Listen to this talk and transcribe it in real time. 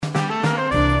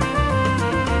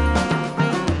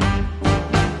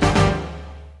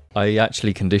I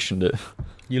actually conditioned it.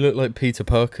 You look like Peter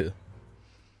Parker.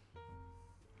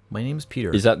 My name's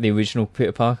Peter. Is that the original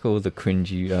Peter Parker or the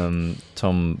cringy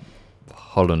Tom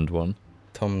Holland one?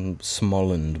 Tom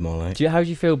Smolland, more like. How do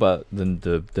you feel about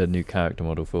the new character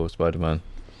model for Spider-Man?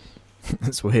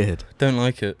 It's weird. Don't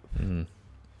like it. Mm.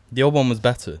 The old one was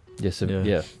better. Yes, Yeah.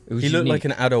 yeah. It was He looked unique. like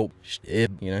an adult, you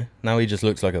know? Now he just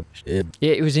looks like a... Yeah,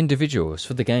 it was individual. It's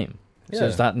for the game. So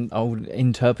it's that old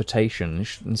interpretation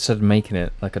instead of making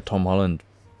it like a Tom Holland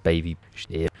baby.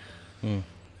 Mm.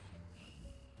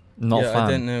 Not yeah, fan. I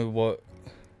don't know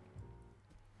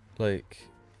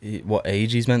what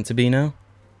age he's meant to be now.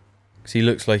 Because he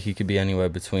looks like he could be anywhere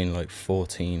between like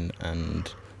 14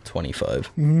 and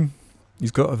 25.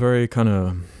 He's got a very kind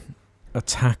of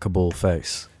attackable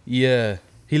face. Yeah.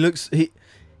 He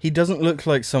doesn't look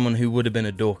like someone who would have been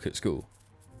a dork at school.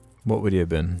 What would he have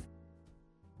been?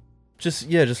 Just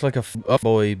like a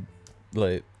boy,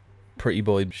 like pretty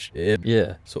boy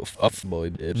Yeah. sort of up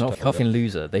boy. Not a fucking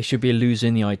loser. They should be a loser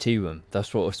in the IT room.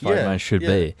 That's what a Spider-Man should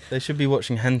be. They should be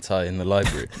watching hentai in the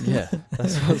library. Yeah.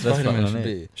 That's what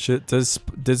Spider-Man should be.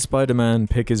 Did Spider-Man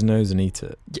pick his nose and eat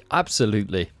it?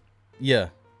 Absolutely. Yeah.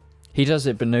 He does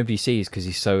it, but nobody sees because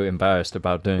he's so embarrassed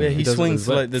about doing Yeah, it. he does it swings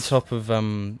with to like the wits. top of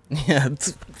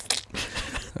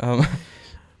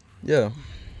yeah.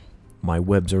 My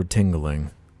webs are tingling.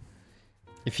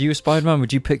 If you were Spider-Man,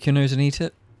 would you pick your nose and eat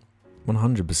it?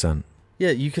 100%.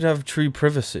 Yeah, you could have true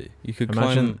privacy. You could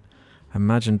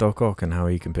Imagine Doc Ock and how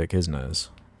he can pick his nose.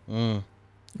 climb.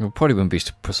 It probably wouldn't be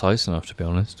precise enough, to be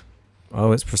honest.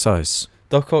 Oh, it's precise.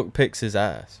 Doc Ock picks his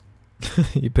ass.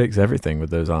 He picks everything with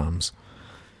those arms.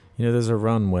 You know, there's a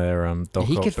run where Doc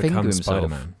He Ock could finger becomes himself.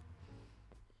 Spider-Man.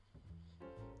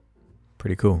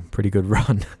 Pretty cool. Pretty good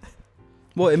run.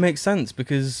 Well, it makes sense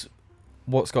because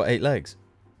what's got 8 legs?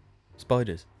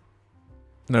 Spiders.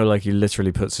 No, like he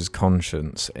literally puts his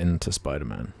conscience into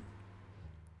Spider-Man.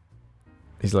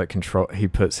 He's like he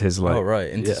puts his like... Oh, right,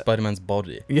 into yeah. Spider-Man's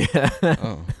body. Yeah.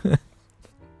 Oh.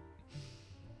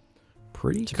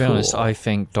 Pretty To cool. be honest, I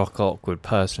think Doc Ock would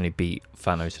personally beat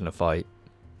Thanos in a fight.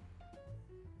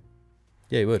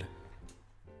 Yeah, he would.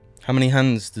 How many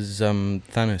hands does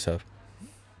Thanos have?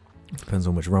 Depends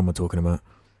on which run we're talking about.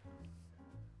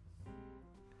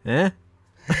 Eh?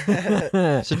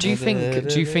 So do you think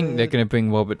they're going to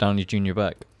bring Robert Downey Jr.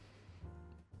 back?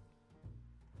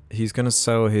 He's going to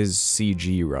sell his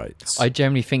CG rights. I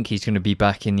generally think he's going to be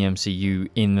back in the MCU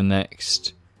in the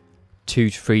next 2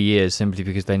 to 3 years, simply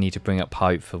because they need to bring up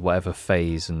hype for whatever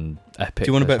phase and epic. Do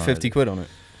you want to they're bet trying 50 do. quid on it?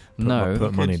 No.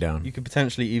 Put money down. You could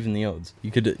potentially even the odds. You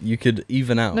could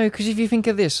even out. No, because if you think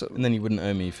of this, And then you wouldn't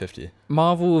owe me 50.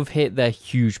 Marvel have hit their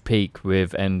huge peak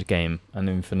with Endgame and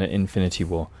Infinity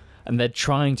War, and they're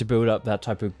trying to build up that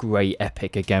type of great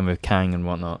epic again with Kang and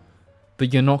whatnot.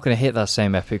 But you're not going to hit that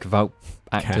same epic without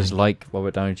actors Kang. like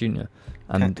Robert Downey Jr.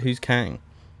 And Who's Kang?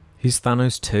 He's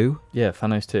Thanos too. yeah,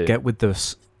 Thanos too. Get with the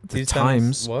Who's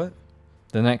times. Thanos? What?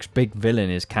 The next big villain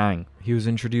is Kang. He was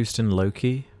introduced in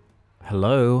Loki.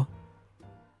 Hello.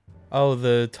 Oh,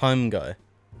 the time guy.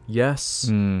 Yes.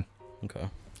 Mm. Okay.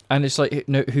 And it's like,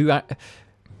 no, out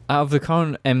of the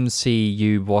current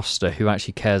MCU roster, who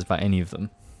actually cares about any of them?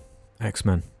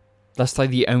 X-Men. That's like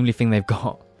the only thing they've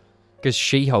got. Because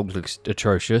She-Hulk looks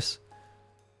atrocious.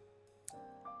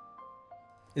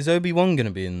 Is Obi-Wan going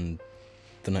to be in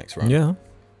the next round? Yeah.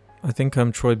 I think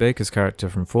Troy Baker's character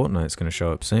from Fortnite's going to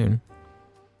show up soon.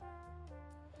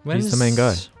 He's the main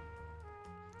guy.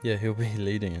 Yeah, he'll be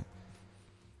leading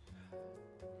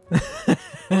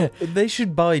it. They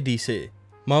should buy DC.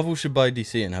 Marvel should buy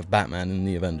DC and have Batman in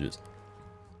the Avengers.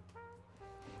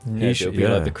 Yeah, it'll be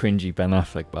like the cringy Ben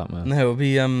Affleck Batman. No, it'll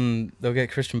be they'll get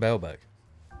Christian Bale back.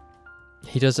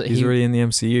 He does it. He's already in the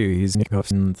MCU. He's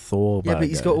in Thor. Yeah, bad but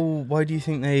he's guy. got all. Why do you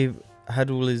think they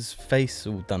had all his face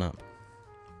all done up?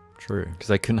 True. Because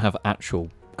they couldn't have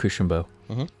actual Christian Bale.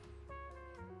 Mm-hmm.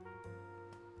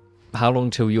 How long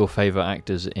till your favourite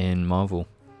actors in Marvel?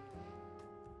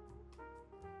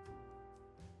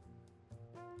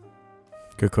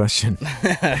 Good question.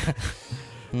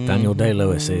 Daniel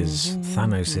Day-Lewis is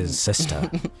Thanos'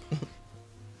 sister.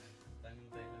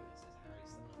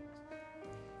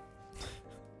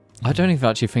 I don't even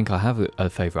actually think I have a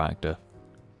favourite actor.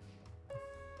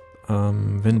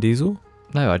 Vin Diesel?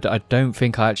 No, I don't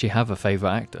think I actually have a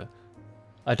favourite actor.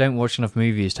 I don't watch enough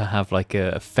movies to have like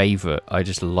a favourite. I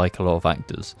just like a lot of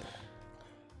actors.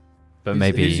 But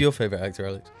maybe... Who's your favourite actor,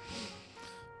 Alex?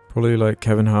 Probably like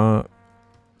Kevin Hart.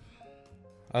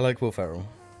 I like Will Ferrell.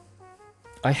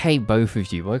 I hate both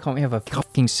of you. Why can't we have a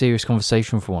fucking serious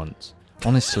conversation for once?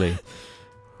 Honestly.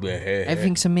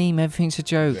 Everything's a meme, everything's a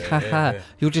joke, haha.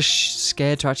 You're just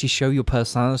scared to actually show your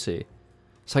personality.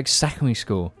 It's like secondary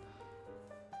school.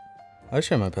 I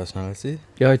show my personality.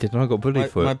 Yeah, I did, and I got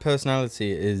bullied for My it.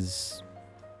 personality is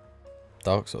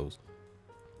Dark Souls.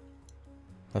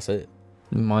 That's it.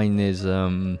 Mine is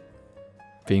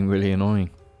being really annoying.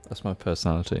 That's my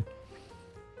personality.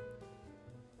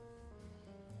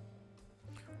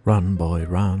 Run, boy,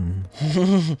 run.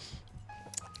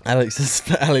 Alex's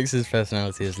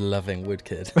personality is loving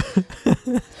Woodkid.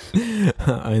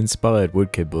 I inspired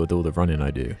Woodkid with all the running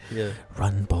I do. Yeah.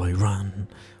 Run, boy, run.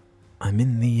 I'm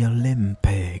in the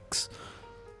Olympics.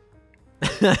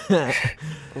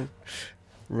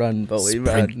 Run, boy, Sprint,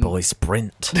 run. boy,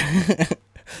 sprint.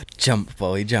 Jump,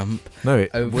 boy, jump. No,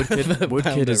 Over the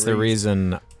Woodkid is the boundaries.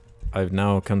 reason I've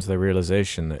now come to the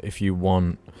realization that if you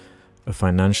want a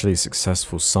financially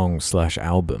successful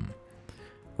song/album,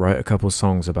 write a couple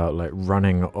songs about like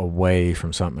running away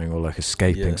from something or like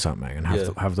escaping Yeah. something, and Yeah.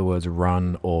 have the words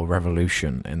 "run" or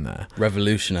 "revolution" in there.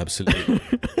 Revolution, absolutely.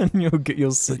 And you'll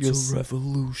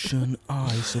revolution, I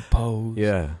suppose.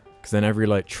 yeah, because then every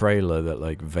like trailer that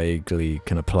like vaguely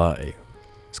can apply,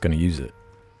 it's gonna use it.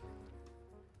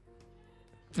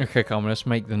 Okay, come on, let's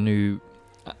make the new...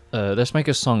 let's make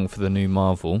a song for the new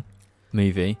Marvel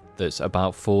movie that's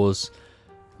about Thor's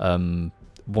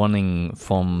wanting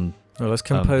from... Well, let's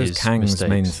compose his Kang's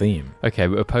main mistakes. theme. Okay,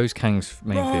 we oppose Kang's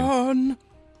main theme.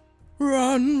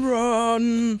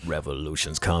 Run.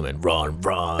 Revolution's coming, run.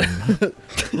 Run.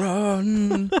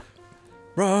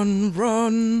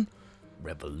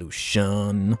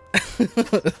 Revolution.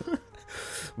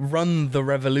 Run the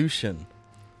revolution.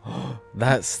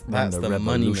 That's Run the the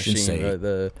money revolution, machine say. right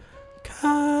there.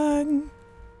 Kang.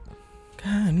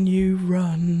 Can you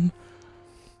run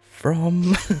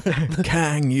from...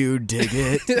 Can you dig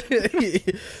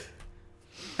it?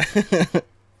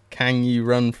 Can you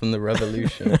run from the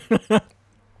revolution?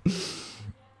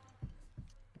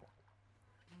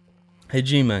 Hey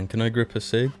G-Man, can I grip a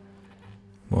cig?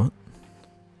 What?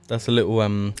 That's a little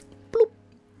bloop,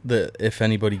 that if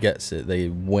anybody gets it, they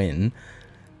win.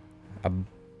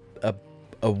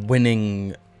 A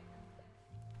winning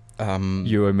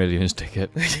Euro Millions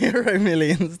ticket. Euro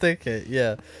Millions ticket,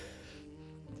 yeah.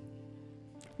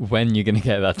 When you're going to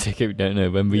get that ticket, we don't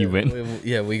know. When we win.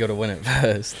 We got to win it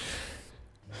first.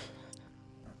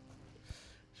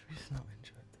 Should we just not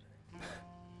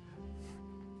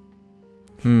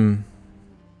intro it?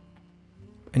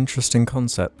 Interesting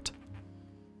concept.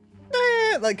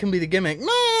 That can be the gimmick. Nah.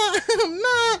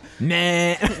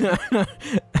 Nah.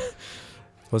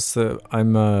 What's the?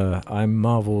 I'm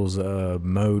Marvel's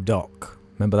MODOK.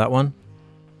 Remember that one?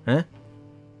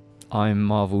 I'm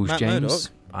Marvel's Matt James.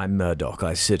 Murdock. I'm Murdoch.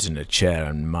 I sit in a chair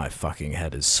and my fucking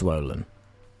head is swollen.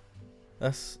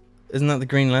 Isn't that the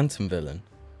Green Lantern villain?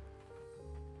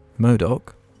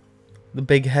 MODOK? The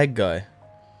big head guy.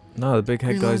 No, the big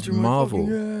head Green guy's Lantern, my Marvel,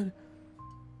 fucking head.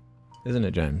 isn't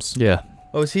it, James? Yeah.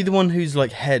 Oh, is he the one whose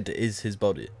like head is his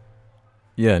body?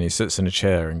 Yeah, and he sits in a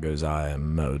chair and goes, "I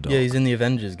am MODOK." Yeah, he's in the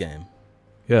Avengers game.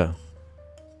 Yeah.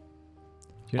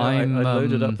 You know, I I'm,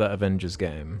 loaded up that Avengers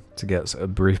game to get a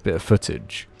brief bit of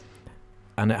footage,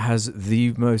 and it has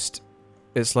the most...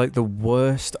 It's like the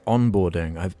worst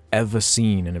onboarding I've ever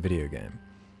seen in a video game.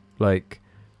 Like,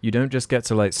 you don't just get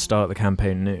to like start the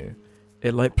campaign new.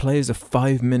 It like plays a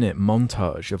 5-minute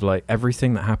montage of like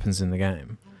everything that happens in the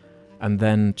game, and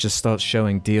then just starts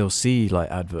showing DLC like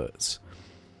adverts.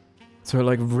 So it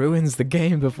like ruins the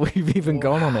game before you've even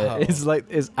gone on Wow. it.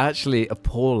 It's actually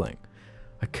appalling.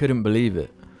 I couldn't believe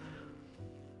it.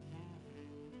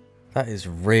 That is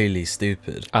really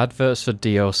stupid. Adverts for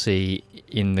DLC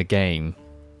in the game.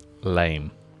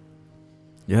 Lame.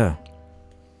 Yeah.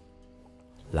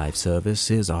 Live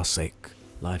services are sick.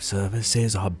 Live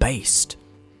services are based.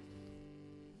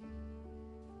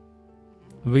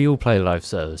 We all play live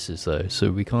services though,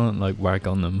 so we can't like wag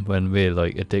on them when we're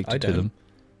like I addicted to don't. them.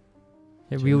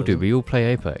 Yeah, we Jim all do. doesn't. We all play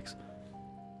Apex.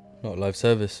 Not live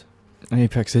service.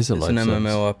 Apex is a It's live an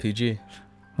service. MMORPG.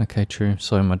 Okay, true.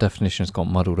 Sorry, my definitions got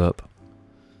muddled up.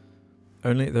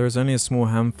 There is only a small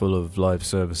handful of live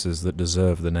services that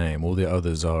deserve the name. All the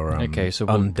others are Okay, so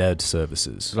we'll- undead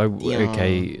services. Like, Yeah.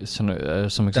 okay, some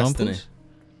examples. Destiny.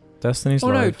 Destiny's Oh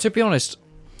no, live. to be honest,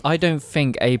 I don't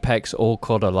think Apex or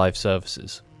COD are live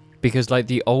services. Because like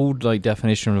the old like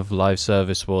definition of live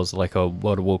service was like a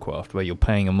World of Warcraft where you're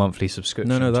paying a monthly subscription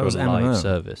No, that to was a live MMO.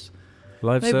 service.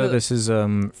 Live No, but- service is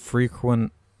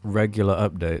frequent, regular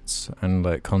updates and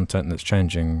like content that's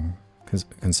changing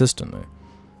consistently.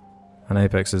 And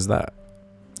Apex is that.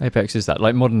 Apex is that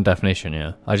like modern definition,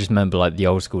 yeah. I just remember like the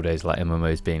old school days, like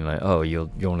MMOs being like, oh, you're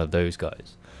one of those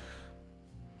guys.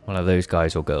 one of those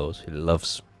guys or girls who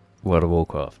loves World of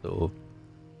Warcraft or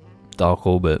Dark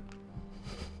Orbit.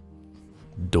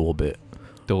 Dorbit.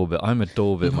 Dorbit. I'm a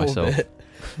Dorbit myself.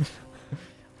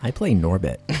 I play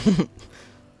Norbit.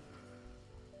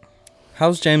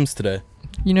 How's James today?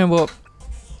 You know what?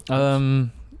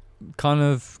 Kind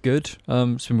of good.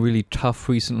 It's been really tough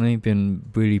recently. Been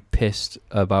really pissed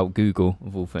about Google,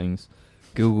 of all things.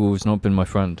 Google has not been my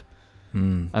friend.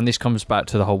 And this comes back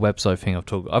to the whole website thing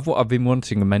I've been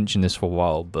wanting to mention this for a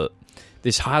while, but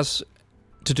this has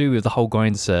to do with the whole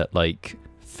grindset like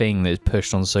thing that's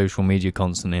pushed on social media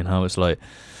constantly, and how it's like,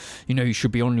 you know, you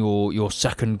should be on your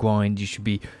second grind, you should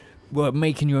be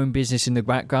making your own business in the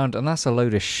background, and that's a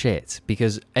load of shit,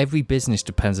 because every business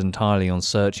depends entirely on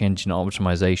search engine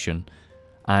optimization,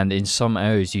 and in some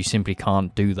areas you simply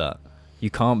can't do that. You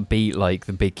can't beat like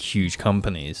the big huge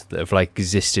companies that have like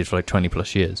existed for like 20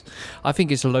 plus years. I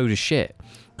think it's a load of shit,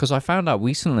 because I found out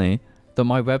recently that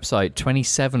my website,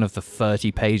 27 of the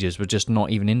 30 pages were just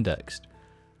not even indexed.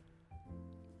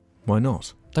 Why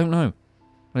not? Don't know.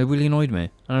 It really annoyed me,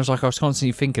 and I was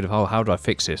constantly thinking of how do I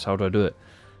fix this, how do I do it.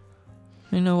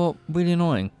 You know what? Really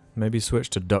annoying. Maybe switch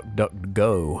to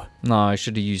DuckDuckGo. No, I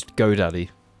should have used GoDaddy.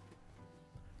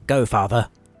 Go, father.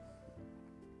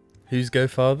 Who's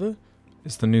GoFarther?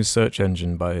 It's the new search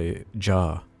engine by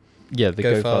Jar. Yeah, the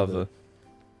GoFarther. GoFarther.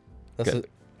 That's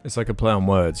It's like a play on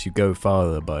words. You go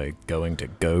farther by going to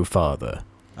go farther.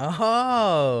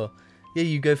 Oh, yeah,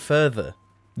 you go further.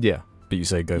 Yeah, but you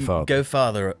say go You farther. Go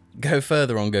farther. Go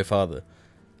further on Go Farther.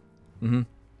 Mm-hmm.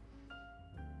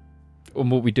 And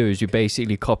what we do is you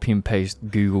basically copy and paste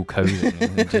Google coding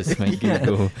and just make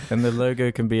Google. And the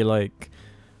logo can be like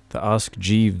the Ask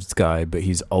Jeeves guy, but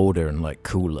he's older and like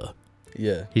cooler.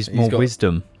 Yeah. He's more got,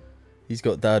 wisdom. He's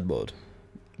got dad bod.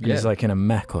 He's like in a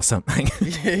mech or something.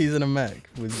 Yeah, he's in a mech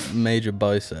with major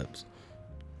biceps.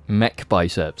 Mech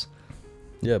biceps.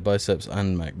 Yeah, biceps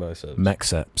and mech biceps.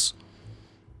 Mechceps.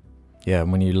 Yeah,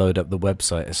 and when you load up the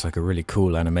website, it's like a really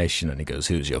cool animation, and he goes,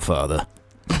 "Who's your father?"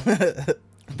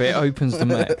 But it opens the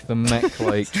mech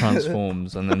like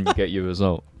transforms, and then you get your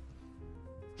result.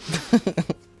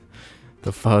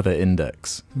 The father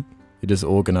index. It just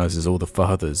organizes all the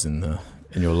fathers in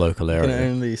your local You can area.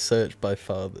 only search by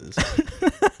fathers.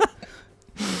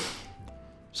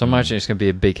 So I imagine it's going to be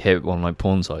a big hit on like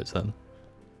porn sites then.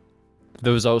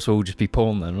 The results will all just be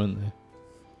porn then, won't they?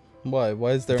 Why?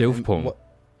 Why is there Dilf porn.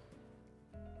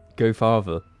 Go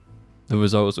farther. The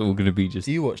results are all going to be just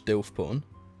Do you watch Dilf porn?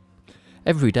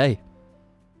 every day.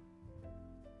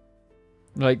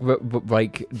 Like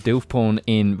DILF porn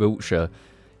in Wiltshire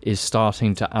is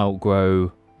starting to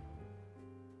outgrow.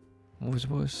 What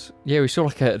was? Yeah, we saw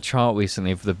like a chart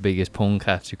recently for the biggest porn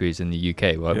categories in the UK.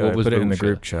 Right? Yeah, what was put it in the Wiltshire?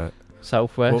 group chat.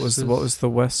 Southwest. What was the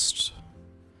West?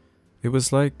 It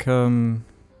was like what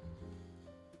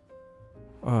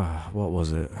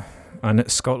was it? And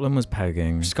Scotland was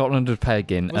pegging. Scotland was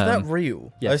pegging. Was that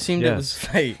real? yes. I assumed Yeah. it was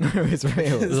fake. It's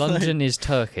real. London is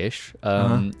Turkish.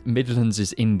 Uh-huh. Midlands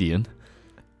is Indian.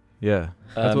 Yeah,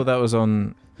 I thought that was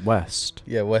on West.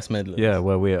 Yeah, West Midlands. Yeah,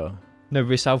 where we are. No,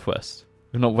 we're Southwest.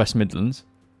 We're not West Midlands.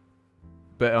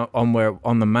 But on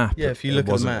the map. Yeah, if you it look at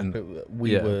the wasn't map,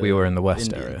 in- we were in the West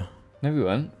Indian. area. No, we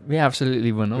weren't. We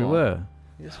absolutely were not. We were.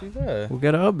 Yes, we were. We'll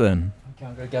get it up then. Okay,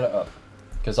 I'm gonna get it up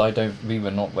because we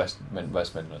were not West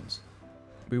Midlands.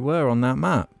 We were on that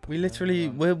map. We literally,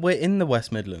 we're in the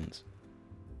West Midlands.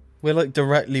 We're like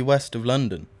directly west of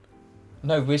London.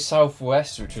 No, we're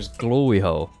Southwest, which was Glory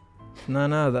Hole.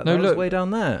 No, that No, was look. way down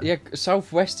there. Yeah,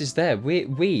 Southwest is there.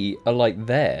 We are like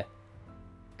there,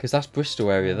 because that's Bristol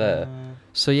area there.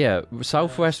 So yeah,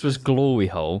 Southwest was Glory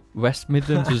Hole. West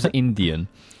Midlands was Indian.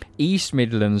 East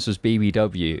Midlands was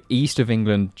BBW. East of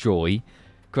England Joy.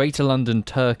 Greater London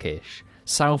Turkish.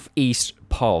 South East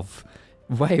POV.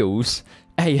 Wales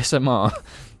ASMR.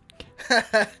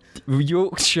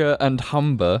 Yorkshire and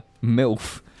Humber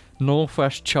MILF.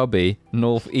 Northwest Chubby.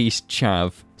 Northeast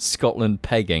Chav. Scotland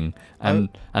Pegging. And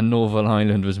Northern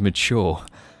Ireland was Mature.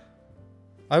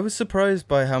 I was surprised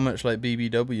by how much like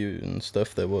BBW and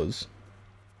stuff there was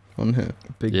on here.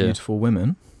 Big Yeah. beautiful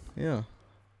women. Yeah.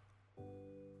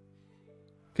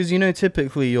 Because, you know,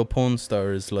 typically your porn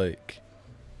star is like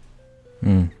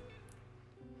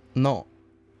not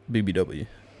BBW,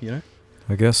 you know?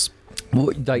 I guess.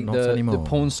 Like Not the anymore.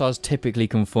 porn stars typically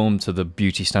conform to the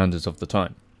beauty standards of the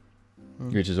time,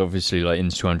 which is obviously like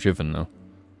Instagram driven now.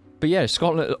 But yeah,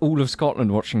 Scotland, all of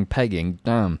Scotland watching pegging,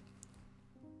 damn.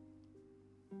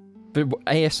 But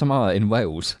ASMR in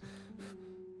Wales,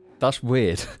 that's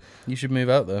weird. You should move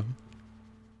out there.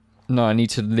 No, I need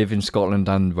to live in Scotland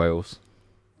and Wales.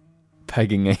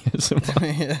 Pegging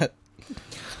ASMR. Yeah.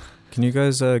 Can you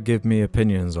guys give me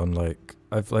opinions on like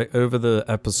I've like over the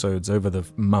episodes, over the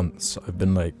months, I've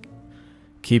been like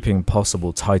keeping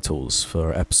possible titles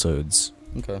for episodes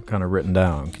Okay. kind of written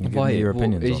down. Can you give me your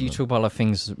opinions on you them? talk about like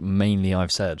things mainly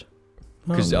I've said?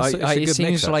 Because Oh, it's a it good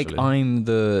seems mix, like actually. I'm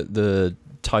the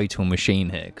title machine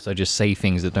here because I just say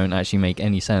things that don't actually make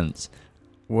any sense.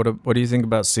 What do you think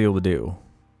about Seal the Deal?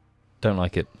 Don't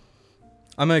like it.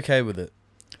 I'm okay with it.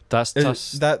 That's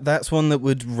That's one that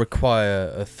would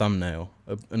require a thumbnail,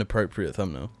 an appropriate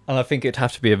thumbnail. and I think it'd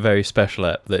have to be a very special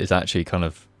app that is actually kind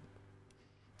of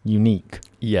Unique.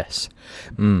 yes.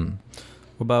 What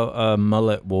about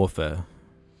mullet warfare?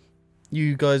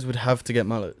 You guys would have to get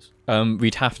mullets.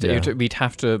 We'd have to Yeah. we'd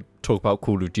have to talk about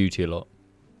Call of Duty a lot.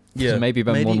 Yeah, Maybe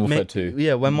about Modern Warfare 2.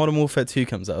 Yeah, when Modern Warfare 2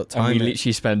 comes out, And time we it.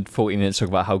 literally spend 40 minutes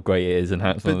talking about how great it is and how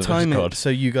it's one But of the best time COD. it so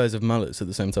you guys have mullets at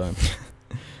the same time.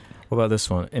 What about this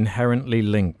one? Inherently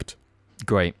linked.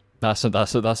 Great. That's a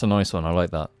nice one. I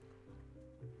like that.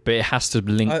 But it has to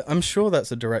link. I'm sure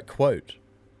that's a direct quote.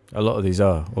 A lot of these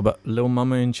are. What about Lil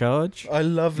Mama in Charge? I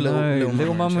love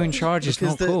Little Mama in Charge is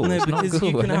not cool. No, It's not because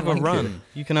you cool. can I have a don't like run. it.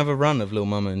 You can have a run of Lil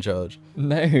Mama in Charge.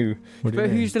 No. What do you But mean?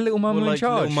 who's the Little Mama Or in like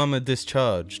charge? Lil Mama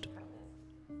discharged.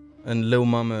 And Lil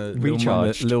Mama...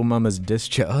 Recharged. Lil Mama's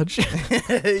Discharge.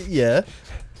 yeah.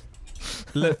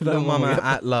 Lil Mama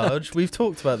at large. We've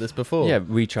talked about this before. Yeah,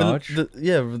 recharge.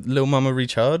 Yeah, Lil Mama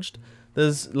recharged.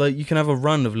 There's like you can have a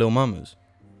run of Lil Mamas.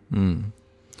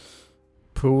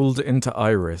 Pooled into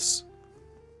Iris.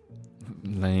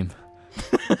 Lame.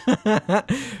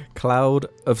 Cloud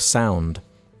of Sound.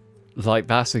 Like,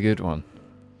 that's a good one.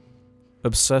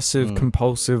 Obsessive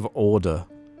compulsive order.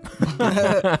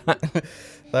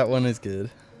 That one is good.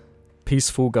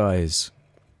 Peaceful Guys.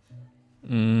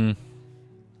 No,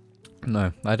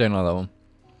 I don't like that one.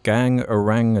 Gang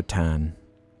Orangutan.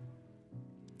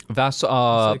 That's It's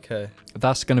our. okay.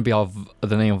 That's going to be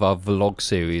the name of our vlog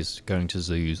series. Going to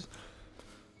zoos.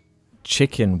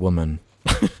 Chicken Woman.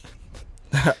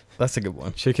 That's a good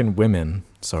one. Chicken Women.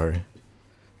 Sorry.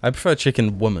 I prefer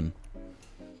Chicken Woman.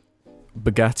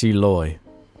 Bugatti Loy.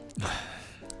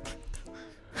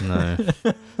 No.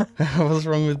 What's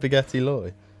wrong with Bugatti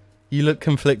Loy? You look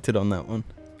conflicted on that one.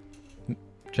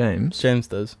 James. James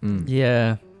does.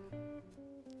 Yeah.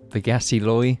 Bugatti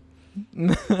Loy.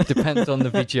 Depends on the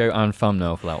video and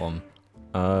thumbnail for that one.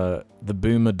 The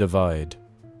Boomer Divide.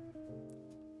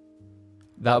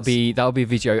 That'll be a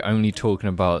video only talking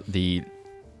about the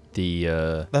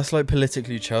That's like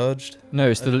politically charged. no,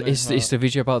 it's I don't know it's the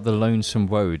video about the Lonesome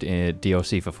Road in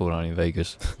DLC for Fallout New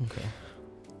Vegas. Okay.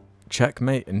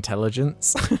 Checkmate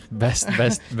Intelligence. Best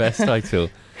title.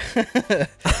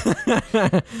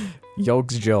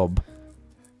 Yog's Job.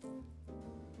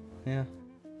 Yeah.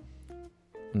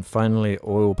 And finally,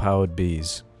 Oil Powered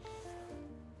Bees.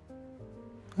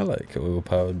 I like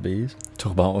oil-powered bees.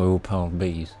 Talk about oil powered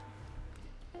bees.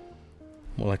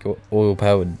 More like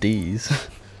oil-powered D's.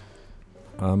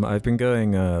 I've been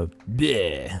going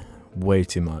way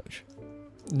too much.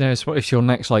 No, it's your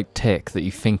next like tick that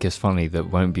you think is funny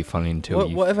that won't be funny until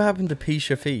you. Whatever happened to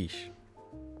Pisha Fish?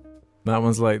 That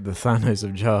one's like the Thanos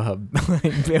of Jahab.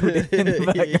 Like building in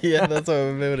the back. Yeah, that's what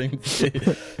we're building.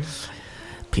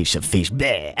 Piece of fish.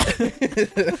 Bleh.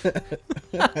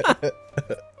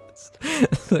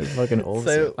 So fucking awesome.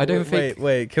 So I don't think-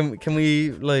 Wait. Can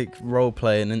we like role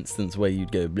play an instance where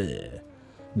you'd go bleh?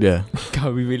 Yeah.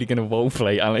 Are we really gonna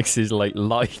roleplay Alex's like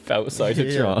life outside a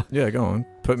Yeah. jar? Yeah, go on.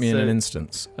 Put me in So- an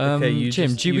instance. Okay, you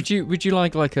Jim, just- would you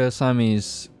like a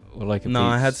Sammy's or like a? No,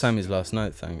 I had Pete's? Sammy's last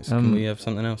night. Thanks. Can Um, we have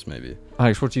something else maybe?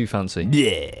 Alex, what do you fancy?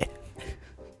 Yeah.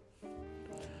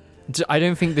 I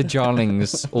don't think the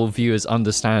Jarlings or viewers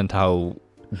understand how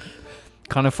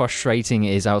kind of frustrating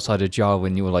it is outside a jar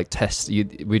when you're like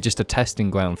we're just a testing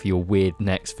ground for your weird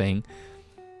next thing.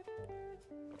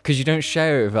 Because you don't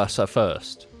share it with us at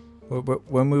first.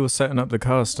 When we were setting up the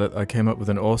cast, I came up with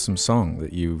an awesome song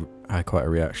that you had quite a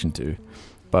reaction to,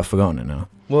 but I've forgotten it now.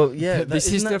 Well, yeah. This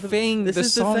is the thing. This the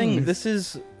is song. the thing. This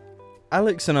is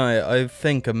Alex and I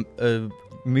think, are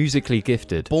Musically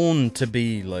gifted. born to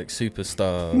be like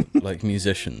superstar like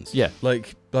musicians. Yeah.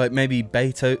 Like maybe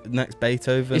next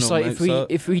Beethoven. It's or like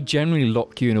Mozart. if we generally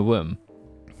lock you in a room,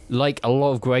 like a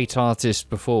lot of great artists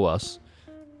before us,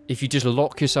 if you just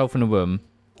lock yourself in a room,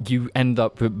 you end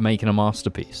up making a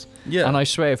masterpiece. Yeah. And I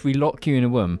swear, if we lock you in a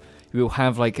room, you'll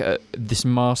have like this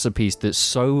masterpiece that's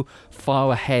so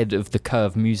far ahead of the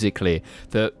curve musically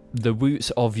that the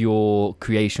roots of your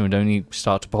creation would only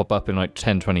start to pop up in like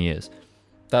 10, 20 years.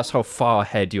 That's how far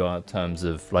ahead you are in terms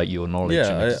of like your knowledge.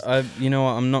 Yeah, I you know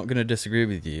what? I'm not going to disagree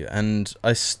with you, and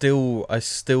I still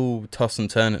toss and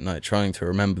turn at night trying to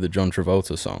remember the John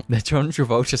Travolta song. The John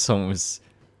Travolta song was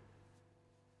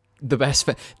the best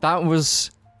thing.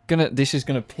 This is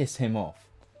gonna piss him off.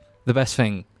 The best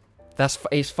thing.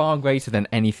 It's far greater than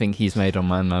anything he's made on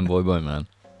Man Man Boy Boy Man.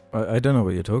 I don't know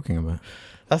what you're talking about.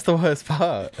 That's the worst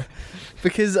part.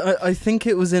 Because I think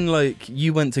it was in, like,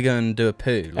 you went to go and do a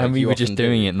poo. Like and we were just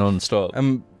doing it non-stop.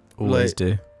 Always like,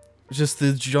 do. Just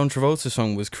the John Travolta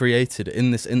song was created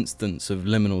in this instance of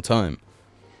liminal time.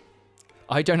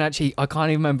 I can't even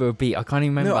remember a beat. I can't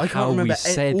even remember how we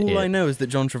said it. All I know is that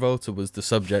John Travolta was the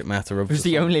subject matter of It was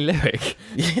the song. only lyric.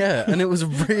 Yeah, and it was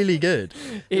really good.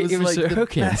 It was like the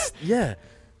hooking. best- Yeah.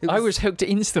 I was hooked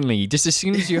instantly. Just as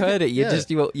soon as you heard it,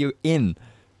 you're in.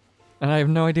 And I have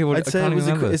no idea what I'd I say can't it was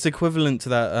remember. it's equivalent to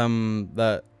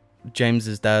that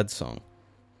James's Dad song.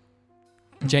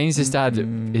 James's dad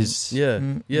is... Yeah.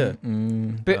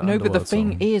 But the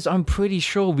thing is, I'm pretty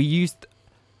sure we used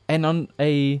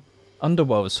a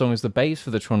Underworld song as the base for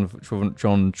the John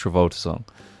Travolta song.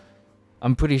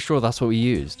 I'm pretty sure that's what we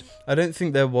used. I don't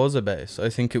think there was a bass. I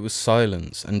think it was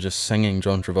silence and just singing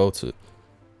John Travolta.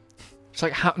 It's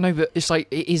like but it's like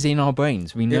it is in our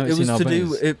brains. We know It it's was in our to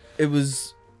brains. do. It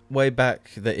was way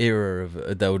back the era of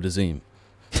Adele Dazeem.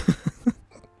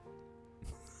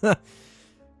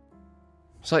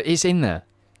 It's like it's in there.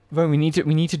 Bro, we need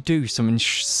to do some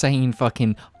insane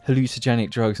fucking hallucinogenic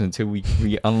drugs until we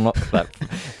unlock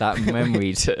that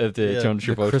memory of the Yeah, John The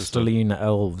Travolta song. crystalline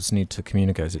elves need to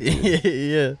communicate it to you.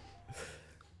 Yeah.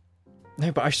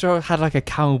 No, but I sure had like a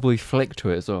cowboy flick to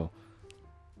it as well.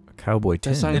 Cowboy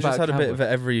tin. There's something It just about had a bit cowboy. of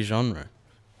every genre.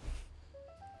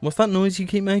 What's that noise you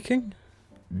keep making?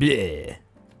 Bleh.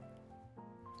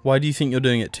 Why do you think you're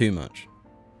doing it too much?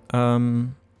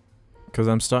 Because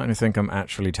I'm starting to think I'm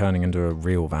actually turning into a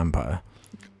real vampire.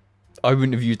 I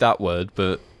wouldn't have used that word,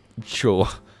 but sure.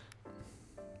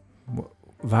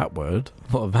 That word?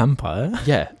 What, a vampire?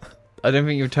 Yeah. I don't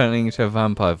think you're turning into a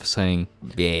vampire for saying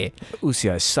yeah.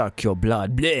 Uzi, I suck your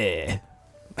blood. Bleh.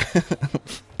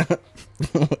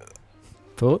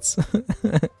 Thoughts?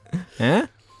 Eh?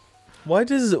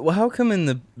 How come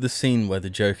in the scene where the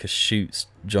Joker shoots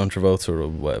John Travolta or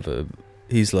whatever,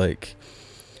 he's like,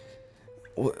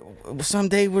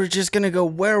 someday we're just gonna go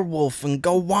werewolf and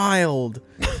go wild.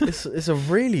 It's a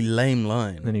really lame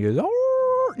line. Then he goes, oh.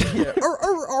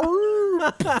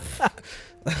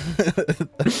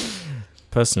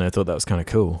 Personally, I thought that was kind of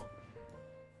cool.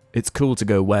 It's cool to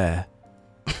go where?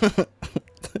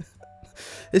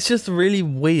 It's just really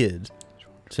weird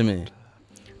to me.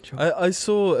 I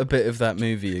saw a bit of that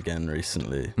movie again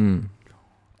recently,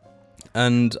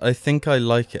 and I think I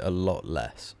like it a lot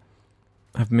less.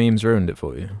 Have memes ruined it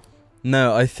for you?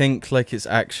 No, I think like it's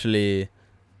actually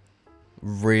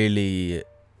really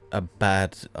a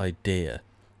bad idea.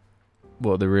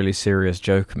 What, the really serious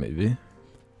Joker movie?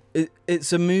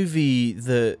 It's a movie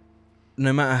that,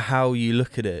 no matter how you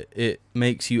look at it, it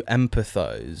makes you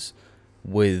empathise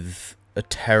with a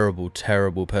terrible,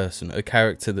 terrible person, a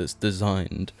character that's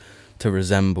designed to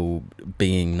resemble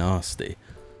being nasty.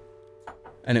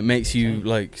 And it makes you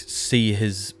like see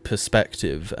his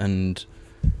perspective, and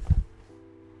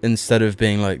instead of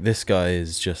being like, this guy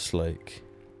is just like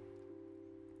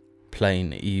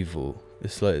plain evil,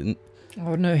 it's like,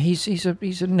 Oh no, he's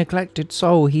a neglected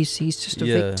soul. He's just a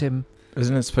victim.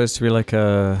 Isn't it supposed to be like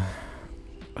a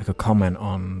comment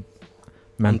on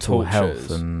mental health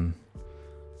tortures. and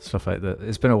stuff like that?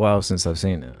 It's been a while since I've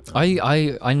seen it.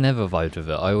 I never vibed with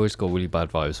it. I always got really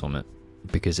bad vibes from it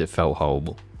because it felt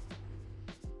horrible.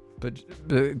 But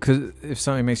because if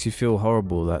something makes you feel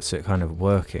horrible, that's it kind of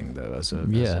working though.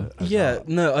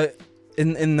 No,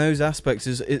 in those aspects,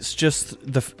 it's just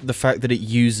the fact that it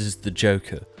uses the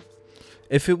Joker.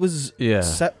 If it was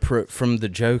separate from the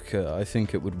Joker, I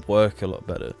think it would work a lot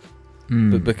better.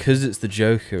 But because it's the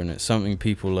Joker and it's something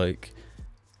people like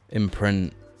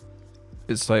imprint,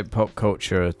 it's like pop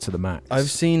culture to the max. I've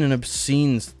seen an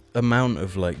obscene amount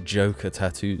of like Joker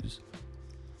tattoos.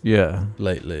 Yeah.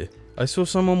 Lately, I saw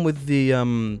someone with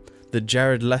the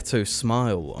Jared Leto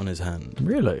smile on his hand.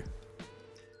 Really?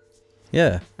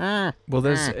 Yeah. Well,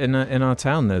 there's in our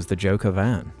town. There's the Joker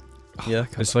van. Yeah.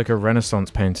 It's like a Renaissance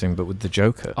painting, but with the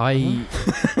Joker.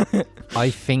 I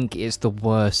think it's the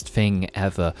worst thing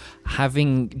ever.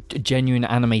 Having genuine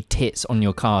anime tits on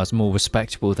your car is more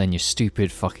respectable than your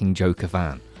stupid fucking Joker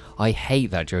van. I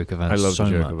hate that Joker van so much. I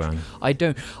love the Joker van. I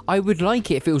don't. I would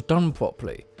like it if it was done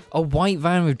properly. A white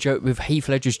van with Heath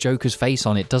Ledger's Joker's face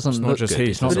on it doesn't look good.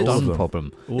 It's not done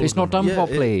properly. It's not done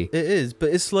properly. It is, but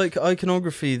it's like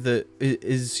iconography that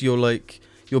is your like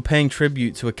You're paying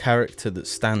tribute to a character that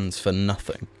stands for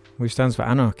nothing. Which stands for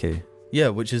anarchy. Yeah,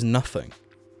 which is nothing.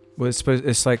 Well,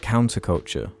 it's like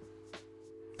counterculture.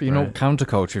 But you're not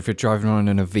counterculture if you're driving around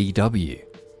in a VW.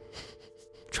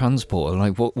 Transport,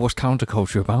 like, what's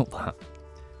counterculture about that?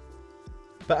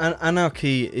 But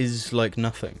anarchy is like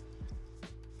nothing.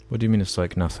 What do you mean it's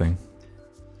like nothing?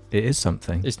 It is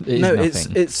something. It is No,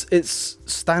 nothing. it's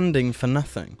standing for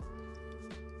nothing.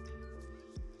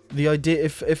 The idea,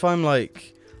 if I'm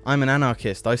like, I'm an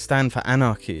anarchist, I stand for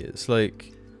anarchy, it's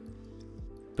like,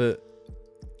 but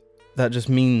that just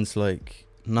means like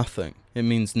nothing. It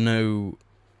means no,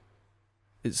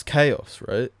 it's chaos,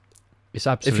 right? It's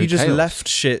absolute If you just chaos. left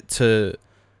shit to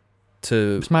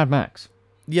It's Mad Max.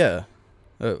 yeah,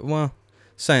 well,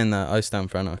 saying that, I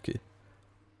stand for anarchy.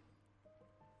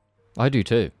 I do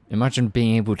too. Imagine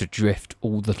being able to drift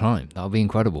all the time. That would be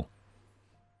incredible.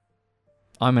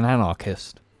 I'm an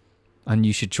anarchist, and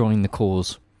you should join the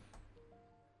cause.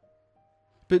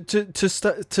 But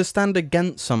to stand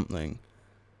against something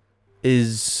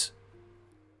is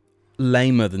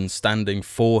lamer than standing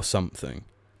for something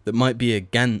that might be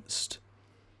against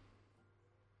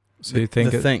So you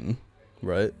think the thing,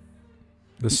 right?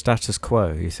 the status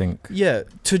quo, you think? Yeah,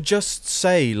 to just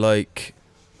say like,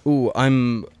 "Oh,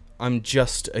 I'm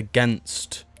just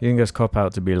against. You think it's cop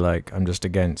out to be like, I'm just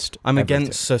against I'm everything.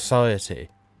 against society."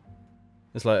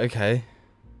 It's like, okay,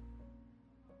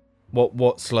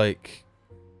 what's like,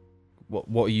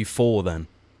 what are you for then?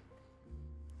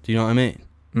 Do you know what I mean?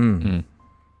 Mm.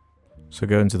 So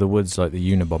go into the woods like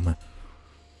the Unabomber.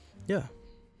 Yeah,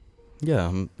 the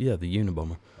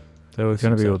Unabomber. There were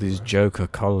going to be all these Joker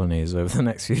colonies over the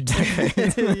next few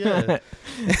decades. Yeah.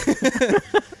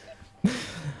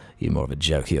 You're more of a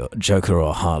Joker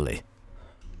or Harley.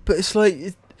 But it's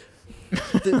like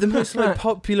the most like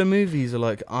popular movies are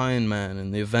like Iron Man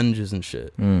and the Avengers and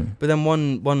shit. Mm. But then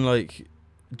one like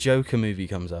Joker movie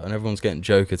comes out and everyone's getting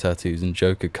Joker tattoos and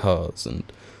Joker cars and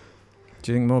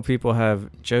Do you think more people have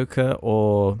Joker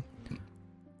or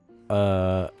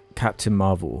Captain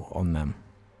Marvel on them?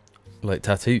 like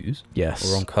tattoos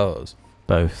Yes. or on cars.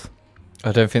 Both.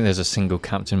 I don't think there's a single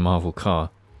Captain Marvel car.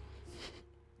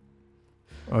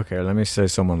 Okay, let me say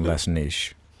someone less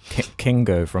niche.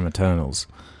 Kingo from Eternals.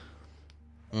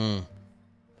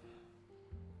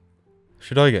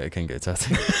 Should I get a Kingo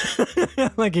tattoo?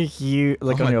 Like a huge,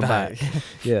 like On on my your back.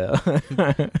 Yeah.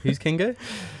 Who's Kingo?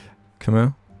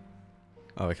 Camille?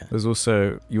 Oh, okay. There's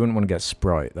also, you wouldn't want to get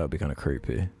Sprite, that would be kind of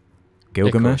creepy.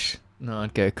 Gilgamesh? No,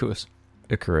 I'd go Icarus.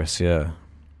 Icarus, yeah.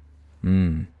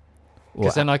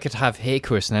 Because then I could have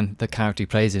Icarus and then the character he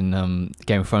plays in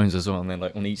Game of Thrones as well, and then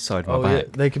like on each side of my Yeah,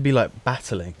 back. they could be like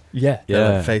battling. Yeah.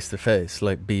 They're, like, face to face,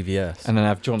 like BVS. And then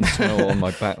have Jon Snow on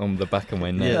my back, on the back of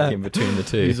my neck, Yeah. in between the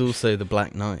two. He's also the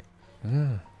Black Knight.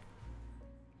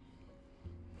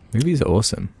 Movies are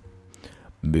awesome.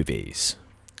 Movies.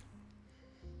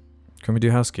 Can we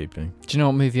do housekeeping? Do you know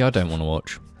what movie I don't want to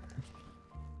watch?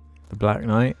 The Black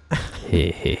Knight?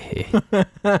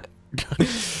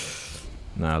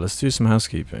 Nah, let's do some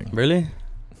housekeeping. Really?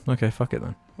 Okay, fuck it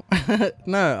then.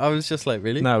 No, I was just like,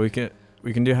 really? No, we can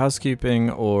do housekeeping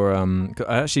or 'cause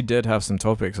I actually did have some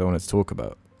topics I wanted to talk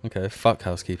about. Okay, fuck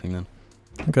housekeeping then.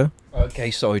 Okay. Okay,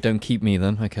 sorry, don't keep me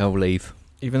then. Okay, I'll leave.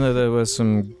 Even though there was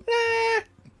some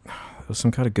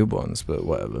kind of good ones, but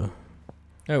whatever.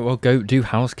 Oh, well, go do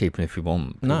housekeeping if you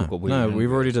want. No, People got weird we've angry.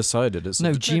 already decided. It's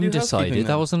No, do Jim housekeeping decided. then.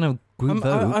 That wasn't a group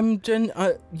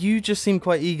vote. You just seem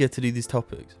quite eager to do these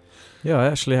topics. Yeah, I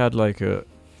actually had like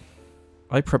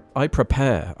I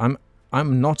prepare. I'm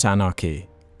not anarchy,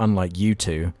 unlike you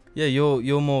two. Yeah,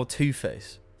 you're more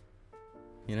Two-Face.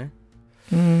 You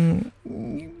know?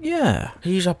 Yeah.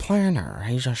 He's a planner.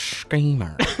 He's a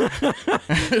schemer.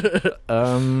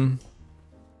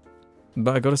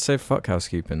 But I gotta say fuck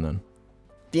housekeeping then.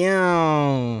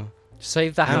 Damn.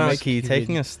 Save the Anarchy,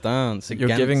 taking a stance You're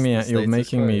against giving me, the you're status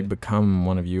making me quo. become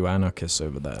one of you anarchists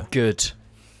over there. Good.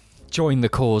 Join the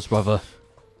cause, brother.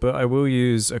 But I will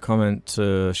use a comment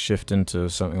to shift into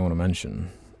something I want to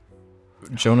mention.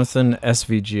 Jonathan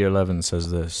SVG11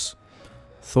 says this.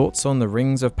 Thoughts on the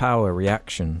Rings of Power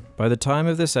reaction. By the time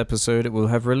of this episode, it will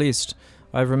have released.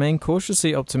 I've remained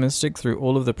cautiously optimistic through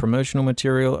all of the promotional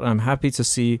material, and I'm happy to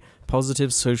see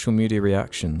positive social media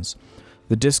reactions.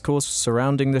 The discourse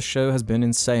surrounding the show has been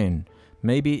insane.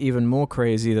 Maybe even more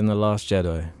crazy than The Last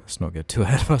Jedi. Let's not get too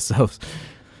ahead of ourselves.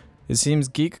 It seems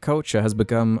geek culture has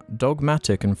become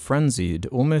dogmatic and frenzied,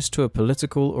 almost to a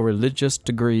political or religious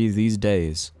degree these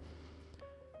days.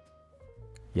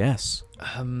 Yes.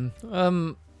 Okay.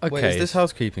 Wait, is this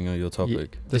housekeeping or your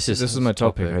topic? This is my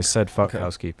topic. I said fuck Okay.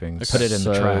 housekeeping. Okay. Put it in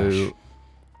the trash.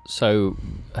 So,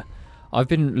 I've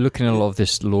been looking at a lot of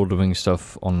this Lord of the Rings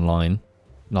stuff online.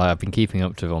 Like, I've been keeping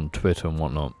up to it on Twitter and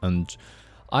whatnot, and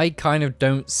I kind of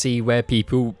don't see where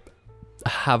people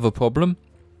have a problem.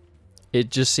 It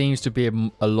just seems to be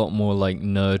a lot more like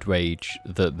nerd rage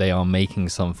that they are making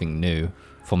something new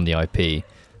from the IP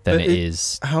than But it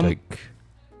is like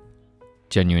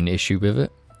genuine issue with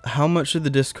it. How much of the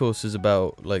discourse is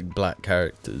about like black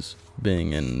characters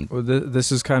being in? Well,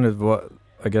 this is kind of what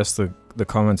I guess the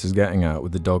comment is getting at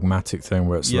with the dogmatic thing,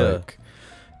 where it's like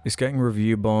it's getting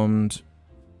review bombed.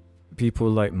 People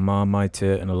like Marmite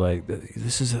it and are like,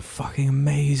 "This is a fucking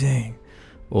amazing,"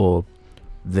 or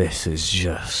 "This is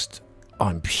just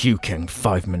I'm puking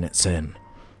 5 minutes in,"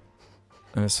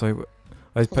 and it's like.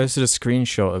 I posted a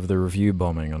screenshot of the review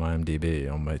bombing on IMDb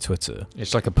on my Twitter.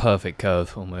 It's like a perfect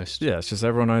curve almost. Yeah, it's just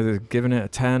everyone either giving it a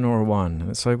 10 or a 1. And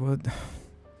it's like, what?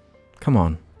 Come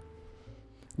on.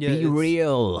 Yeah, Be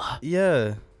real.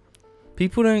 Yeah.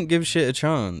 People don't give shit a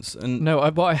chance. And No,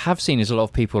 what I have seen is a lot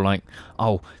of people like,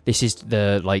 oh, this is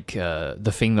the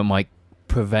the thing that might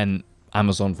prevent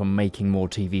Amazon from making more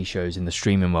TV shows in the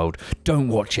streaming world. Don't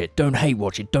watch it. Don't hate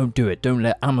watch it. Don't do it. Don't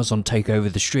let Amazon take over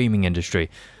the streaming industry.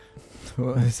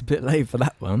 Well, it's a bit late for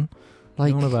that one.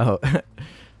 Like, What about?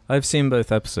 I've seen both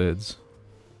episodes.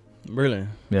 really,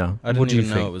 Yeah. I didn't What do you even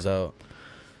know think? it was out.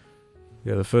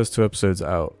 Yeah, the first 2 episodes are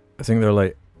out. I think they're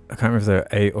like, I can't remember if there are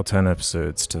 8 or 10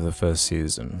 episodes to the first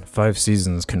season. 5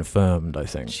 seasons confirmed, I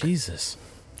think. Jesus.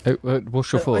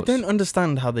 what's your I thoughts? don't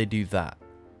understand how they do that.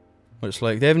 It's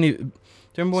like they haven't even. Do you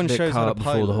remember when It's a bit shows had a cart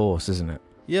before the pilot? horse, isn't it?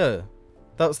 Yeah,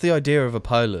 that's the idea of a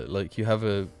pilot. Like you have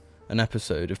an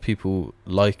episode. If people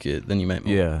like it, then you make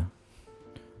more. Yeah.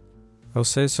 I'll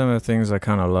say some of the things I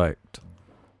kind of liked.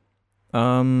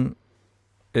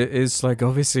 It is like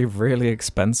obviously really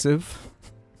expensive.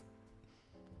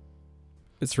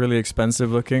 It's really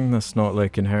expensive looking. That's not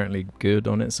like inherently good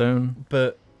on its own.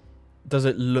 But does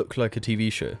it look like a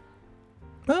TV show?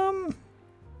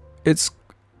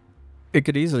 It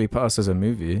could easily pass as a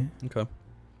movie, Okay.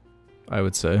 I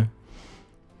would say.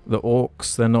 The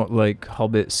orcs, they're not like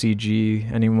Hobbit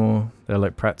CG anymore. They're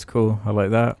like practical. I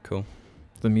like that. Cool.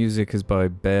 The music is by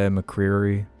Bear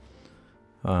McCreary.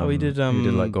 He did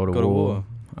like God of War.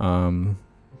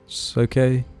 It's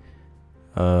okay.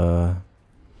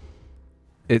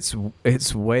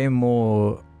 It's way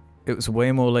more. It was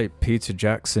way more like Peter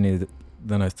Jackson-y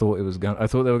than I thought it was going. I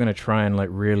thought they were going to try and like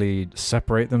really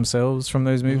separate themselves from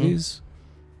those movies,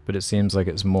 but it seems like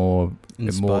it's more.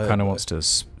 It more kind of wants to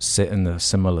sit in the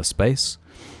similar space.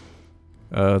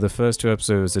 The first 2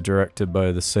 episodes are directed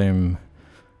by the same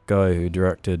guy who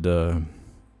directed the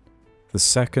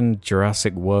second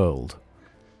Jurassic World.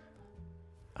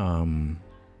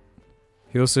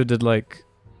 He also did like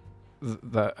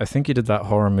that. I think he did that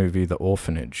horror movie, The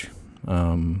Orphanage.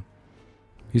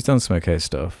 He's done some okay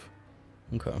stuff.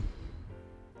 Okay.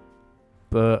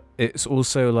 But it's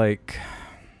also like,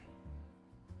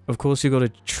 of course, you got to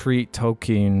treat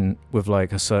Tolkien with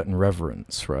like a certain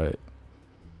reverence, right?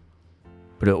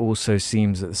 But it also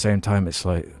seems at the same time, it's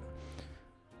like,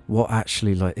 what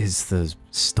actually like is the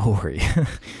story?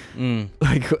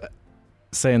 Like,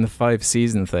 say in the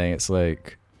 5-season thing, it's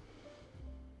like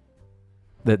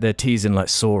they're teasing like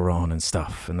Sauron and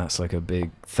stuff, and that's like a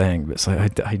big thing. But it's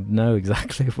like I know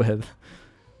exactly where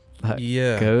that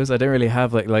goes. I don't really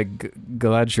have like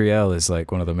Galadriel is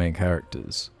like one of the main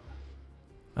characters.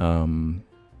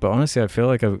 But honestly, I feel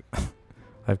like I've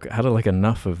had like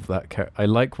enough of that. I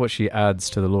like what she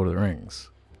adds to the Lord of the Rings.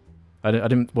 I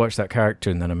didn't watch that character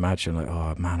and then imagine like,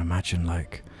 oh man, imagine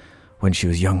like when she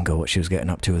was younger, what she was getting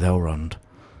up to with Elrond.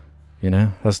 You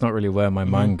know, that's not really where my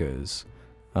mind goes.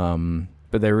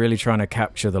 But they're really trying to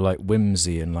capture the like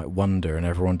whimsy and like wonder, and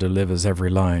everyone delivers every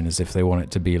line as if they want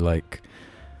it to be like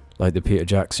the Peter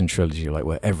Jackson trilogy, like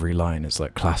where every line is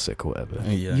like classic or whatever.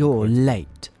 Yeah. You're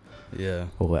late. Yeah.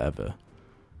 Or whatever.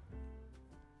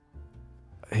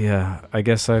 Yeah, I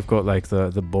guess I've got like the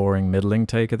boring middling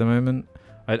take at the moment.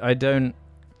 I don't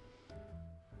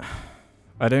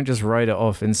just write it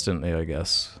off instantly, I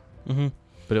guess. Mm-hmm.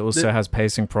 But it also has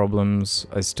pacing problems.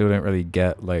 I still don't really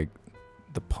get like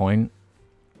the point.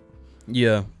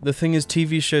 Yeah. The thing is,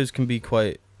 TV shows can be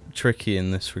quite tricky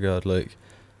in this regard. Like,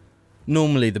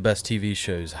 normally the best TV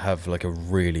shows have like a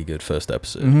really good first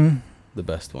episode. The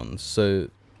best ones. So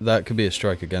that could be a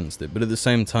strike against it. But at the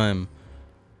same time,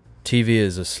 TV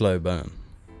is a slow burn.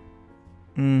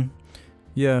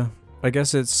 Yeah. I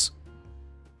guess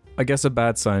a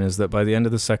bad sign is that by the end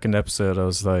of the second episode, I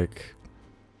was like,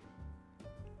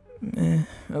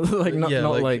 like not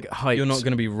hyped. You're not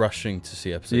going to be rushing to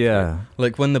see episodes. Yeah.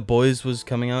 Like when The Boys was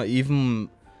coming out, even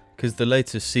because the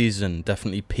latest season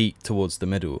definitely peaked towards the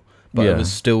middle, but I Yeah.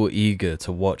 was still eager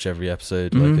to watch every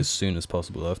episode like Mhm. as soon as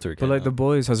possible after it But came like out. The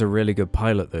Boys has a really good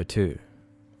pilot though too.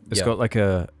 It's Yeah. got like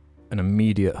an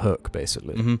immediate hook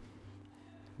basically. Mhm.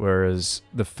 Whereas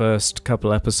the first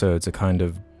couple episodes are kind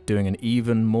of doing an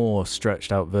even more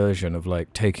stretched out version of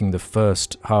like taking the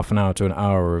first half an hour to an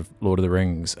hour of Lord of the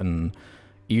Rings and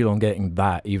elongating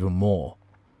that even more.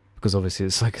 Because obviously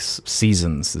it's like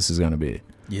seasons this is going to be.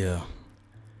 Yeah.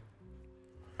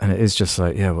 And it is just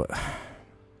like, yeah, but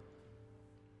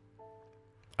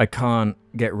I can't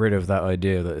get rid of that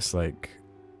idea that it's like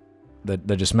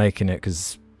they're just making it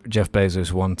because Jeff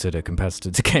Bezos wanted a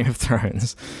competitor to Game of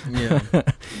Thrones. Yeah.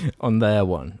 On their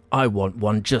one. I want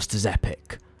one just as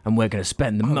epic. And we're going to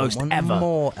spend the most one ever.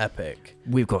 more epic.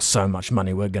 We've got so much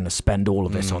money, we're going to spend all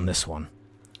of this on Mm. this one.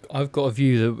 I've got a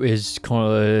view that is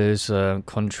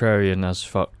contrarian as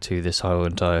fuck to this whole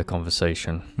entire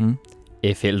conversation. Hmm?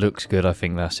 If it looks good, I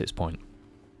think that's its point.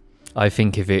 I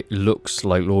think if it looks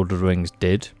like Lord of the Rings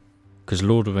did, because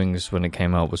Lord of the Rings when it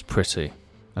came out was pretty,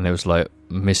 and it was like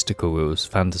mystical, it was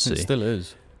fantasy. It still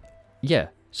is. Yeah.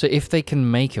 So if they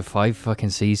can make a 5 fucking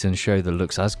season show that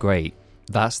looks as great,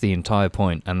 that's the entire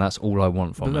point, and that's all I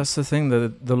want from But it. that's the thing,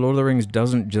 the Lord of the Rings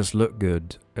doesn't just look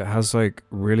good. It has like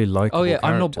really likable Oh yeah,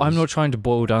 characters. I'm not trying to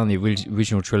boil down the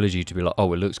original trilogy to be like,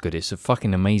 oh, it looks good. It's a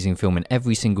fucking amazing film in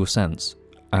every single sense,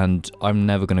 and I'm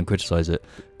never going to criticize it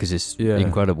because it's Yeah.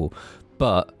 incredible.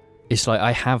 But it's like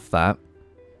I have that,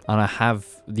 and I have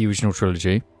the original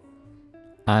trilogy,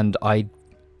 and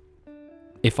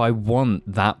if I want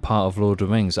that part of Lord of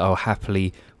the Rings, I'll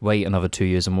happily wait another 2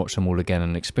 years and watch them all again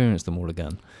and experience them all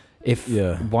again. If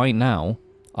Yeah. right now,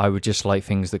 I would just like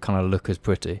things that kind of look as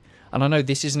pretty. And I know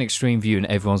this is an extreme view and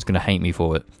everyone's going to hate me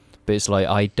for it, but it's like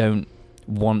I don't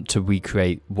want to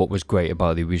recreate what was great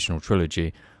about the original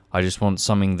trilogy. I just want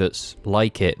something that's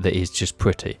like it that is just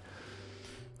pretty.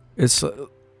 It's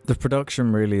the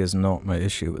production really is not my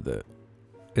issue with it.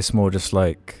 It's more just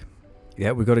like,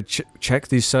 yeah, we've got to check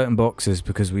these certain boxes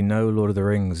because we know Lord of the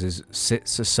Rings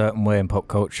sits a certain way in pop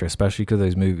culture, especially because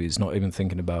those movies, not even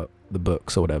thinking about the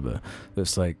books or whatever.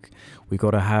 It's like, we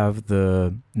got to have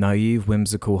the naive,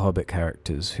 whimsical Hobbit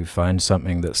characters who find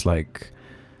something that's like,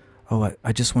 oh,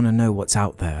 I just want to know what's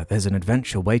out there. There's an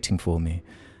adventure waiting for me.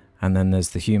 And then there's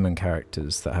the human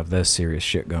characters that have their serious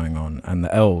shit going on, and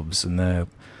the elves and their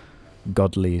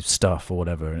godly stuff or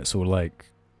whatever. And it's all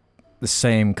like the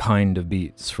same kind of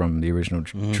beats from the original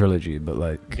trilogy, but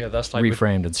like Yeah, that's like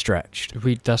reframed and stretched.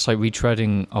 that's like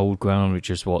retreading old ground, which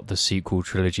is what the sequel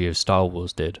trilogy of Star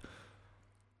Wars did.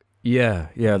 Yeah,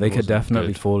 they could wasn't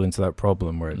definitely good. fall into that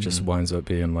problem where it just Mm. winds up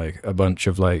being like a bunch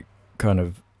of like kind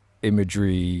of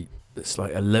imagery that's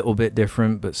like a little bit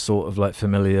different but sort of like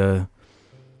familiar,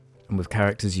 and with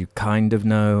characters you kind of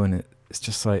know, and it's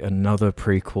just like another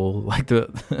prequel. Like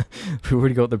we've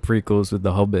already got the prequels with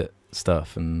the Hobbit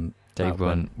stuff, and They that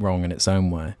went- went wrong in its own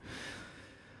way.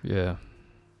 Yeah.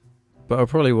 But I'll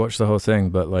probably watch the whole thing.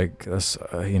 But like, that's,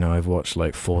 I've watched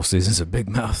like 4 seasons of Big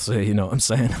Mouth, so you know what I'm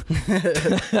saying.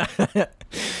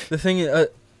 The thing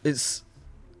is,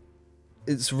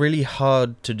 it's really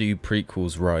hard to do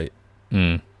prequels right,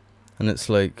 Mm. and it's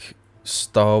like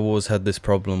Star Wars had this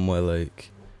problem where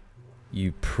like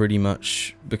you pretty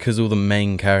much, because all the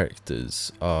main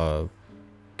characters are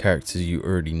characters you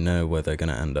already know where they're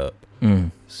gonna end up.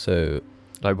 So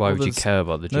Like, why Well, would you there's- care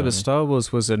about the journey? No, but Star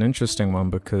Wars was an interesting one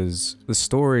because the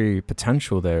story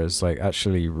potential there is like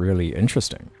actually really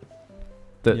interesting.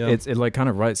 That Yeah. it like kind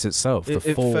of writes itself. The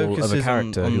It fall of focuses a on-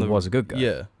 character on who the- was a good guy.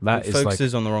 yeah, That it is like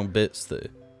focuses on the wrong bits though.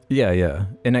 yeah,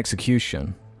 in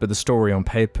execution. But the story on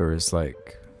paper is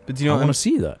like, But do you know I what want to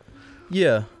see that.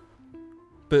 Yeah.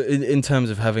 But in terms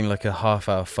of having like a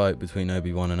half-hour fight between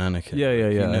Obi-Wan and Anakin, Yeah,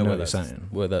 you I know where what you're that's, saying.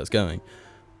 where that's going.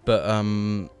 But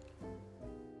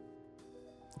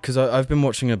because I've been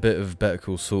watching a bit of Better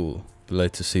Call Saul, the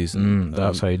latest season.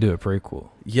 That's how you do a prequel.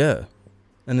 Yeah,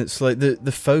 and it's like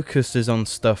the focus is on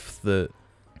stuff that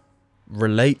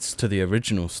relates to the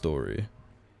original story,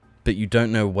 but you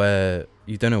don't know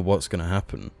what's going to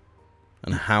happen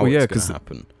and how Well, yeah, it's going 'cause to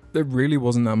happen. There really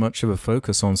wasn't that much of a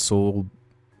focus on Saul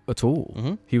at all.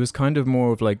 Mm-hmm. He was kind of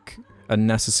more of like a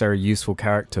necessary, useful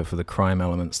character for the crime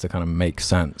elements to kind of make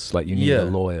sense. Like you need a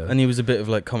lawyer. And he was a bit of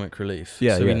like comic relief.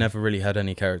 Yeah, so he yeah. never really had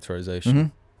any characterization.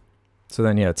 Mhm. So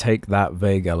then, take that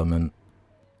vague element.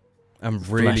 And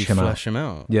really flesh him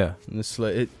out. Yeah. And it's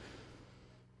like it.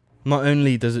 Not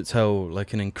only does it tell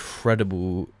like an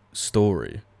incredible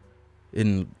story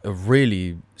in a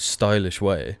really stylish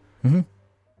way, Mm-hmm.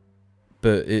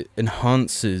 but it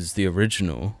enhances the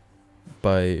original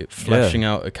by fleshing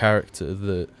out a character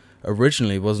that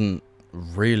originally wasn't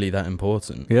really that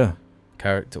important Yeah.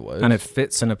 character-wise. And it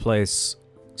fits in a place,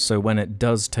 so when it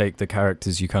does take the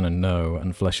characters you kind of know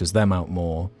and fleshes them out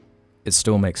more, it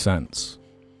still makes sense.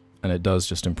 And it does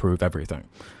just improve everything.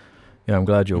 Yeah, I'm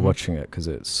glad you're watching it, because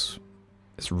it's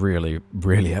really,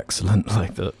 really excellent,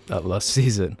 like that last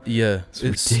season. Yeah. It's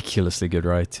ridiculously good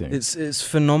writing. It's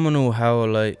phenomenal how,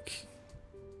 like...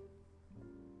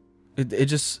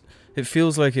 It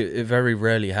feels like it very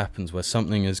rarely happens where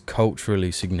something as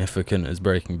culturally significant as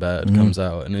Breaking Bad comes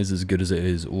out and is as good as it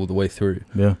is all the way through.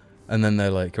 Yeah. And then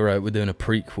they're like, all right, we're doing a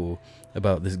prequel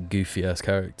about this goofy-ass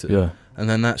character. Yeah. And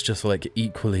then that's just, like,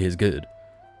 equally as good.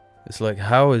 It's like,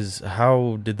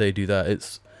 how did they do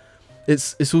that?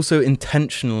 It's also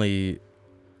intentionally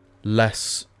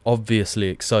less obviously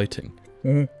exciting.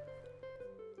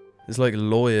 It's like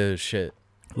lawyer shit.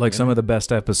 Like some of the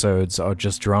best episodes are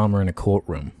just drama in a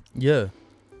courtroom. Yeah.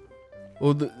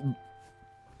 Well,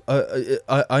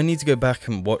 I need to go back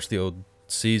and watch the old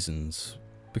seasons,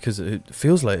 because it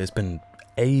feels like it's been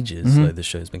ages like this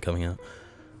show's been coming out.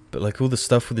 But like all the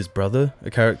stuff with his brother, a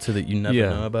character that you never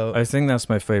know about. I think that's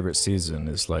my favorite season,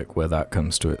 is like where that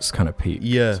comes to its kind of peak.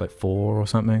 Yeah. It's like 4 or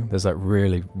something. There's that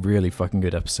really, really fucking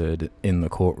good episode in the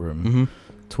courtroom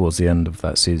towards the end of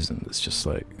that season. It's just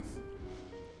like,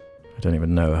 I don't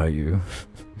even know how you...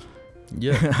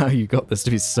 how you got this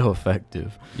to be so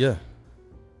effective. Yeah.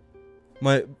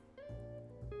 My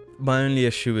only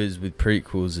issue is with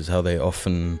prequels is how they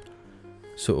often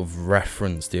sort of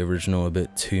reference the original a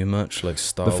bit too much, like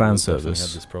Star Wars fan definitely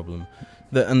service. had this problem.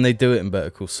 And they do it in Better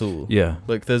Call Saul. Yeah.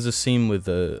 Like there's a scene with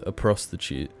a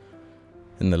prostitute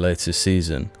in the latest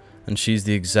season, and she's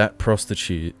the exact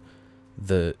prostitute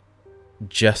that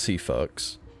Jesse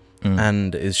fucks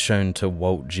and is shown to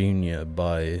Walt Jr.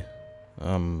 by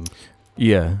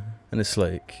yeah. And it's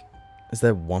like, is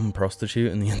there one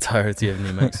prostitute in the entirety of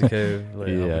New Mexico? Like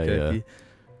Albuquerque?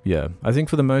 Yeah. I think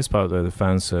for the most part, though, the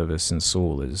fan service in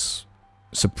Saul is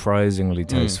surprisingly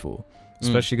tasteful.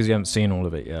 Especially because you haven't seen all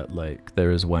of it yet. Like, there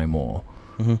is way more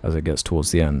as it gets towards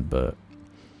the end. But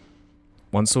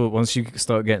once you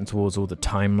start getting towards all the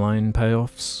timeline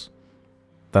payoffs,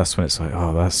 that's when it's like,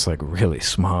 oh, that's like really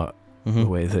smart the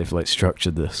way they've like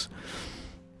structured this.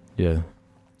 Yeah.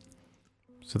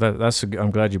 So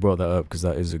I'm glad you brought that up, because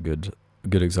that is a good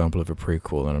example of a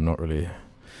prequel, and I'm not really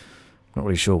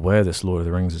sure where this Lord of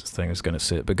the Rings thing is going to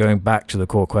sit. But going back to the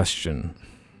core question,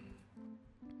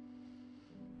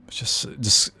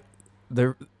 just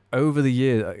there over the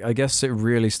year, I guess it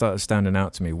really started standing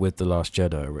out to me with The Last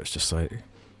Jedi, where it's just like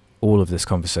all of this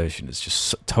conversation is just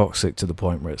so toxic to the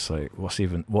point where it's like, what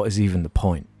is even the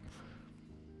point?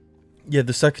 Yeah,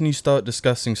 the second you start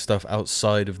discussing stuff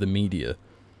outside of the media,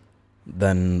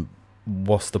 then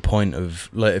what's the point of,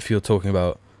 like, if you're talking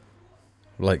about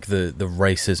like the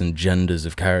races and genders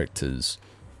of characters,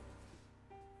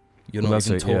 you're not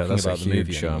even talking about the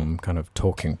movie anymore. Kind of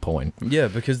talking point. Yeah,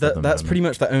 because that's pretty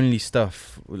much the only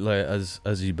stuff, like,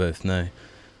 as you both know,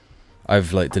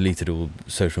 I've like deleted all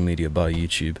social media by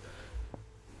YouTube,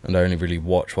 and I only really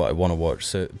watch what I want to watch.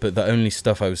 So, but the only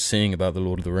stuff I was seeing about the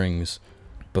Lord of the Rings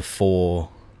before.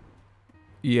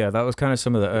 Yeah, that was kind of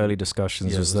some of the early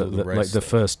discussions. Was that like the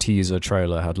first teaser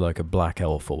trailer had like a black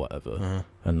elf or whatever,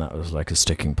 and that was like a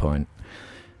sticking point.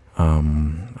 I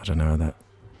don't know, that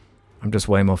I'm just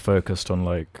way more focused on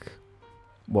like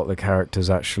what the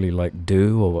characters actually like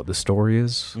do or what the story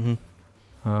is.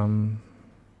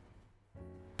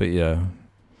 But yeah,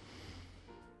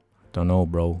 don't know,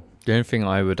 bro. The only thing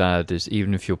I would add is,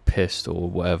 even if you're pissed or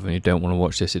whatever and you don't want to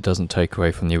watch this, it doesn't take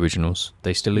away from the originals.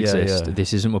 They still exist. Yeah.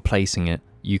 This isn't replacing it.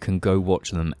 You can go watch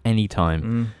them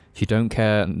anytime. If you don't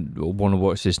care or want to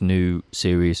watch this new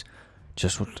series,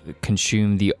 just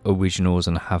consume the originals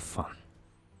and have fun.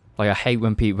 Like, I hate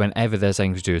when whenever there's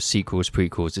anything to do with sequels,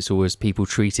 prequels, it's always people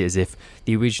treat it as if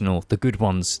the original, the good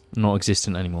ones, not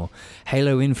existent anymore.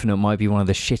 Halo Infinite might be one of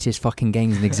the shittest fucking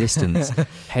games in existence.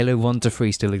 Halo 1 to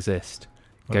 3 still exist.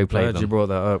 Go play them. I'm glad you brought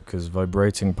that up, because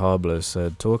Vibrating Pablo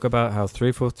said, talk about how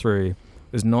 343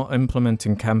 is not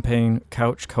implementing campaign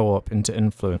couch co-op into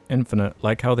Infinite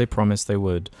like how they promised they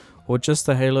would, or just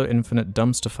the Halo Infinite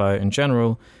dumpster fire in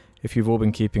general, if you've all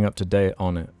been keeping up to date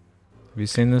on it. Have you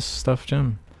seen this stuff,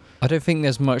 Jim? I don't think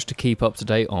there's much to keep up to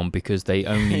date on, because they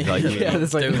only like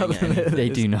there's like nothing. They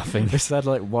do nothing. It's had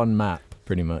like one map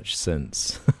pretty much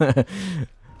since.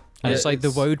 And it's like the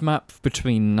roadmap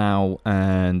between now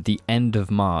and the end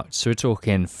of March. So we're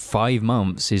talking 5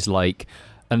 months is like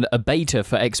a beta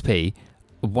for XP,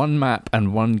 1 map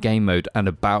and 1 game mode and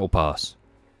a battle pass.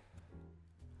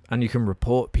 And you can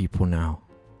report people now.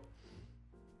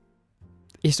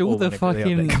 It's all Or the when the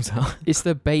fucking. update comes out. It's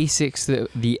the basics that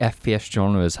the FPS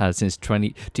genre has had since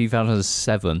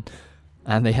 2007,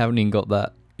 and they haven't even got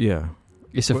that. Yeah.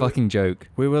 It's a Well, fucking joke.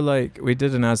 We were like, we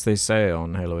did an As They Say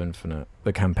on Halo Infinite,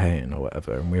 the campaign or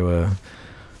whatever, and we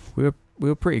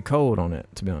were pretty cold on it,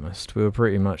 to be honest. We were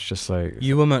pretty much just like,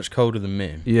 You were much colder than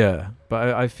me. yeah.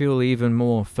 But I feel even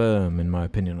more firm in my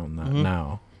opinion on that Mhm.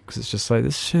 now, because it's just like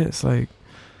this shit. It's like,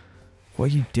 what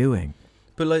are you doing?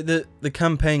 But like the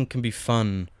campaign can be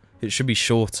fun. It should be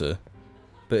shorter.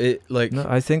 But it like No,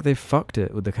 I think they fucked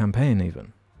it with the campaign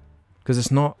even, because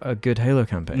it's not a good Halo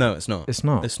campaign. no, it's not. It's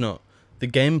not. It's not. The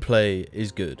gameplay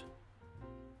is good.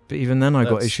 But even then, I got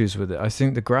That's- issues with it. I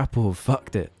think the grapple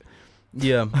fucked it.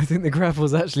 Yeah. I think the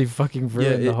grapple's actually fucking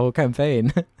ruined the it- whole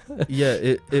campaign. Yeah,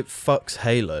 it fucks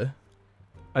Halo.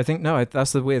 I think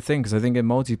that's the weird thing, because I think in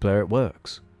multiplayer it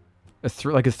works.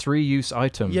 Like a 3-use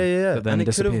item. Yeah. that then And it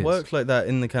could disappears. have worked like that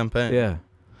in the campaign. Yeah,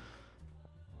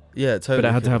 Yeah, totally. but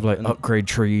it had to could have like and- upgrade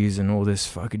trees and all this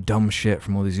fucking dumb shit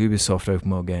from all these Ubisoft open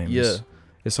world games. Yeah.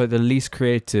 It's like the least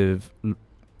creative,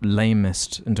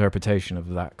 lamest interpretation of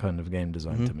that kind of game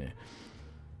design to Mhm. me.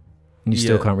 And you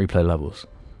still Yeah. can't replay levels.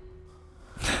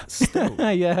 Still.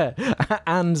 Yeah,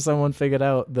 and someone figured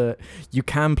out that you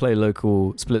can play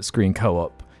local split screen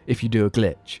co-op if you do a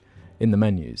glitch in the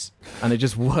menus, and it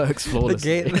just works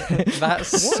flawlessly.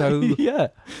 That's so. Yeah,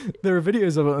 there are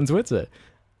videos of it on Twitter.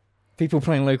 People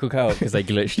playing local co-op because they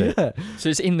glitched it. Yeah, So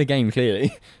it's in the game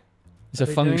clearly. It's a Are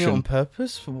they doing it on function.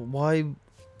 purpose? Why?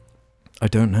 I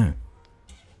don't know.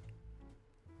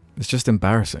 It's just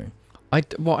embarrassing.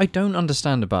 What I don't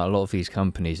understand about a lot of these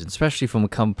companies, especially from a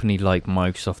company like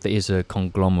Microsoft that is a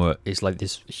conglomerate, is like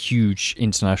this huge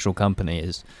international company,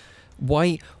 is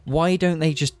why don't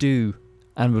they just do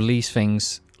and release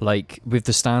things like with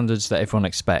the standards that everyone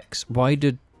expects? Why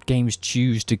do games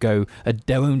choose to go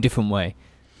their own different way,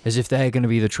 as if they're going to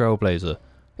be the trailblazer?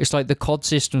 It's like the COD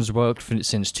system's worked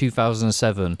since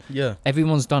 2007. Yeah.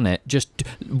 Everyone's done it. Just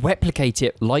replicate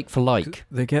it like for like.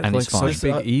 They get And like it's fine. such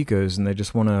big egos, and they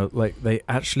just want to like. They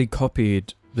actually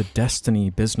copied the Destiny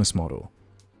business model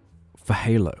for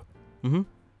Halo. Mm-hmm.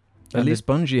 At least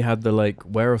Bungie had the like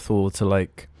wherewithal to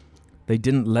like. They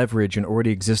didn't leverage an already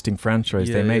existing franchise.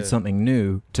 Yeah, they made yeah. something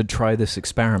new to try this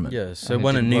experiment. Yeah. So And it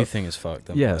when a didn't new work. thing is fucked,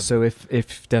 then Yeah, whatever. so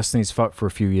if Destiny's fucked for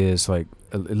a few years, like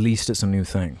at least it's a new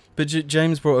thing. But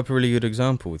James brought up a really good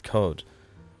example with COD,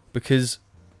 because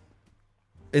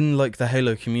in like the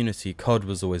Halo community, COD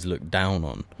was always looked down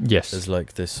on Yes. as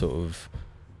like this sort of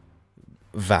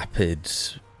vapid,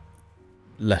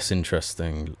 less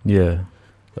interesting, Yeah.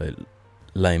 like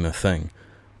lamer thing.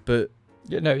 But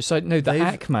Yeah, no, so no, the They've-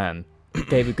 Hackman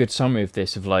gave a good summary of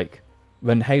this, of like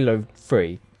when Halo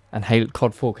 3 and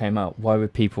COD 4 came out, why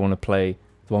would people want to play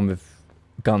the one with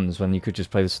guns when you could just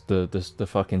play the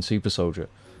fucking super soldier?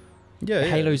 yeah,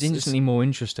 Halo's instantly more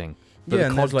interesting. But yeah, the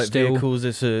and there's COD like still- vehicles.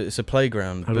 It's a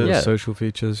playground. Had But all Yeah. the social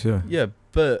features, yeah. yeah,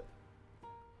 but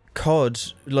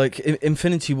COD, like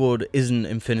Infinity Ward, isn't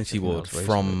Infinity Everything Ward else ways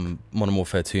from Modern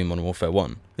Warfare 2 and Modern Warfare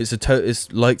 1. It's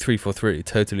like 343,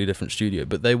 totally different studio.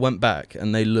 But they went back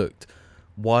and they looked.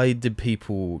 Why did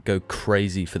people go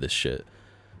crazy for this shit?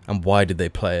 And why did they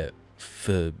play it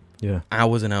for Yeah.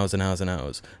 hours and hours and hours and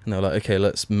hours? And they were like, okay,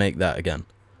 let's make that again,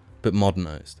 but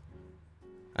modernized.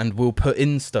 And we'll put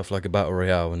in stuff like a battle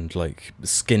royale and like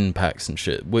skin packs and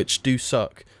shit, which do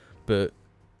suck, but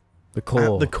The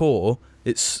core. at the core,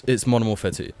 it's Modern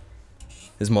Warfare 2.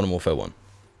 It's Modern Warfare 1.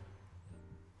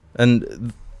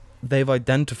 And they've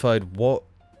identified what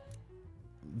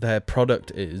their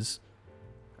product is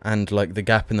and like the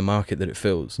gap in the market that it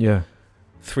fills. yeah.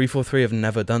 343 have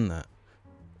never done that.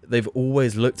 They've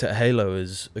always looked at Halo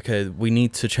as, okay, we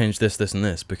need to change this, this, and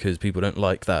this because people don't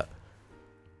like that.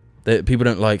 People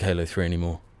don't like Halo 3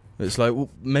 anymore. It's like, well,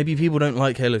 maybe people don't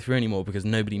like Halo 3 anymore because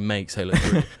nobody makes Halo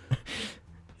 3.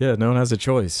 Yeah, no one has a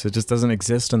choice. It just doesn't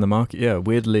exist in the market. Yeah,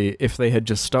 weirdly, if they had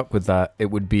just stuck with that,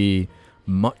 it would be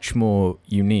much more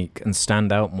unique and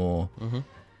stand out more, Mm-hmm.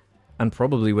 and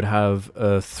probably would have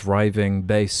a thriving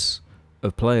base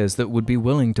of players that would be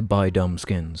willing to buy dumb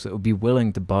skins, that would be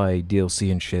willing to buy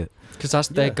DLC and shit. Because that's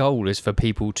their Yeah. goal, is for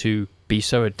people to be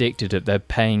so addicted that they're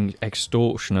paying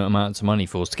extortionate amounts of money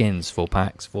for skins, for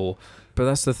packs, for But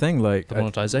that's the thing, like, the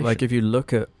monetization. like if you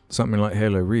look at something like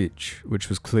Halo Reach, which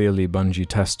was clearly Bungie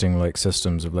testing like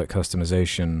systems of like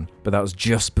customization, but that was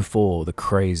just before the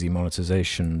crazy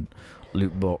monetization,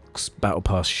 loot box, battle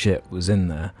pass shit was in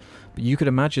there. But you could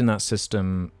imagine that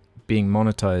system being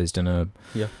monetized in a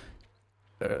Yeah.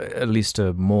 at least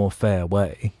a more fair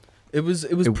way. It was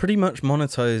It- pretty much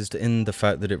monetized in the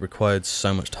fact that it required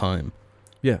so much time.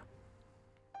 Yeah.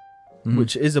 Mhm.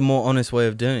 which is a more honest way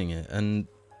of doing it. And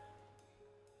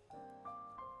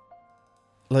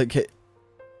like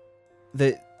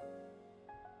they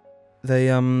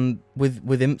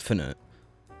with Infinite,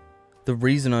 the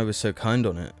reason I was so kind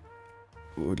on it,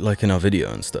 like in our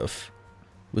video and stuff,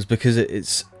 was because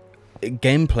it's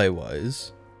gameplay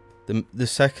wise, the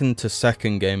second to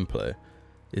second gameplay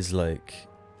is like,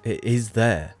 it is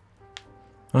there.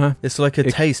 Uh-huh. It's like a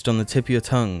taste on the tip of your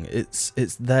tongue. It's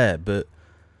there, but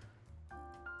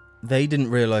they didn't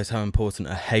realize how important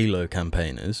a Halo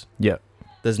campaign is. Yeah.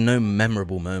 There's no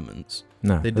memorable moments.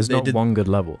 No, there's not one good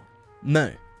level.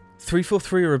 No.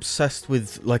 343 are obsessed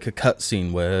with like a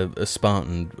cutscene where a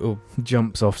Spartan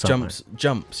Jumps off something.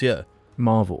 jumps, yeah.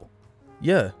 Marvel.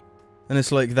 Yeah. And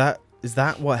it's like, that is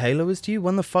that what Halo is to you?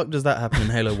 When the fuck does that happen in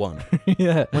Halo 1?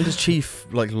 Yeah. When does Chief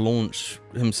like launch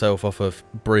himself off a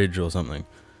bridge or something?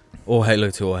 Or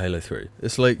Halo 2 or Halo 3.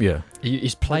 It's like, Yeah.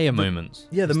 It's player moments.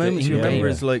 yeah, the It's moments you in-game. remember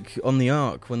Yeah. is like on the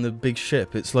Ark when the big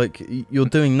ship. It's like you're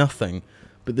doing nothing,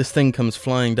 but this thing comes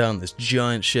flying down, this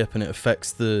giant ship, and it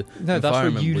affects the No, that's what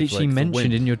environment you with, literally like, the mentioned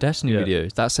wind. in your Destiny Yeah.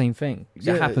 videos. That same thing.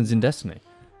 Yeah. It happens in Destiny.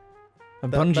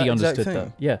 And That Bungie exact understood thing.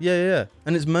 that. Yeah. Yeah.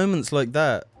 And it's moments like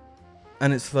that,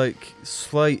 and it's like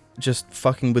slight just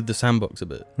fucking with the sandbox a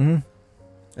bit. Mm-hmm.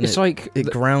 And It's like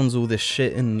it grounds all this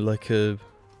shit in like a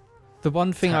the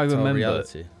one thing I tactile remember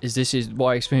reality. is this is what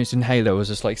I experienced in Halo, was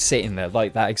just like sitting there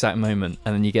like that exact moment,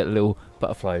 and then you get little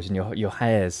butterflies in your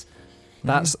hairs.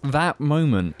 That's that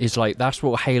moment is like, that's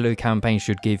what Halo campaign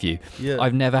should give you. Yeah.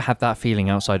 I've never had that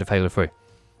feeling outside of Halo 3.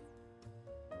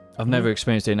 I've never Mm.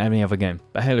 experienced it in any other game,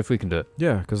 but Halo 3 can do it.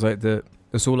 Yeah, because like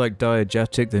it's all like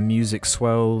diegetic. The music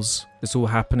swells. It's all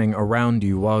happening around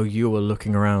you while you are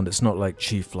looking around. It's not like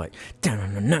Chief like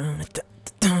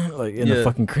like in Yeah. a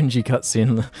fucking cringy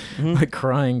cutscene, Mhm. like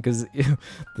crying because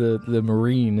the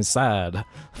Marine is sad.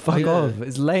 Fuck Yeah. off!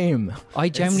 It's lame. I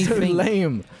genuinely It's so think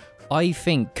lame. I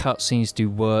think cutscenes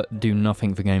do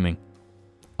nothing for gaming.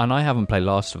 And I haven't played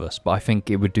Last of Us, but I think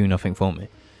it would do nothing for me.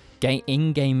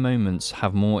 In-game moments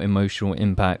have more emotional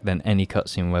impact than any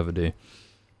cutscene will ever do.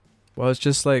 Well, it's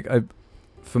just like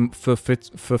for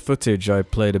footage, I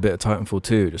played a bit of Titanfall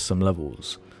 2, just some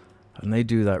levels, and they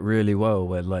do that really well.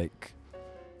 Where like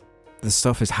the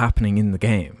stuff is happening in the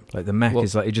game. Like the mech Well-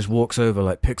 is like, it just walks over,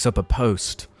 like picks up a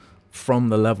post from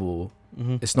the level.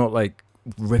 Mhm. It's not like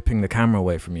ripping the camera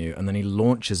away from you, and then he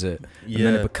launches it, and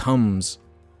then it Yeah. becomes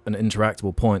an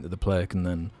interactable point that the player can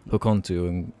then hook onto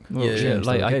and Well, Yeah, yeah, yeah.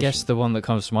 like I guess the one that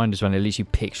comes to mind is when it literally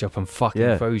picks you up and fucking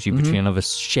Yeah. throws you Mhm. between another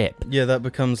ship. Yeah, that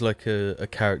becomes like a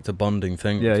character bonding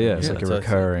thing. yeah, between it's you. like a Totally.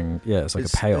 recurring, it's like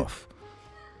It's- a payoff.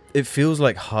 It feels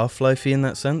like Half-Life-y in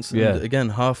that sense. And Yeah. again,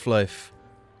 Half-Life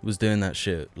was doing that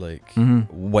shit like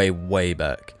Mm-hmm. way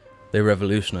back. They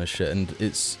revolutionized shit, and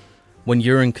it's when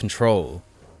you're in control.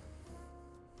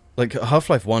 Like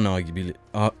Half-Life 1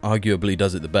 arguably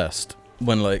does it the best.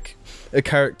 When like a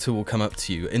character will come up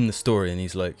to you in the story and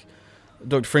he's like,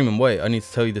 Dr. Freeman, wait, I need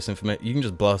to tell you this information. You can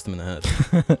just blast him in the head.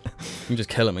 You can just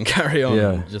kill him and carry on.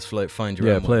 Yeah. And just like find your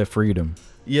Yeah, own way. player freedom.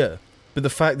 Yeah, but the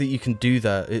fact that you can do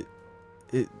that,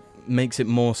 it makes it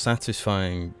more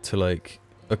satisfying to like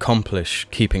accomplish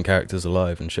keeping characters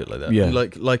alive and shit like that. Yeah. And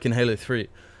like in Halo 3,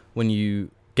 when you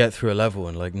get through a level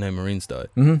and like no Marines die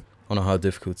Mm-hmm. on a hard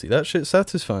difficulty, that shit's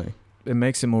satisfying. It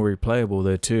makes it more replayable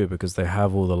though too, because they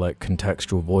have all the like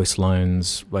contextual voice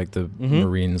lines, like the Mhm.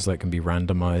 Marines like can be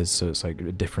randomized, so it's like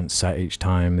a different set each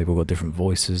time. They've all got different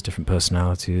voices, different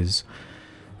personalities.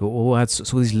 It all adds,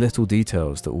 it's all these little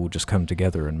details that all just come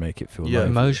together and make it feel Yeah.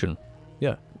 lively. Emotion.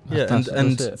 Yeah. Yeah, That's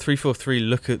and it. 343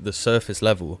 look at the surface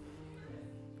level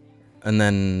and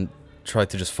then try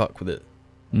to just fuck with it.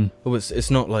 Mm. Oh,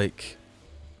 it's not like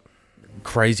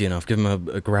crazy enough. Give them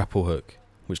a grapple hook,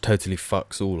 which totally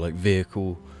fucks all like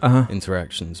vehicle Uh-huh.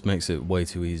 interactions, makes it way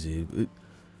too easy.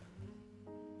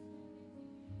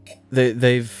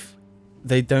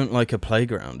 They don't like a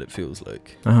playground, it feels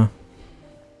like. Uh-huh.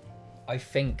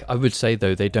 I would say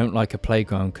though, they don't like a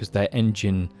playground because their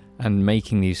engine and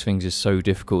making these things is so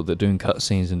difficult that doing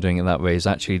cutscenes and doing it that way is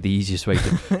actually the easiest way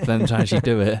for them to actually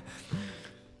do it.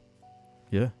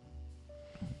 Yeah.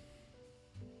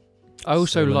 I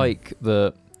also So, like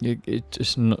the it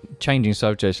just not changing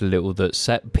subjects a little, that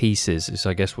set pieces is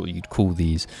I guess what you'd call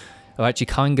these are actually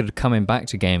kind of coming back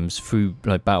to games through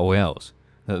like battle royales.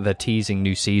 That they're teasing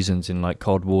new seasons in like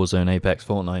COD, Warzone, Apex,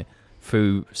 Fortnite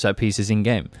through set pieces in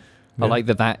game. I like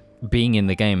that being in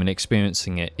the game and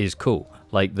experiencing it is cool.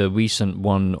 Like the recent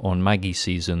one on Maggie's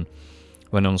season,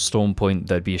 when on Storm Point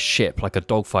there'd be a ship like a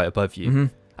dogfight above you. Mm-hmm.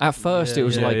 At first Yeah, it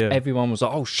was yeah, like yeah. everyone was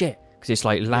like, oh shit, because it's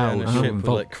like Yeah, loud and and a ship will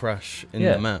involved. like crash in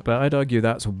Yeah. the map. But I'd argue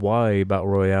that's why battle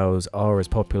royales are as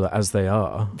popular as they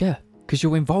are. Yeah, because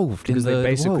you're involved Because in they the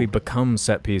basically world. become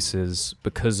set pieces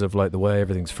because of like the way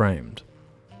everything's framed,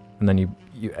 and then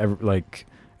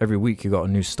every week you got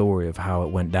a new story of how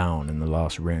it went down in the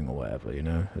last ring or whatever. You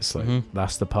know, it's like Mhm.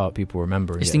 that's the part people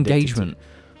remember. And It's get addicted to. engagement.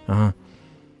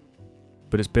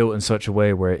 But it's built in such a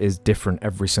way where it is different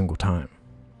every single time.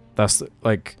 That's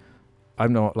like,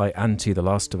 I'm not like anti The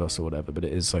Last of Us or whatever, but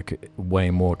it is like a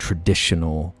way more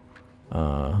traditional,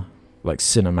 like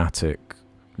cinematic,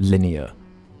 linear,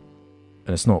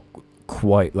 and it's not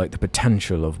quite like the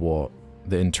potential of what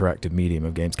the interactive medium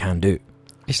of games can do.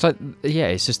 It's like, yeah,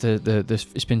 it's just the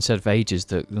it's been said for ages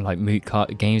that like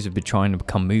games have been trying to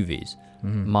become movies,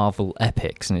 Marvel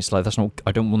epics, and it's like, that's not,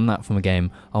 I don't want that from a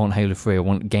game. I want Halo 3. I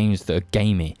want games that are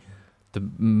gamey,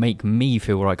 that make me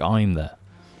feel like I'm there.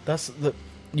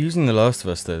 Using The Last of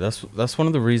Us though, that's one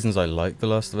of the reasons I like The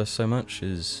Last of Us so much,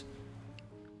 is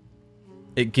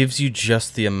it gives you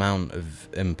just the amount of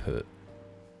input.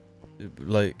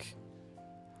 Like,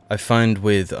 I find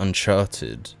with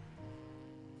Uncharted,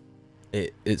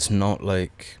 it's not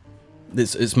like,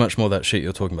 it's much more that shit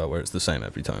you're talking about where it's the same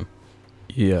every time.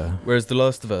 Yeah. Whereas The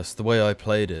Last of Us, the way I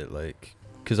played it, like,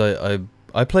 because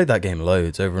I played that game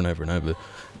loads over and over and over,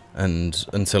 and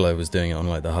until I was doing it on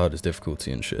like the hardest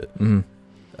difficulty and shit,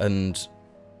 and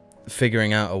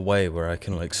figuring out a way where I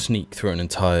can like sneak through an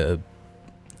entire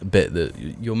bit that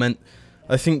you're meant.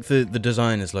 I think the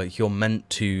design is like you're meant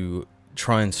to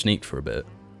try and sneak for a bit,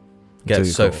 get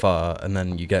so far, and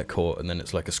then you get caught, and then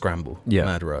it's like a scramble,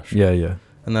 mad rush. Yeah.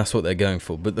 And that's what they're going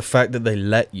for. But the fact that they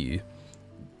let you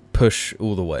push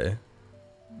all the way,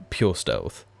 pure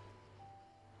stealth,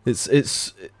 it's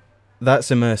that's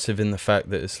immersive in the fact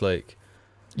that it's like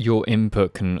Your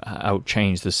input can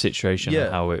outchange the situation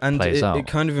and how it plays out. It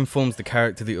kind of informs the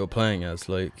character that you're playing as.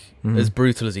 Like, as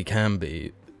brutal as he can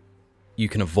be, you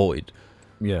can avoid.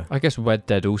 Yeah. I guess Red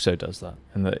Dead also does that,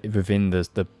 and that within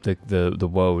the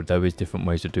world there is different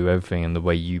ways to do everything, and the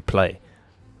way you play,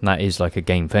 and that is like a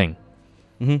game thing.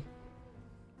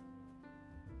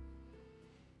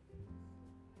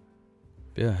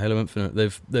 Yeah, Halo Infinite,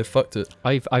 they've fucked it.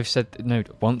 I've said, no,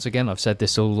 once again, I've said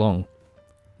this all along.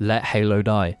 Let Halo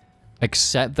die.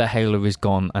 Accept that Halo is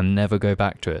gone and never go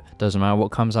back to it. Doesn't matter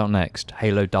what comes out next.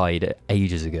 Halo died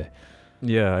ages ago.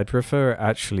 Yeah, I'd prefer it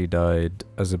actually died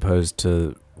as opposed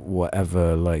to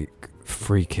whatever like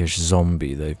freakish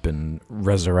zombie they've been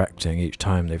resurrecting each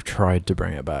time they've tried to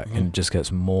bring it back, and it just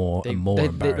gets more and more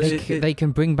embarrassing. They can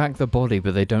bring back the body,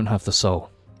 but they don't have the soul.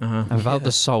 And without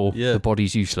the soul, the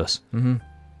body's useless.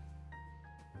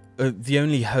 The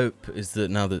only hope is that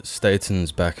now that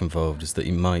Staten's back involved, is that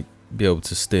he might be able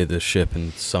to steer the ship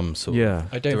in some sort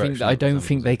of I don't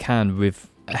think they can with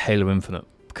Halo Infinite,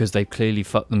 because they've clearly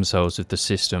fucked themselves with the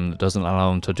system that doesn't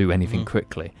allow them to do anything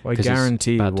quickly. Well, I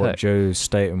guarantee what Joe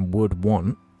Staten would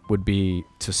want would be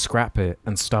to scrap it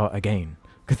and start again,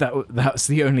 because that's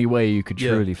the only way you could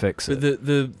truly fix it. But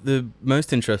the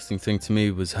most interesting thing to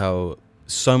me was how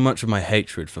so much of my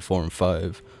hatred for 4 and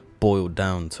 5 boiled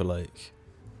down to like,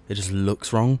 it just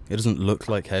looks wrong. It doesn't look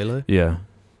like Halo. Yeah.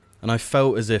 And I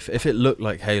felt as if it looked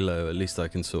like Halo, at least I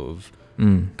can sort of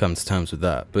come to terms with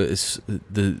that. But it's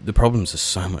the problems are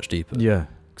so much deeper. Yeah.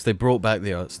 Because they brought back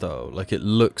the art style. Like, it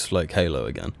looks like Halo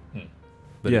again.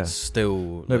 But it's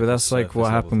still... No, but that's like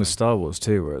what happened with Star Wars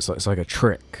too, where it's like a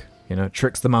trick. You know, it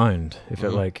tricks the mind. If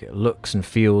it like it looks and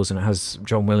feels and it has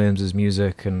John Williams'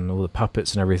 music and all the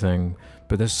puppets and everything,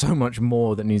 but there's so much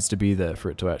more that needs to be there for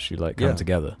it to actually like come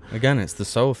together. Again, it's the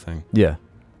soul thing. Yeah.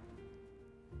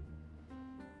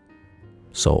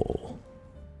 Soul.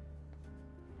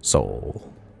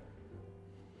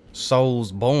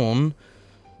 Soul's born.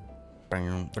 I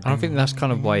don't think that's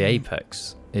kind of why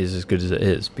Apex is as good as it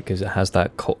is, because it has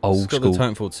that old it's got school. the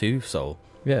Titanfall 2 soul.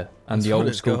 Yeah, and That's the what old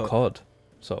it's school got. COD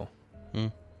soul.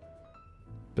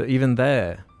 But even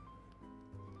there,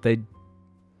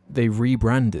 they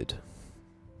rebranded.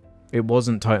 It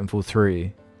wasn't Titanfall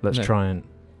 3. Let's try and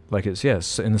like it's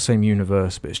in the same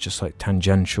universe, but it's just like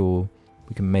tangential.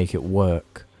 We can make it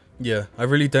work. Yeah, I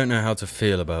really don't know how to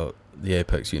feel about the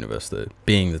Apex universe though,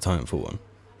 being the Titanfall one.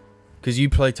 Because you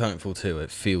play Titanfall 2, it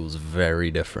feels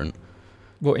very different.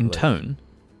 What, in tone?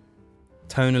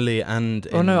 Tonally and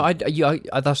Oh no, I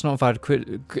that's not valid.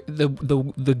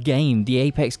 The game, the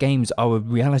Apex games are a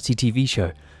reality TV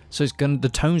show, so the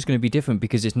tone's going to be different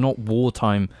because it's not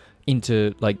wartime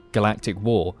into like galactic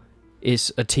war. It's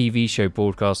a TV show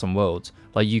broadcast on Worlds.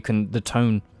 Like the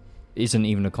tone isn't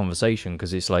even a conversation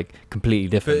because it's like completely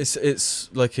different. But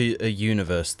it's like a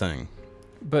universe thing.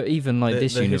 But even like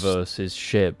this universe is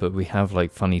shit, but we have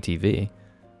like funny TV.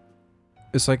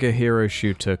 It's like a hero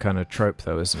shooter kind of trope,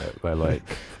 though, isn't it? Where like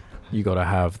you got to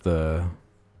have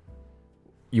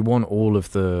you want all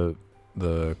of the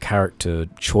character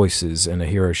choices in a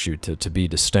hero shooter to be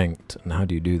distinct, and how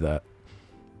do you do that?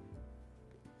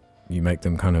 You make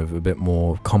them kind of a bit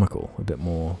more comical, a bit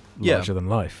more larger than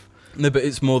life. No, but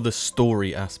it's more the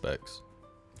story aspects.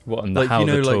 What, and Like, how you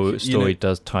know, the like, story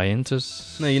does tie into...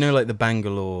 No, you know, like the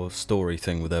Bangalore story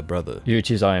thing with their brother.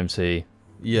 Which is IMC.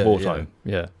 Yeah, Wartime.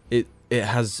 Yeah.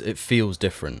 It feels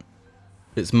different.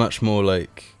 It's much more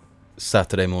like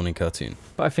Saturday morning cartoon.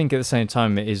 But I think at the same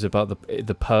time, it is about the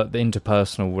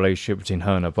interpersonal relationship between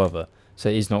her and her brother. So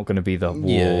it is not going to be the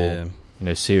war,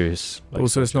 serious. Like,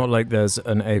 also, it's not like there's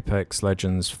an Apex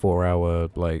Legends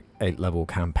 4-hour, like 8-level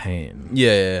campaign.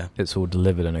 Yeah. It's all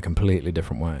delivered in a completely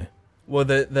different way. Well,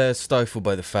 they're stifled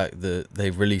by the fact that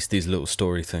they've released these little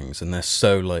story things, and they're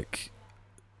so like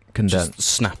Condensed. just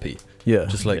snappy. Yeah.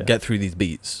 Just like get through these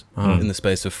beats in the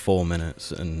space of 4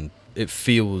 minutes, and it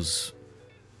feels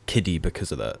kiddie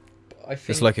because of that.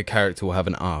 It's like a character will have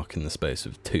an arc in the space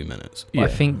of 2 minutes. I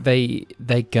think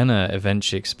they're gonna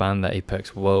eventually expand the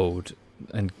Apex world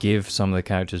and give some of the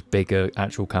characters bigger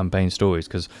actual campaign stories,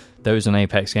 because there is an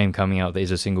Apex game coming out that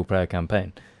is a single player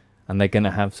campaign, and they're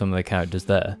gonna have some of the characters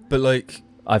there. But like,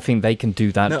 I think they can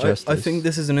do that justice. I think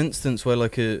this is an instance where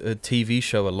like a TV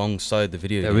show alongside the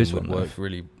video game would work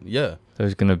really. Yeah,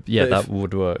 there's gonna that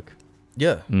would work.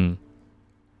 Yeah, and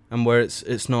where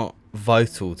it's not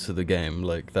vital to the game,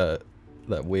 like that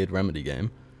weird Remedy game.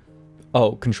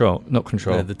 Oh, Control, not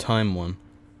Control. Yeah, the time one.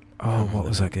 Oh, what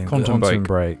was that game? Quantum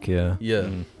Break. Yeah. Yeah.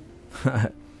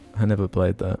 I never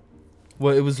played that.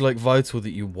 Well, it was like vital that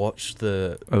you watched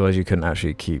the. Otherwise, you couldn't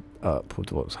actually keep up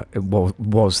with what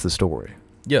was the story.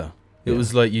 Yeah. It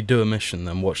was like you do a mission,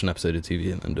 then watch an episode of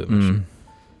TV, and then do a mission.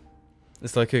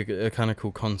 It's like a kind of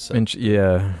cool concept.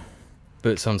 Yeah.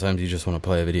 But sometimes you just want to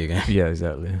play a video game. Yeah,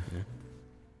 exactly. Yeah.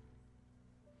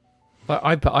 But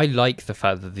I like the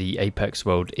fact that the Apex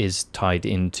world is tied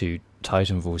into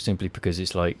Titanfall, simply because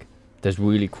it's like there's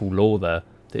really cool lore there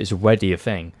that is already a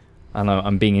thing, and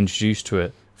I'm being introduced to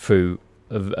it through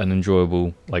an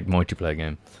enjoyable like multiplayer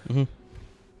game. Mm-hmm.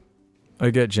 I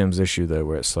get Jim's issue though,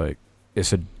 where it's like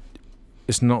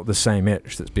it's not the same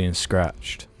itch that's being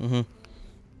scratched. Mm-hmm.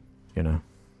 You know.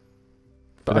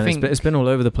 But I think it's been all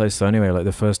over the place though. Anyway, like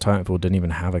the first Titanfall didn't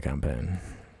even have a campaign.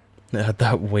 It had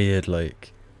that weird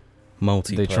like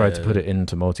multiplayer. They tried to put it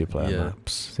into multiplayer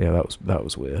maps. Yeah, that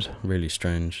was weird. Really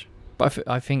strange. But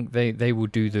I think they will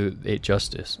do it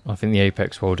justice. I think the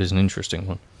Apex world is an interesting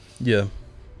one. Yeah.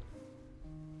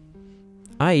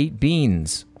 I eat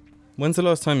beans. When's the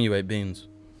last time you ate beans?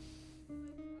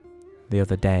 The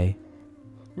other day.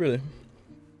 Really?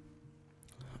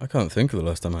 I can't think of the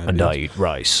last time I ate beans. And I eat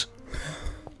rice.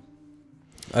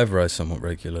 I have rice somewhat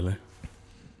regularly.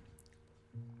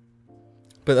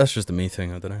 But that's just a me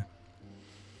thing, I don't know.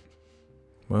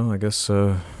 Well, I guess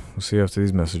we'll see after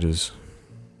these messages.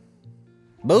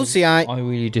 Bullseye! I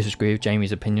really disagree with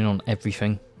Jamie's opinion on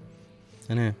everything.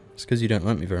 I know. It's because you don't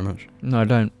like me very much. No, I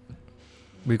don't.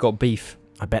 We've got beef.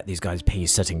 I bet these guys pee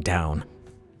sitting down.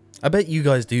 I bet you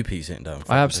guys do pee sitting down.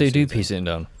 I absolutely do pee sitting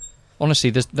down.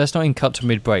 Honestly, let's not even cut to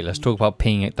mid-break. Let's talk about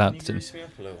peeing at that. Can you grease me up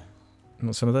a little?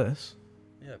 Want some of this?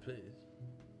 Yeah, please.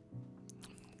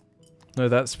 No,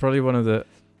 that's probably one of the...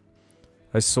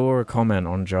 I saw a comment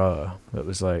on Jar that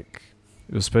was like...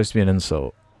 It was supposed to be an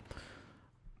insult.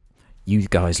 You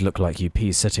guys look like you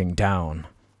pee sitting down.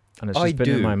 And it's just been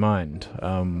in my mind.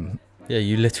 Yeah,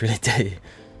 you literally do.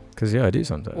 Because, yeah, I do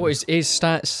sometimes. Well, is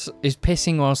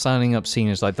pissing while standing up seen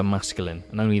as like the masculine,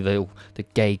 and only the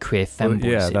gay queer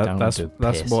femboys sit down and do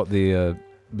that's piss? what the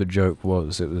joke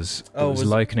was. It was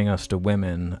likening us to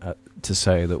women to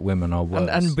say that women are worse.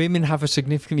 And women have a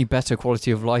significantly better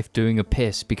quality of life doing a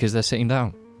piss because they're sitting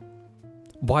down.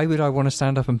 Why would I want to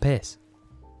stand up and piss?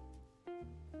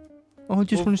 Oh, I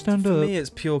just want to stand up. For me, it's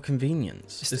pure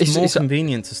convenience. It's more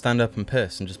convenient to stand up and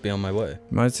piss and just be on my way.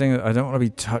 My thing, I don't want to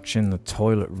be touching the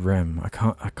toilet rim. I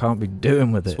can't be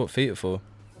doing with it. That's what feet are for.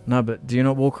 No, but do you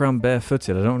not walk around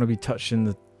barefooted? I don't want to be touching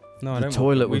the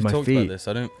toilet with my feet. We've talked about this.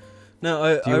 I don't. No,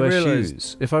 I wear realised.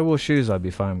 Shoes? If I wore shoes, I'd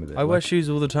be fine with it. I wear shoes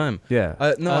all the time. Yeah.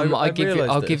 I'll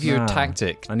give you a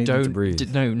tactic. I need to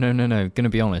breathe. No. Gonna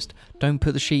be honest. Don't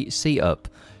put the seat up.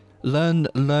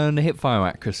 Learn hip fire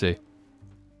accuracy.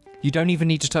 You don't even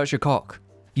need to touch your cock.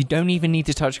 Fucking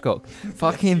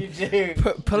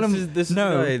pull him. This is the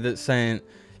guy that's saying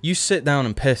you sit down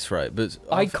and piss, right? But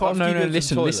I can't. No.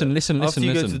 Listen. After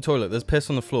you go to the toilet, there's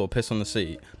piss on the floor, piss on the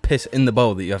seat, piss in the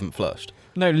bowl that you haven't flushed.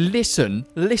 No, listen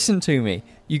to me.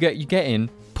 You get in,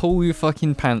 pull your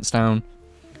fucking pants down.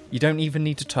 You don't even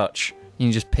need to touch. You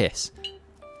can just piss.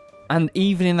 And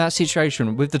even in that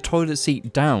situation, with the toilet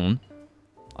seat down,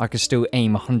 I could still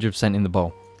aim 100% in the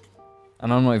bowl.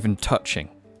 And I'm not even touching.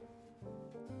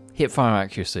 Hip fire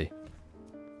accuracy.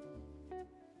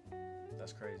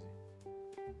 That's crazy.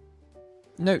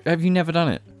 No, have you never done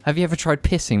it? Have you ever tried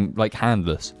pissing, like,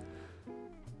 handless?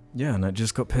 Yeah, and I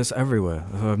just got piss everywhere.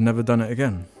 So I've never done it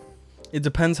again. It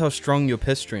depends how strong your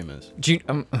piss stream is. Do you,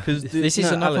 Because this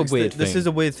is another Alex, weird This thing. is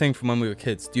a weird thing from when we were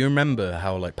kids. Do you remember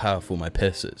how like powerful my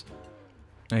piss is?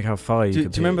 Like how far you Do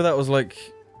could you remember that was like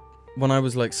when I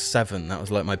was like 7? That was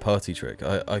like my party trick.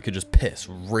 I could just piss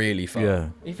really far. Yeah.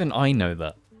 Even I know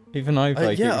that. Even I've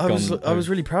like I gone, was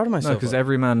really proud of No, myself. because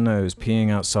every man knows peeing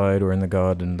outside or in the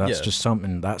garden, that's Yeah. just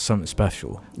something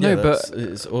special. No, that's- but-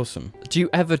 it's awesome. Do you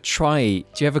ever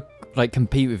like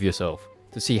compete with yourself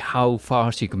to see how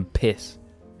fast you can piss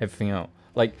everything out?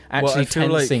 Like actually feel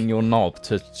like- tensing your knob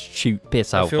to shoot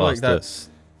piss I out feel faster. like that's.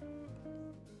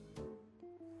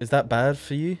 Is that bad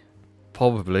for you?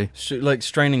 Probably. Like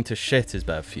straining to shit is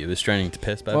bad for you. Is straining to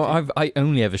piss bad Well, for you? I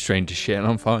only ever strained to shit and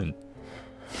I'm fine.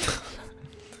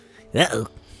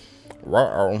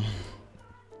 Wow.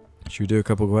 Should we do a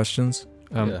couple questions?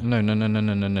 Yeah. No.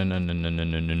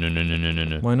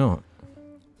 Why not?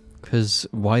 Because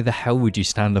why the hell would you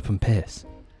stand up and piss?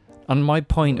 And my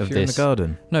point If of you're in the this,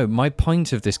 garden. no, my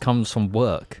point of this comes from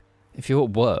work. If you're at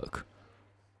work,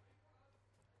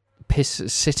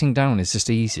 sitting down is just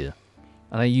easier,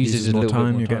 and I use Uses it a more little time,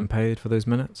 bit more you're time. getting paid for those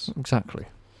minutes. Exactly.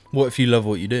 What if you love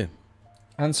what you do?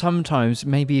 And sometimes,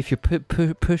 maybe if you're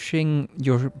pushing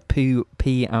your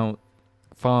pee out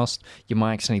fast, you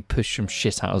might accidentally push some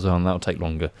shit out as well, and that'll take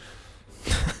longer.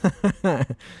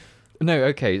 No,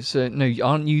 okay, so no,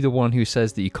 aren't you the one who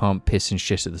says that you can't piss and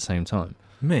shit at the same time?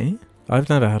 Me? I've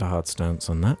never had a hard stance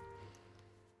on that.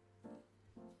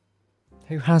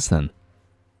 Who has then?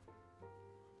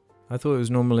 I thought it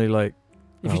was normally like...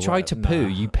 If you Oh, try well, to poo, nah.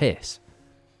 you piss.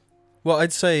 Well,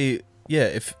 I'd say, yeah,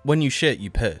 if when you shit,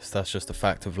 you piss. That's just a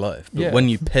fact of life. But Yeah. when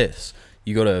you piss,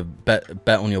 you gotta bet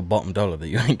on your bottom dollar that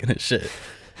you ain't gonna shit.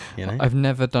 You know? I've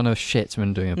never done a shit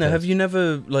when doing a No, piss. have you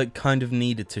never like kind of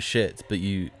needed to shit, but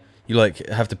you like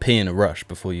have to pee in a rush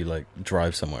before you like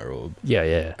drive somewhere or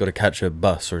Yeah. got to catch a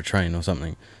bus or a train or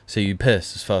something. So you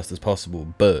piss as fast as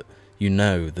possible, but you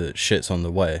know that shit's on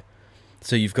the way.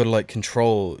 So you've got to like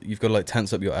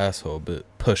tense up your asshole, but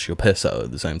push your piss out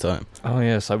at the same time. Oh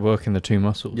yeah, it's like working the two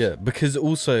muscles. Yeah, because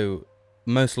also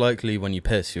most likely when you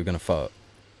piss, you're gonna fart.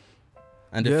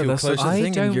 And if yeah, you're that's close, such a I thing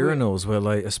in don't urinals where,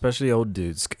 like, especially old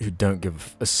dudes who don't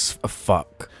give a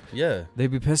fuck. yeah,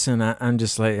 They'd be pissing at, and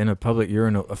just like in a public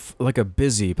urinal, like a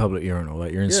busy public urinal,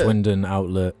 like you're in Yeah. Swindon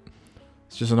outlet.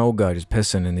 It's just an old guy just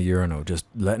pissing in the urinal, just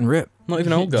letting rip. not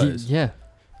even old guys. Yeah.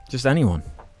 Just anyone.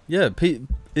 Yeah,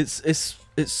 it's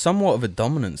somewhat of a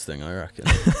dominance thing, I reckon.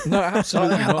 No,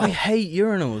 absolutely I not. hate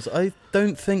urinals. I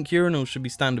don't think urinals should be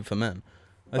standard for men.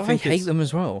 I think hate it's- them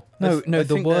as well. I No, th- no, I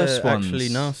the think worst they're ones. actually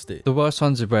nasty. The worst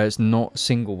ones are where it's not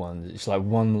single ones. It's like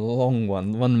one long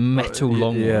one, one metal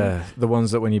long one. Yeah, the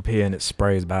ones that when you pee in, it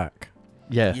sprays back.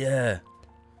 Yeah. Yeah, you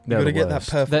They're gotta the get that worst.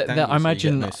 perfect. I angle so you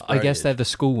imagine. get no I guess sprayage. they're the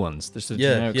school ones. There's the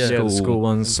Yeah, generic yeah. Yeah, school. the school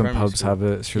ones. in Some primary pubs school. have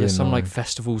it. It's Yeah, really some like annoying.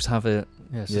 festivals have it.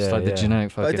 Yeah, it's just Yeah, like the yeah.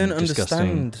 generic But I fucking don't disgusting.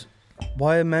 understand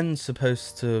why are men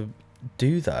supposed to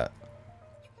do that.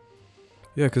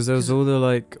 Yeah, because there was all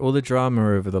the drama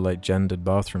over the like gendered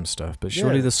bathroom stuff. But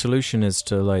surely Yeah. the solution is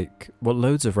to like what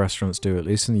loads of restaurants do, at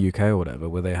least in the UK or whatever,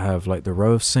 where they have like the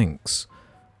row of sinks,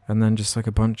 and then just like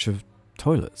a bunch of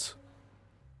toilets,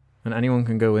 and anyone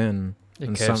can go in. Yeah,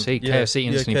 And KFC, Yeah, KFC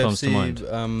instantly comes to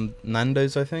mind.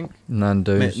 Nando's, I think.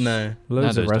 Nando's. No. Loads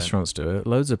Nando's of don't. restaurants do it.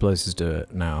 Loads of places do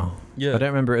it now. Yeah. I don't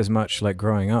remember it as much like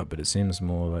growing up, but it seems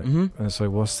more like. hmm And it's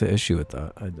like, what's the issue with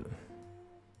that?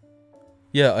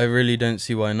 Yeah, I really don't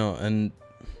see why not. And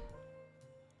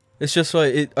it's just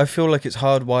like I feel like it's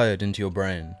hardwired into your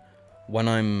brain. When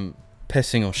I'm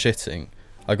pissing or shitting,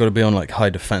 I got to be on like high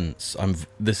defense.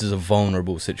 This is a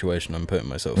vulnerable situation I'm putting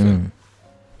myself in.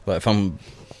 Like if I'm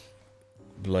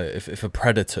like if a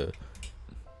predator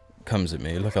comes at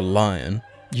me like a lion,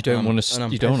 You don't want to. and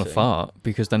I'm You don't want to pissing. fart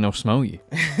because then they'll smell you.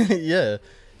 yeah,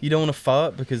 you don't want to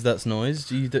fart because that's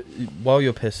noise. While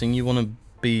you're pissing, you want to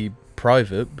be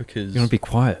private because You want to be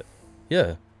quiet.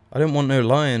 yeah. I don't want no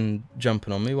lion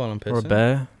jumping on me while I'm pissing. Or a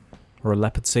bear, or a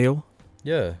leopard seal.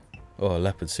 Yeah. Oh, a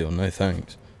leopard seal, no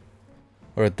thanks.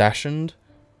 Or a dachshund.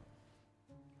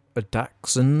 A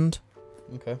dachshund.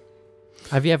 Okay.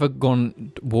 Have you ever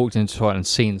walked into a toilet and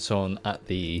seen someone at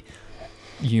the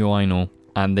urinal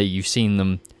and you've seen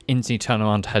them instantly turn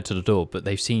around to head to the door, but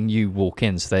they've seen you walk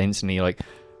in, so they instantly like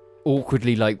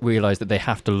awkwardly like realise that they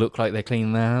have to look like they're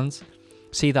cleaning their hands.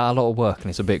 See that a lot of work, and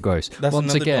it's a bit gross. That's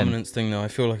Once another again, dominance thing, though. I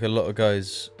feel like a lot of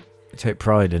guys Take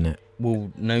pride in it.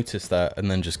 will notice that and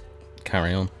then just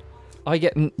carry on. I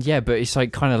get, but it's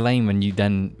like kind of lame when you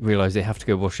then realise they have to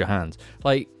go wash your hands.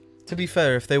 Like, To be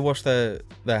fair, if they wash their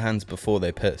hands before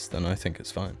they piss, then I think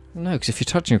it's fine. no, because if you're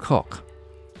touching your cock,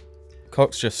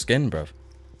 Cock's just skin, bruv.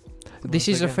 this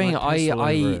if is they a get, thing. like, piss all over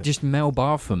I it? just male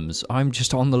bathrooms. I'm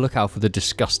just on the lookout for the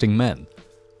disgusting men,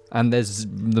 and there's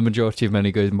the majority of men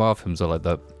who go in bathrooms are like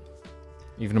that.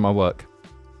 Even in my work.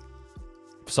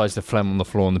 Besides the phlegm on the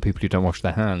floor and the people who don't wash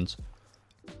their hands,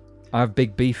 I have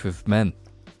big beef with men.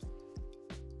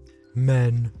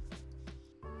 Men.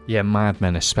 Yeah, mad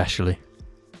men especially.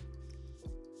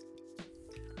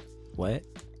 What?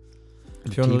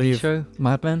 The If you want to TV leave, show,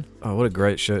 Mad Men. oh, what a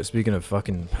great show! Speaking of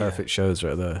fucking perfect shows,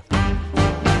 right there.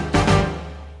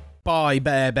 Bye,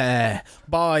 Bear Bear.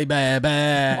 Bye, Bear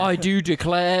Bear. I do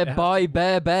declare, by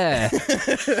Bear Bear.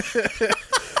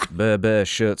 Bear Bear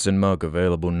shirts and mug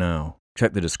available now.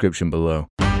 Check the description below.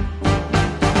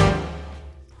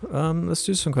 Let's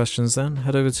do some questions then.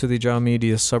 Head over to the Jar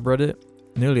Media subreddit.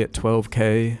 Nearly at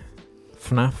 12k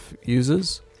FNAF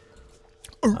users.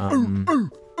 I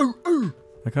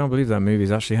can't believe that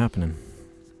movie's actually happening.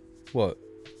 What?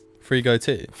 Free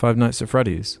goatee? Five Nights at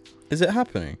Freddy's. Is it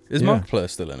happening? Is Yeah. Markiplier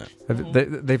still in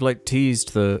it? They've like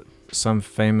teased some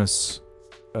famous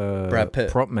Brad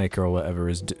Pitt. prop maker or whatever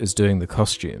is doing the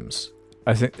costumes.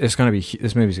 I think it's gonna be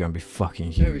this movie's gonna be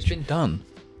fucking huge. No, it's been done.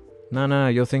 No,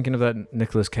 you're thinking of that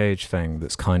Nicolas Cage thing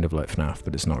that's kind of like FNAF,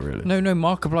 but it's not really. No,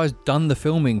 Markiplier's done the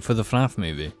filming for the FNAF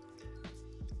movie.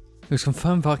 It was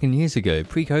confirmed fucking years ago,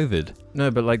 pre-COVID.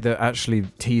 No, but like they're actually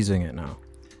teasing it now.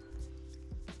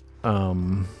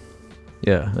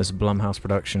 Yeah, there's a Blumhouse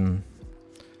production.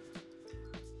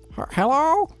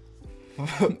 Hello.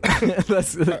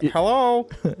 That's, Hello?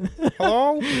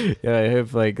 Hello? yeah, I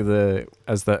hope like I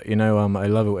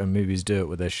love it when movies do it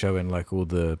where they're showing like all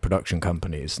the production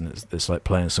companies and it's like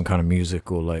playing some kind of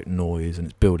music or like noise and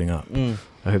it's building up. Mm.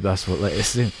 I hope that's what like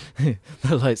it's the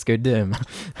lights go dim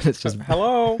and it's just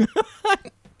Hello?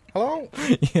 Hello? yeah.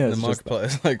 And It's the just,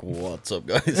 Markiplier's like, what's up,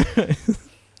 guys?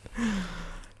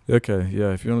 okay,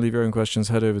 yeah. If you want to leave your own questions,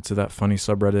 head over to that funny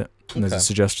subreddit and there's a Okay.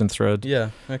 suggestion thread.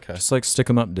 Yeah, okay. Just like Stick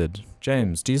 'em Up did.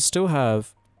 James, do you still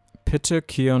have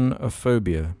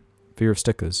pitychionophobia, fear of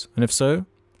stickers? And if so,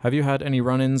 have you had any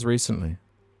run-ins recently?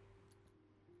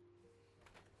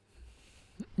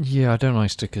 Yeah, I don't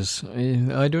like stickers.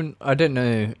 I don't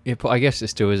know. I guess it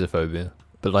still is a phobia.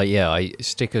 But like, yeah,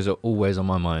 stickers are always on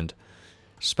my mind.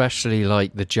 Especially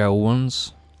like the gel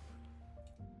ones.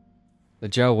 The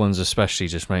gel ones especially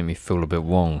just make me feel a bit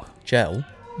wrong. Gel?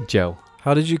 Gel.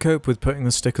 How did you cope with putting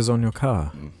the stickers on your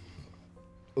car?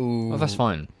 Ooh. Oh, that's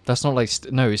fine. That's not like...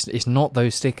 it's not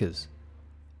those stickers.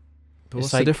 But It's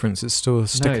what's like- the difference? It's still a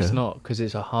sticker. No, it's not, because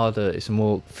it's a harder... It's a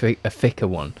more... a thicker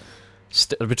one.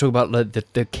 We're talking about like,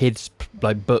 the kids'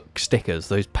 like book stickers.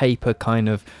 Those paper kind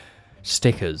of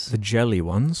stickers. The jelly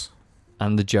ones.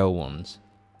 And the gel ones.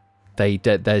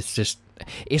 There's just...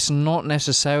 It's not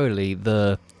necessarily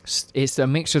the... It's a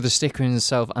mixture of the sticker in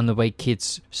itself and the way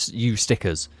kids use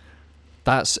stickers.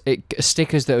 That's it.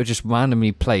 Stickers that are just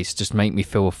randomly placed just make me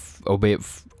feel a bit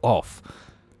off.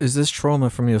 Is this trauma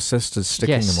from your sisters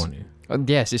sticking Yes. them on you?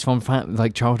 Yes, it's from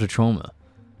like childhood trauma.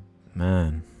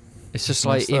 Man. It's just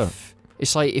That's like messed up.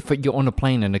 if you're on a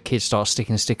plane and a kid starts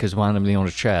sticking stickers randomly on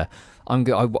a chair, I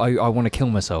want to kill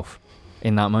myself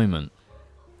in that moment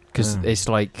because Yeah. it's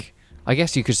like, I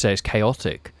guess you could say it's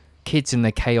chaotic. Kids in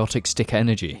their chaotic sticker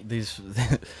energy. These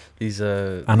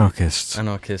Anarchists.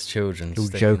 anarchist children. Little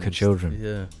sticking Joker st- children.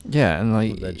 Yeah. Yeah, and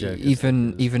like They're Joker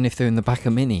even stickers. if they're in the back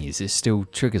of minis, it still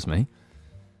triggers me.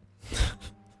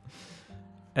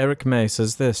 Eric May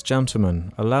says this,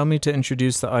 gentlemen, allow me to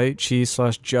introduce the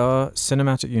IHE/JAR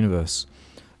Cinematic Universe,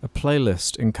 a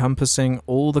playlist encompassing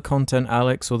all the content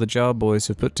Alex or the JAR boys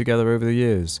have put together over the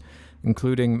years,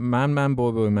 including Man Man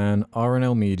Boy Boy Man,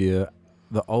 RNL Media,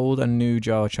 the old and new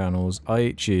JAR channels,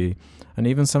 IHE, and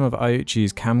even some of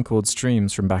IHE's camcord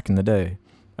streams from back in the day.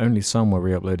 Only some were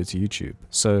re-uploaded to YouTube.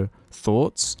 So,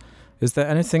 thoughts? Is there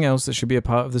anything else that should be a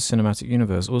part of the cinematic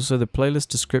universe? Also, the playlist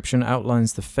description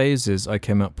outlines the phases I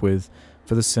came up with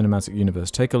for the cinematic universe.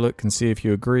 Take a look and see if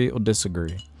you agree or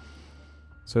disagree.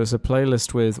 So it's a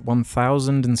playlist with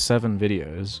 1007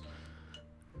 videos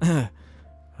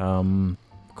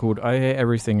called I Hate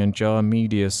Everything in JAR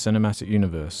Media Cinematic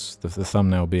Universe. The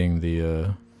thumbnail being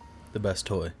the The best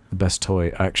toy. best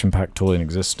toy, action-packed toy in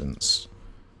existence.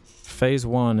 Phase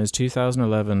 1 is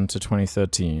 2011 to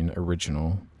 2013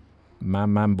 original.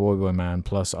 Man Boy Boy Man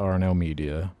plus RNL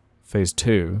Media. Phase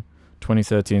 2,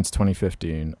 2013 to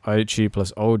 2015. Aichi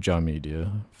plus Old Jar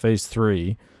Media. Phase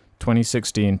 3,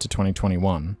 2016 to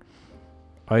 2021.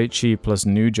 Aichi plus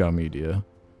New Jar Media.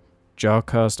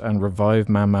 Jarcast and Revive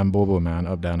Man Boy Boy Man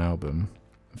Up Down album.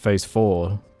 Phase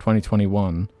 4,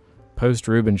 2021. Post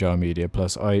Ruben Jar Media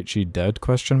plus Aichi Dead ?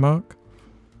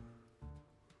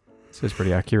 So it's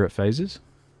pretty accurate phases.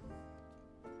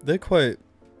 They're quite,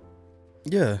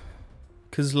 yeah,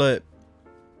 because like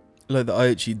the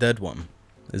Aichi Dead one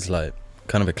is like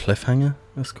kind of a cliffhanger.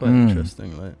 That's quite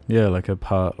interesting. Like, yeah, like a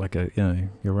part, like a, yeah,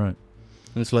 you're right.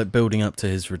 And it's like building up to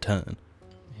his return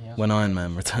when Iron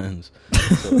Man returns,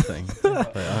 sort of thing.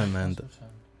 Like Iron Man.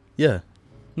 Yeah,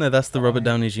 no, that's the Robert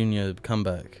Downey Jr.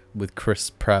 comeback with Chris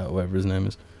Pratt, whatever his name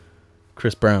is,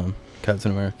 Chris Brown, Captain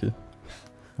America.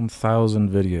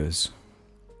 1,000 videos.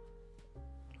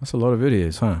 That's a lot of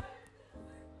videos, huh?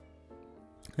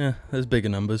 Yeah, there's bigger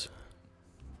numbers.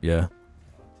 Yeah.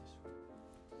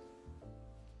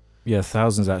 Yeah,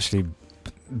 thousands actually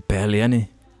barely any.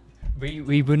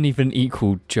 We wouldn't even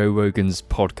equal Joe Rogan's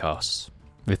podcasts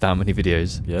with that many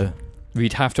videos. Yeah.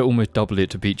 We'd have to almost double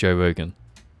it to beat Joe Rogan.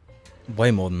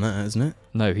 Way more than that, isn't it?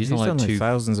 No, he's done not like like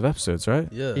thousands of episodes, right?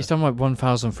 Yeah. He's done like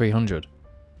 1,300.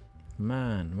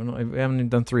 Man, we haven't even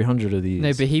done 300 of these. No,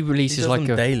 but he releases He does like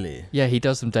them a daily. Yeah, he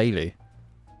does them daily.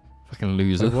 Fucking I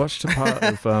loser. watched a part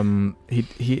of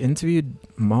he interviewed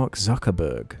Mark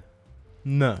Zuckerberg.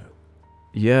 No.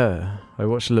 Yeah, I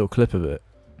watched a little clip of it.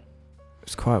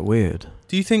 It's quite weird.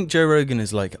 Do you think Joe Rogan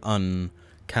is like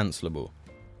uncancelable?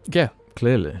 Yeah.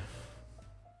 Clearly.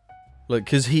 Like,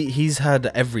 because he's had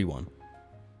everyone.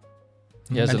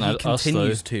 He hasn't And he had us, though.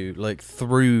 continues to, like,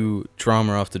 through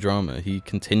drama after drama, he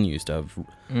continues to have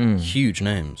huge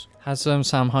names. Has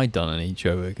Sam Hyde done any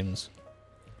Joe Rogans?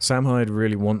 Sam Hyde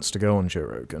really wants to go on Joe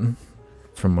Rogan,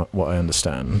 from what I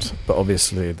understand. But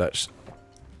obviously that's...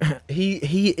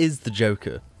 He is the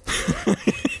Joker.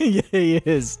 Yeah, he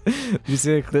is. You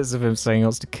see clips of him saying he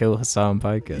wants to kill Hassan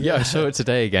Piker? Yeah, I saw it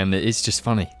today again. It's just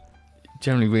funny.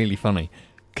 Generally really funny.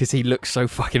 Because he looks so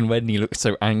fucking red and he looks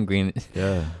so angry. And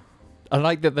Yeah. I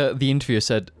like that the interviewer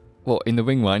said, what, in the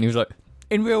wing line? He was like,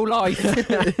 in real life.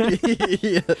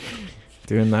 Yeah.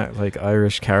 Doing that, like,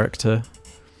 Irish character.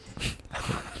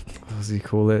 What does he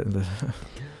call it?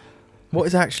 What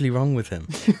is actually wrong with him?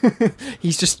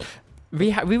 He's just...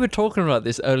 We were talking about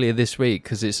this earlier this week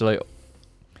because it's like...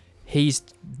 He's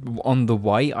on the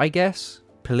white, I guess,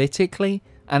 politically.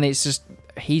 And it's just...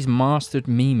 He's mastered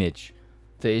memeage.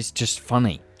 That is just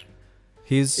funny.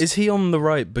 Is he on the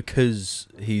right because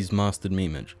he's mastered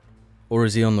memeage? Or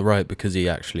is he on the right because he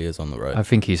actually is on the right? I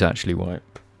think he's actually white.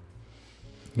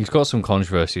 He's got some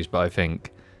controversies, but I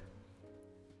think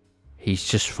he's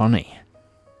just funny.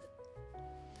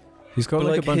 He's got But,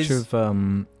 like a like, bunch his-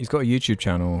 of he's got a YouTube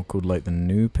channel called like The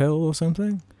New Pill or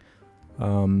something,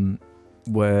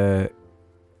 where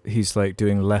he's like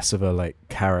doing less of a like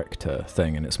character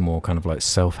thing and it's more kind of like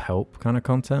self-help kind of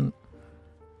content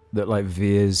that like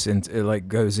veers into, it like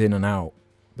goes in and out,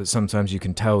 but sometimes you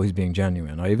can tell he's being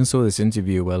genuine. I even saw this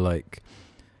interview where like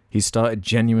he started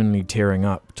genuinely tearing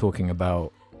up talking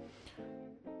about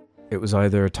it was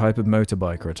either a type of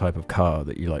motorbike or a type of car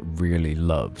that he like really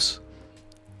loves.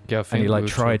 Yeah, I And think he we like were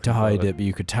tried to talking hide about it, but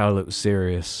you could tell it was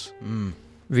serious.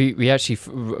 We actually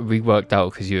we worked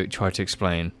out because you tried to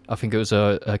explain. I think it was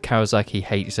a Kawasaki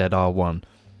HZR1.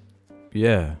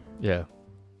 Yeah. Yeah.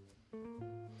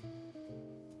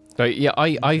 Like, yeah, I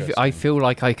Interesting. feel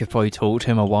like I could probably talk to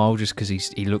him a while just because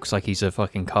he looks like he's a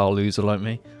fucking car loser like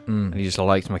me, and he just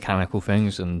likes mechanical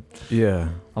things, and Yeah.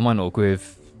 I might not agree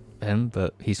with him,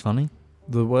 but he's funny.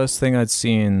 The worst thing I'd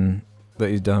seen that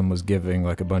he's done was giving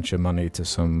like a bunch of money to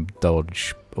some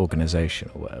Dodge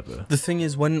organization or whatever. The thing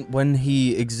is, when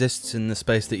he exists in the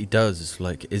space that he does, it's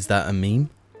like, is that a meme?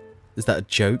 Is that a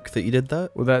joke that you did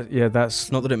that? Well,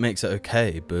 that's Not that it makes it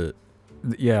okay, but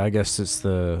yeah. I guess it's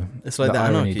the it's like the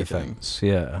irony anarchy thing. defense.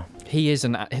 Yeah. He is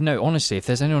no. Honestly, if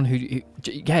there's anyone who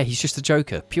yeah, he's just a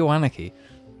joker, pure anarchy.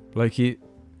 Like you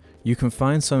can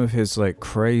find some of his like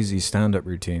crazy stand-up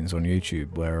routines on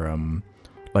YouTube where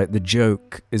like the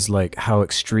joke is like how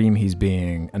extreme he's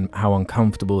being and how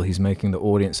uncomfortable he's making the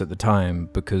audience at the time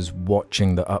because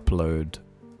watching the upload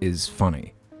is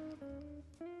funny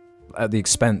at the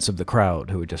expense of the crowd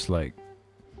who are just like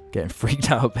getting freaked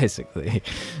out basically.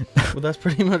 Well, that's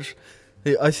pretty much.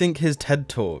 I think his TED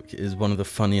Talk is one of the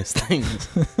funniest things.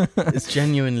 It's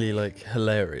genuinely like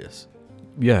hilarious,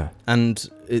 Yeah. and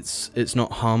it's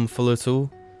not harmful at all.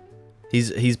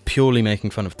 He's purely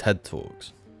making fun of TED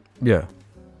Talks. Yeah.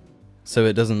 so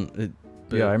it doesn't.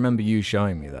 Yeah, I remember you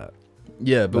showing me that.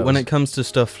 Yeah, but That when was- it comes to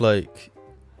stuff like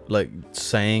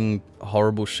saying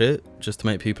horrible shit just to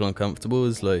make people uncomfortable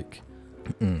is like,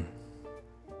 Mm.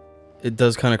 it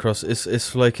does kind of cross.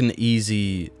 It's like an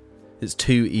easy. It's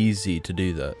too easy to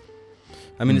do that.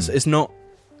 I mean, it's not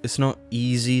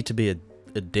easy to be a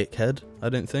dickhead. I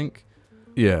don't think.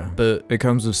 Yeah, But it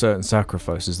comes with certain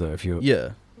sacrifices though. If you,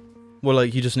 yeah, well,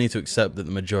 like you just need to accept that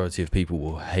the majority of people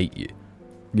will hate you,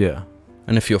 yeah,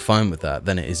 and if you're fine with that,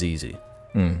 then it is easy.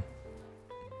 mm.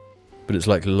 But it's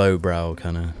like lowbrow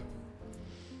kind of.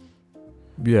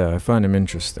 Yeah, I find him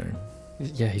interesting.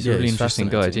 Yeah, he's Yeah, a really he's interesting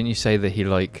guy. fascinating. Didn't you say that he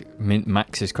like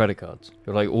maxes credit cards?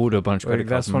 You'll like order a bunch of credit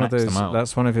cards That's one of and max those. them out.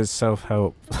 That's one of his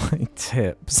self-help like,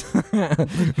 tips,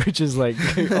 which is like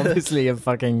obviously a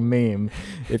fucking meme.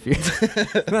 If you,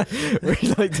 where he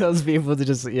like tells people to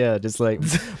just like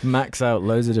max out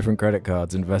loads of different credit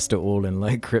cards, invest it all in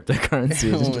like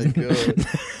cryptocurrencies, Oh my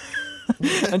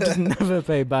god. and just never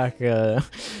pay back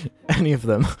any of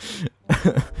them.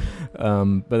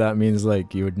 But that means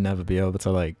like you would never be able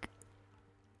to like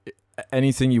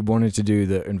anything you wanted to do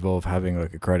that involved having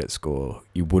like a credit score,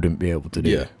 you wouldn't be able to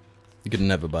do. Yeah. You could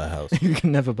never buy a house. You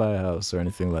can never buy a house or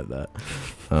anything like that.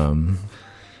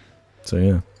 So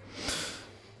yeah.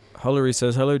 Hollery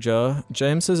says, hello Jar.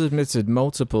 James has admitted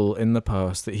multiple in the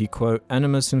past that he, quote,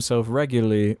 enemas himself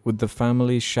regularly with the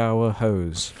family shower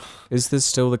hose. Is this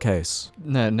still the case?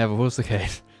 No, it never was the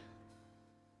case.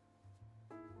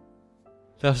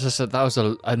 That was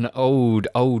an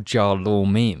old Jar Law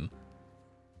meme.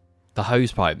 The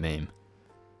hosepipe meme.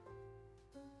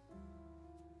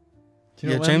 Do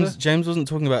you Yeah, not remember? James wasn't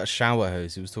talking about a shower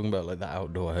hose. He was talking about like the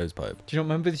outdoor hose pipe. Do you not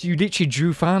remember this? You literally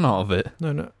drew fan art of it.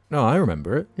 No, I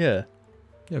remember it. Yeah.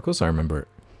 Yeah, of course I remember it.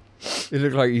 It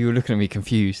looked like you were looking at me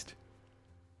confused.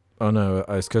 Oh no,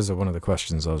 it's because of one of the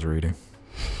questions I was reading.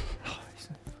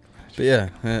 But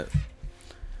yeah,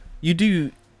 you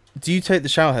do you take the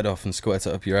shower head off and squirt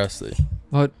it up your ass though?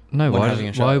 What? No, When why having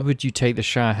a shower. would you take the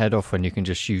shower head off when you can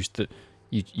just use the...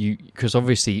 You because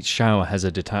obviously each shower has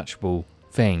a detachable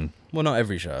thing. Well, not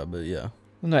every shower, but yeah.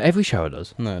 Well, no, every shower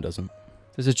does. No, it doesn't.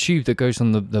 There's a tube that goes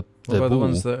on the What about wall. the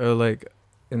ones that are like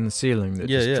in the ceiling that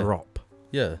Yeah, just yeah. drop?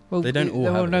 Yeah, Well, they don't all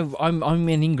no, have it. no, I'm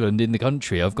in England, in the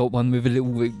country. I've got one with a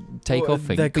little take Well, off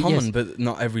thing. They're But common, yes, but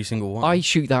not every single one. I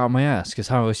shoot that out my ass because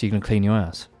how else are you gonna clean your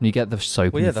ass? And you get the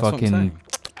soap Well, yeah, and that's what I'm fucking saying.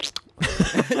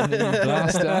 and then you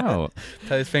blast it out.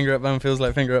 Toes finger up bum feels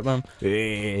like finger up bum.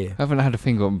 I haven't had a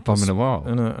finger on bum in a while.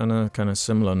 On a kind of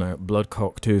similar note,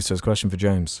 Bloodcock2 says, question for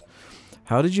James.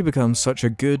 How did you become such a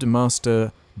good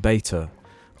master baiter?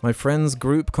 My friends'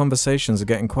 group conversations are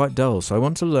getting quite dull, so I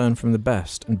want to learn from the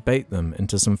best and bait them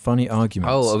into some funny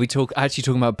arguments. Oh, are we actually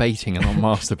talking about baiting and not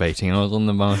masturbating? I was on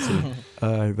the master.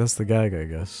 That's the gag, I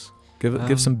guess.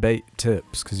 Give some bait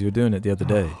tips, because you were doing it the other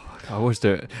day. I was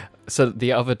doing. So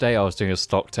the other day I was doing a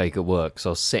stock take at work. So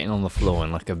I was sitting on the floor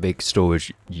in like a big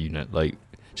storage unit, like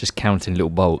just counting little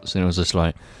bolts, and it was just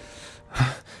like,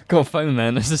 got a phone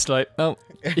then. It's just like, oh,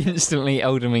 instantly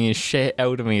Elderming is shit.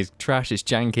 Elderming is trash. It's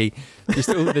janky. Just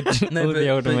all the No, all but, the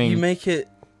Elderming. you make it.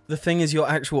 The thing is, your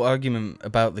actual argument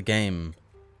about the game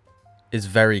is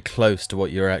very close to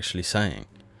what you're actually saying.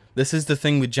 This is the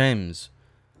thing with James.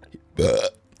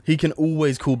 He can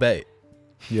always call bait.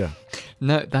 Yeah.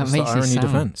 No, that That's makes the it irony sound.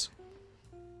 defense.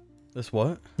 That's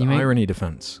what? The You make- irony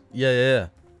defense. Yeah.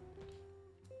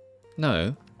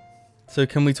 No. So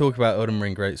can we talk about Elden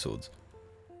Ring Greatswords?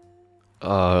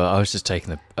 I was just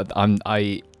taking the.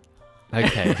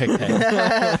 Okay.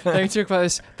 Let me talk about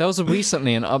this. There was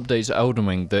recently an update to Elden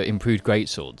Ring that improved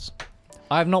greatswords.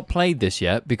 I have not played this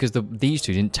yet because these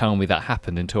two didn't tell me that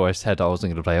happened until I said I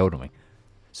wasn't going to play Elden Ring.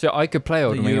 So I could play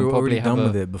Elden Ring You and were probably already have done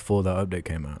with it before that update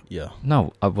came out. Yeah.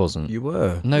 No, I wasn't. You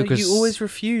were. No, because you always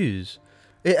refuse.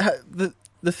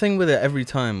 The thing with it every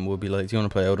time will be like, do you want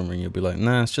to play Elden Ring? You'll be like,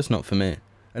 nah, it's just not for me.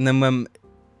 And then when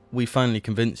we finally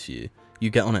convince you, you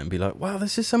get on it and be like, wow,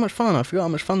 this is so much fun. I forgot how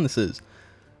much fun this is.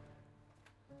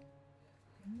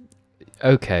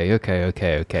 Okay.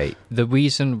 The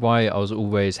reason why I was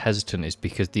always hesitant is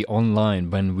because the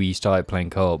online, when we started playing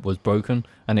co-op, was broken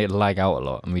and it lag out a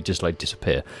lot and we just like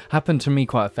disappear. Happened to me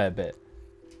quite a fair bit.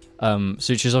 So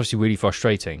which is obviously really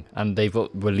frustrating. And they've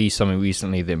released something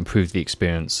recently that improved the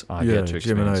experience. I Yeah, get to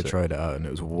Jim and I experience it. tried it out and it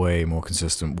was way more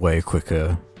consistent, way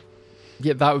quicker.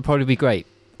 Yeah, that would probably be great,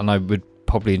 and I would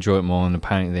probably enjoy it more. And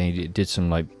apparently, they did some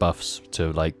like buffs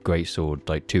to like greatsword,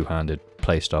 like two-handed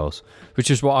playstyles, which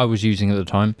is what I was using at the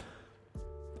time.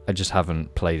 I just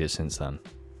haven't played it since then.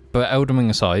 But Elden Ring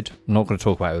aside, I'm not going to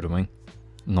talk about Elden Ring.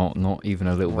 Not even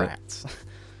a little Rats.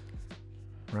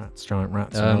 Rats, giant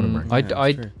rats. in Elden Ring.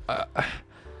 I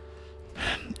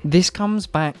This comes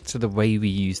back to the way we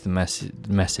use the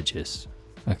messages,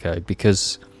 okay?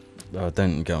 Because Oh,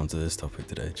 don't go onto this topic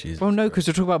today, Jesus. well, no, because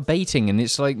we're talking about baiting, and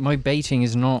it's like my baiting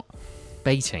is not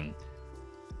baiting.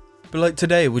 But like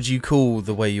today, would you call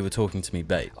the way you were talking to me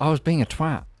bait? I was being a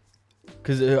twat.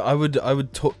 Because I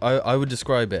would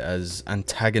describe it as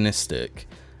antagonistic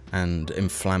and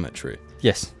inflammatory.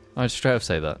 Yes, I'd straight up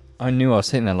say that. I knew I was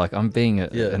sitting there like I'm being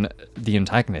Yeah. the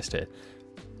antagonist here.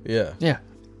 Yeah. Yeah.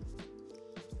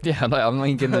 Yeah, like I'm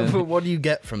like But gonna. what do you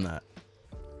get from that?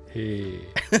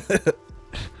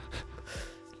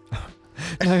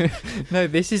 No,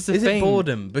 this is the Is thing. it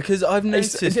boredom? Because I've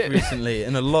It's- noticed recently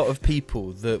in a lot of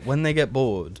people that when they get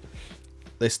bored,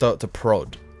 they start to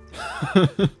prod.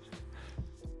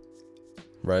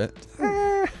 Right?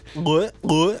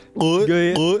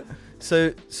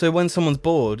 So when someone's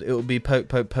bored, it will be poke,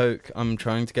 poke, poke. I'm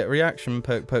trying to get reaction.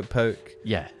 Poke, poke, poke.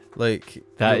 Yeah, Like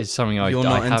that you're- is something I You're I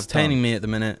not have entertaining done. me at the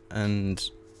minute, and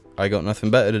I got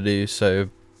nothing better to do. So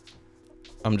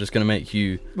I'm just gonna make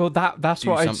you. Well, that's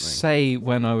do what I'd something. say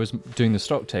when I was doing the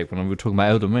stock tape when we were talking about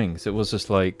Elden Ring. So it was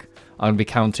just like I'm gonna be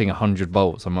counting 100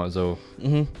 bolts. I might as well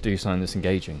do something that's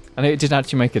engaging, and it did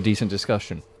actually make a decent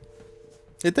discussion.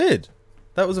 It did.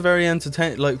 That was a very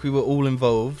entertaining. Like we were all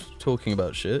involved talking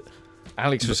about shit.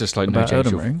 Alex was just like, no, About James,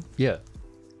 Elden you're- Ring? Yeah.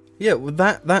 Yeah, well,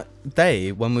 that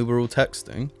day when we were all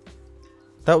texting,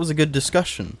 that was a good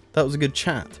discussion. That was a good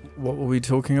chat. What were we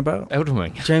talking about? Elden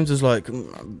Ring. James was like,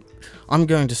 I'm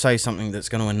going to say something that's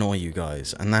going to annoy you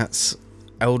guys, and that's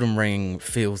Elden Ring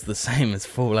feels the same as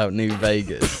Fallout New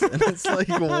Vegas. And it's like,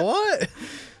 what?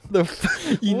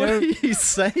 You what know- are you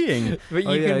saying? But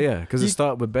Oh, yeah. Because it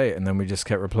started with bait, and then we just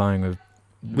kept replying with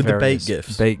With the bait various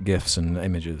gifs. bait gifs and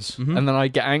images. Mhm. And then I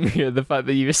get angry at the fact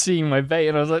that you were seeing my bait,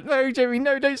 and I was like, no, Jamie,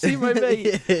 no, don't see my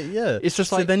bait. yeah. It's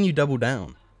just So like, then you double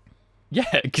down. yeah,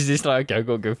 because it's like, okay, I've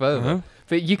got to go further. Uh-huh.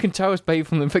 But you can tell it's bait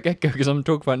from the get-go because I'm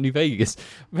talking about New Vegas.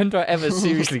 When do I ever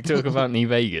seriously talk about New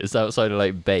Vegas outside of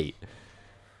like bait?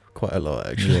 Quite a lot,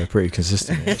 actually. Yeah, pretty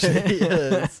consistent. actually.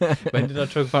 Yes. When did I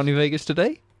talk about New Vegas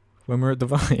today? When we're at the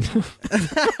Vine.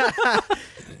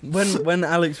 When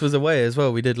Alex was away as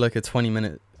well, we did like a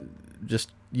 20-minute.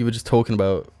 You were just talking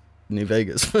about New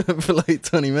Vegas for like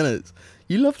 20 minutes.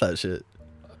 You love that shit.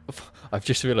 I've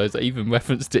just realised I even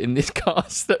referenced it in this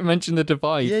cast that mentioned the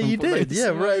divide. Yeah, from you Fallout did. Yeah,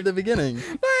 right at the beginning.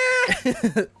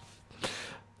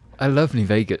 I love New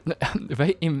Vegas.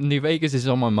 New Vegas is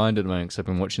on my mind at the moment because I've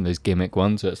been watching those gimmick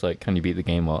ones. So it's like, can you beat the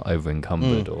game while over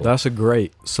encumbered? Or That's a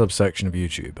great subsection of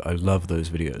YouTube. I love those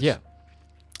videos. yeah.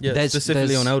 Yeah, There's- specifically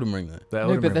there's- on Elden Ring though. The No,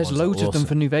 Elden but Ring there's ones are loads of them awesome.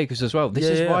 for New Vegas as well. This Yeah,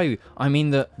 is yeah. why I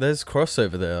mean that. There's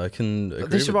crossover there. I can agree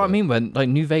This is with what I that. mean when like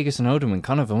New Vegas and Elden Ring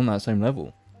kind of on that same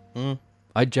level. Mm.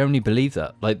 I generally believe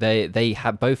that. Like they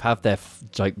have both have their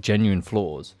like genuine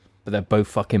flaws, but they're both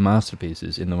fucking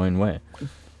masterpieces in their own way.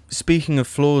 Speaking of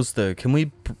flaws though, can we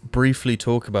briefly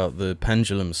talk about the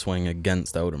pendulum swing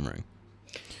against Elden Ring?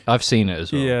 I've seen it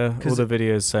as well. Yeah, all 'Cause- the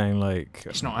videos saying like...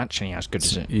 It's not actually as good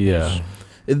as it. Yeah.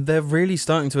 They're really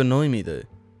starting to annoy me though,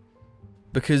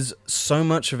 because so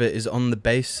much of it is on the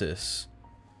basis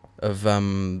of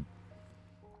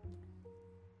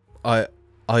I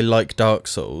like Dark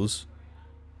Souls.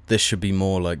 This should be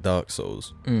more like Dark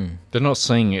Souls. Mm. They're not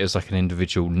saying it as like an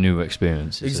individual new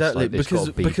experience. It's just Exactly, like, it's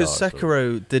gotta be because Dark Souls.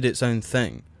 Sekiro did its own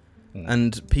thing, Mm.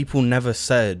 and people never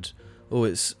said, "Oh,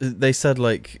 it's." They said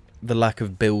like the lack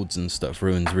of builds and stuff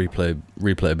ruins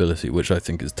replayability, which I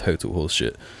think is total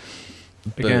horseshit.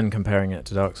 But- Again, comparing it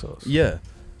to Dark Souls. Yeah.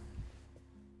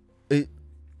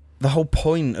 The whole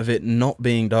point of it not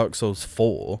being Dark Souls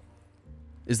 4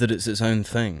 is that it's its own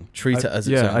thing. Treat it as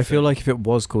its own Yeah, I feel thing. like if it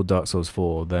was called Dark Souls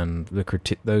 4, then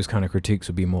those kind of critiques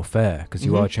would be more fair, because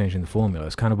you Mhm. are changing the formula.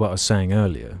 It's kind of what I was saying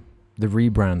earlier. The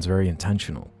rebrand's very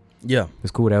intentional. Yeah.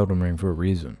 It's called Elden Ring for a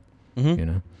reason, Mhm. you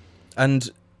know? And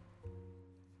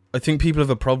I think people have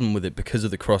a problem with it because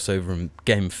of the crossover and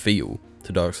game feel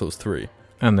to Dark Souls 3.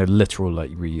 And the literal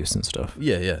like reuse and stuff.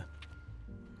 Yeah, yeah.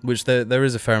 Which there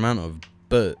is a fair amount of,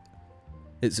 but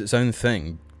it's its own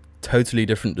thing. Totally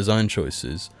different design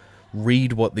choices.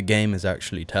 Read what the game is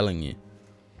actually telling you.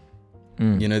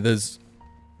 Mm. You know, it's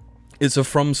a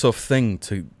FromSoft thing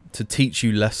to teach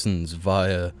you lessons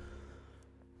via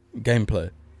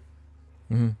gameplay.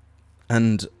 Mhm.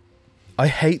 And I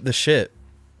hate the shit.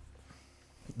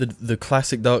 The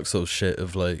classic Dark Souls shit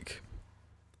of like,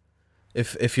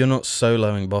 if you're not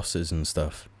soloing bosses and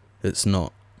stuff,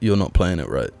 you're not playing it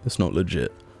right. It's not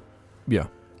legit. Yeah.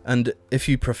 And if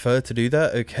you prefer to do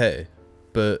that, okay.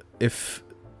 But if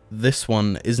this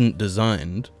one isn't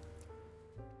designed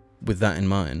with that in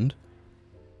mind,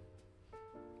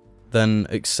 then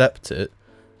accept it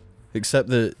except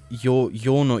that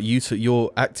you're not used to.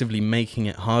 You're actively making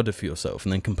it harder for yourself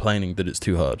and then complaining that it's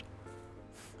too hard.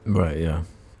 Right, yeah.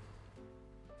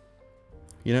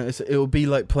 You know, it'll be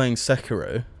like playing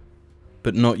Sekiro,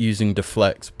 but not using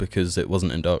deflect because it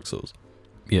wasn't in Dark Souls.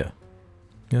 Yeah.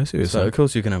 Yeah, I see what you're So saying. of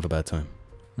course you can have a bad time.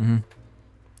 Mm-hmm.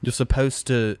 You're supposed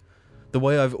to. The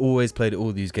way I've always played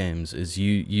all these games is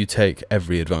you take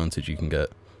every advantage you can get.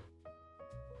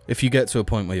 If you get to a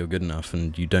point where you're good enough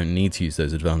and you don't need to use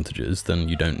those advantages, then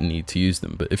you don't need to use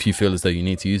them. But if you feel as though you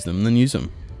need to use them, then use them.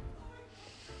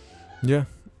 Yeah.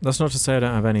 That's not to say I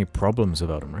don't have any problems with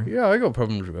Elden Ring. Yeah, I got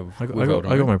problems with I Elden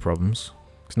Ring. got my problems.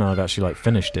 Because now I've actually like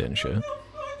finished it and shit.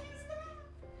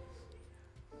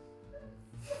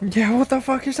 Yeah, what the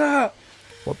fuck is that?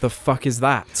 What the fuck is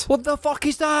that? What the fuck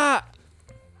is that?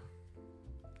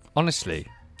 Honestly,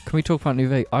 can we talk about New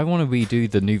Vegas? I want to redo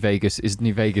the New Vegas. Is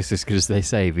New Vegas as good as they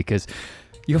say? Because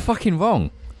you're fucking wrong.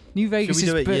 New Vegas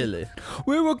Should we do is it yearly?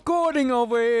 We're recording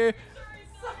over here.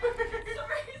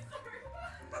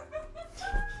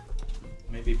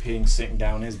 Maybe peeing sitting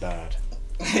down is bad.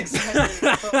 Exactly.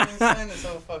 That's what I've been saying this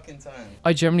whole fucking time.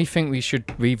 I generally think we should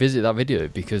revisit that video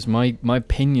because my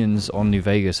opinions on New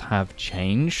Vegas have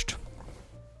changed.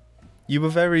 You were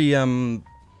very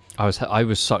I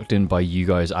was sucked in by you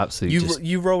guys. Absolutely,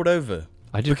 you rolled over.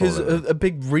 I did Because roll over. a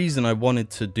big reason I wanted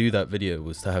to do that video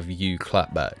was to have you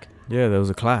clap back. Yeah, there was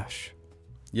a clash.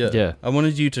 Yeah. I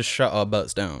wanted you to shut our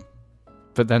butts down.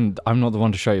 But then I'm not the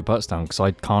one to shut your butts down because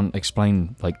I can't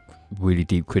explain like really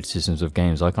deep criticisms of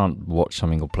games. I can't watch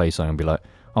something or play something and be like,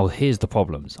 oh, here's the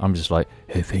problems. I'm just like,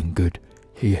 everything good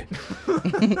here.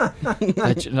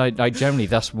 I generally,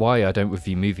 that's why I don't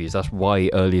review movies. That's why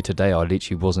earlier today I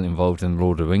literally wasn't involved in the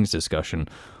Lord of the Rings discussion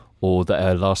or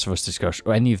the Last of Us discussion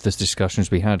or any of the discussions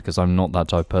we had because I'm not that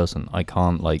type of person. I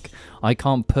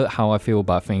can't put how I feel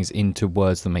about things into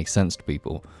words that make sense to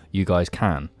people. You guys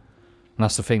can. And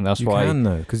that's the thing. That's why. You can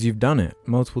though, because you've done it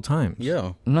multiple times.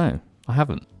 Yeah. No, I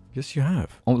haven't. Yes, you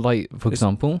have. Oh, like, for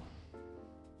example?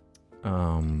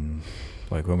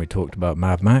 Like when we talked about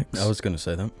Mad Max. I was going to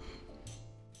say that.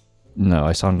 No,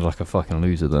 I sounded like a fucking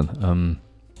loser then.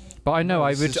 But I know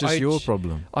It's just your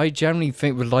problem. I generally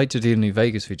would like to do a New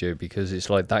Vegas video because it's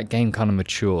like that game kind of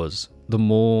matures. The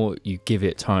more you give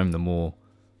it time, the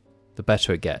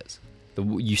better it gets.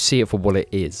 You see it for what it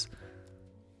is.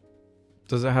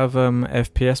 Does it have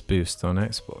FPS boost on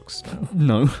Xbox?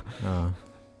 No. Oh.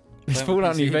 It's Don't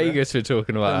Fallout PC, New bro. Vegas we're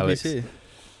talking about, Alex. PC.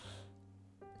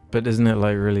 But isn't it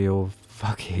like really all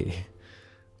fucky?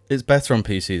 It's better on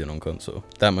PC than on console.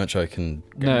 That much I can.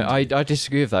 No, guarantee. I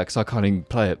disagree with that because I can't even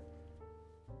play it.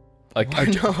 Why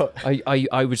not?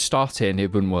 I would start it and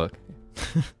it wouldn't work.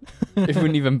 It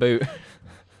wouldn't even boot.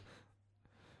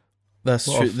 That's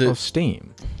What, true. off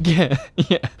Steam? Yeah.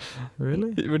 Really?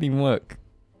 It wouldn't even work.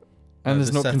 And there's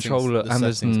the no settings- controller, the and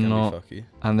there's settings can be not, fucky.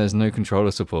 and there's no controller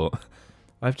support.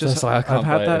 I've So it's just like, I I've can't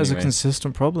had play it that as a anyway.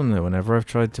 consistent problem though. Whenever I've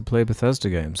tried to play Bethesda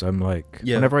games, I'm like,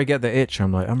 Yeah. whenever I get the itch,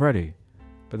 I'm like, I'm ready.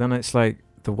 But then it's like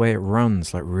the way it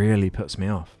runs, like really puts me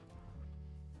off.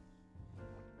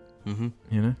 Mm-hmm.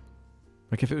 You know,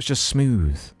 like if it was just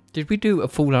smooth. Did we do a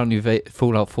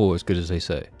Fallout 4 as good as they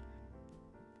say?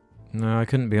 No, I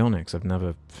couldn't be on it because I've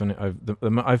never finished.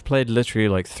 I've played literally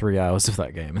like 3 hours of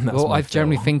that game, and that's Well, my I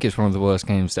generally fail. think it's one of the worst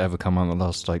games to ever come out in the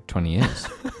last like 20 years.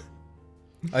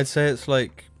 I'd say it's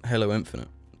like Halo Infinite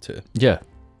too. Yeah.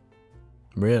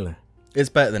 Really. It's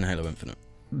better than Halo Infinite.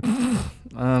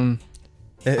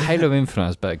 Halo Infinite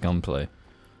has better gunplay.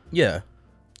 Yeah.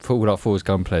 Fallout 4's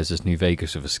gunplay is just New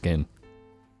Vegas with a skin.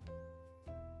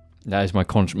 That is my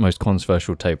most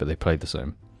controversial take, but they played the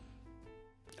same.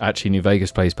 Actually, New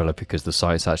Vegas plays better because the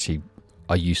sites actually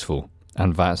are useful,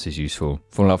 and VATS is useful.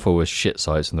 Fallout 4 was shit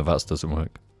sites, and the VATS doesn't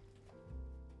work.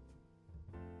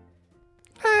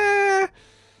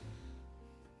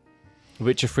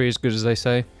 Witcher 3 as good as they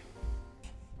say.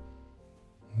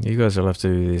 You guys will have to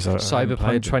do these. I haven't Cyberpunk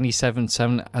played them.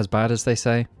 2077 as bad as they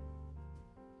say.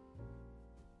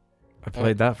 I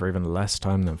played that for even less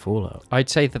time than Fallout. I'd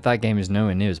say that game is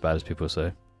nowhere near as bad as people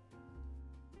say.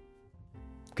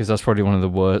 Because that's probably one of the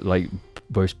worst, like,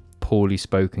 most poorly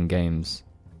spoken games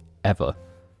ever.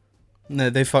 No,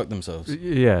 they fucked themselves.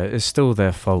 Yeah, it's still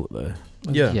their fault though.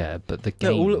 Yeah. Yeah, but the Yeah,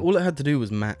 game... all it had to do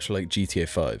was match like GTA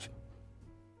 5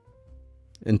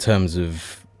 in terms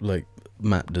of like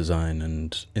map design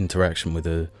and interaction with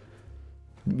a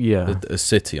Yeah.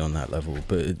 city on that level,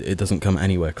 but it doesn't come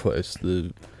anywhere close.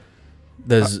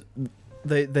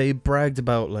 They bragged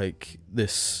about like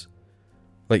this,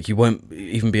 like you won't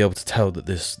even be able to tell that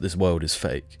this world is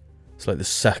fake. It's like the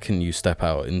second you step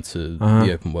out into Uh-huh.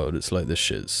 the open world, it's like this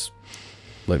shit's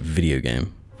like video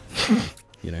game.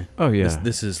 You know. Oh yeah.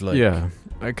 This is like yeah.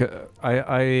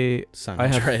 I San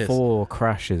had Andreas. 4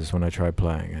 crashes when I tried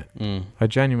playing it. Mm. I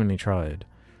genuinely tried,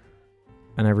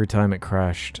 and every time it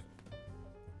crashed,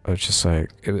 I was just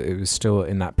like, it was still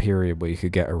in that period where you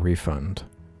could get a refund,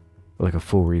 like a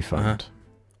full refund. Uh-huh.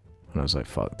 And I was like,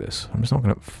 fuck this. I'm just not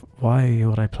gonna. Why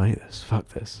would I play this? Fuck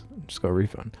this. I just got a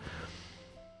refund.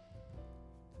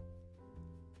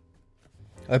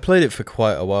 I played it for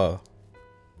quite a while.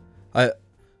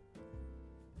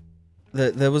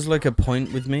 There was like a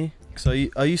point with me, because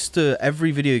I used to,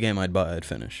 every video game I'd buy I'd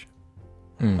finish.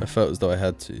 I felt as though I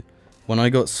had to. When I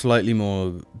got slightly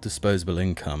more disposable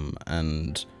income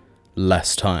and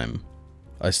less time,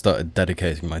 I started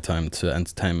dedicating my time to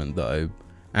entertainment that I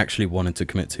actually wanted to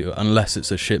commit to, unless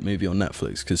it's a shit movie on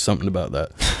Netflix, because something about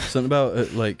that. Something about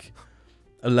at like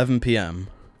 11 p.m,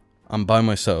 I'm by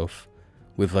myself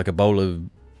with like a bowl of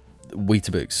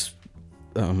Weetabix,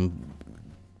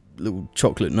 little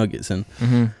chocolate nuggets in,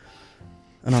 Mm-hmm.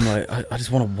 and I'm like, I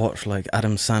just want to watch like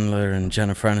Adam Sandler and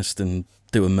Jennifer Aniston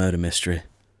do a murder mystery.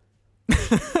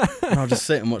 And I'll just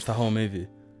sit and watch the whole movie.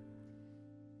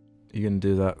 You gonna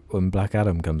do that when Black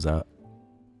Adam comes out?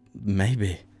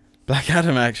 Maybe. Black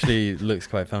Adam actually looks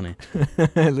quite funny.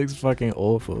 It looks fucking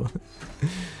awful.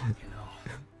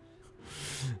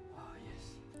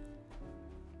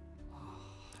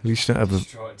 At least you don't have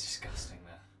a... disgusting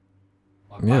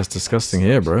there. Yeah, it's disgusting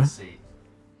here, bro.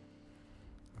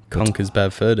 Conker's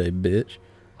Bad Fur Day, bitch.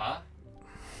 Huh?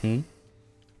 Hmm?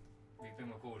 We've been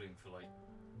recording for like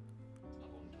a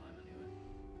long time anyway.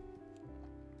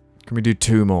 Can we do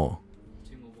 2 more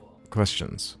 2 more what?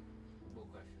 questions?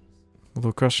 What questions? Well,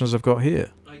 the questions I've got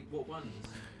here. Like what ones?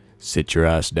 Sit your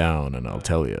ass down and I'll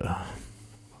tell you.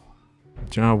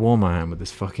 Do you know how warm I am with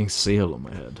this fucking seal on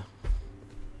my head?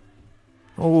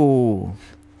 Oh.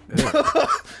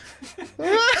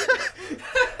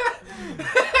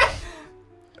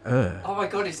 Oh my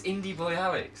god, it's Indie Boy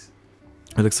Alex.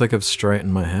 It looks like I've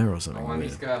straightened my hair or something. Oh, I need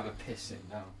weird. to go have a piss in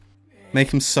now.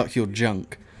 Make him suck your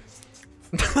junk.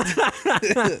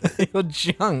 Your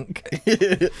junk.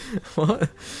 What?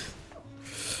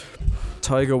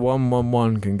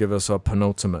 Tiger111 can give us our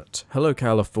penultimate. Hello,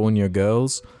 California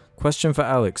girls. Question for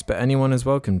Alex, but anyone is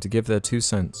welcome to give their 2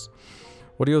 cents.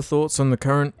 What are your thoughts on the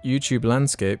current YouTube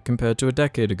landscape compared to a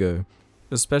decade ago?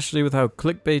 Especially with how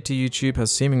clickbaity YouTube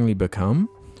has seemingly become?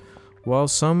 While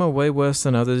some are way worse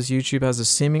than others, YouTube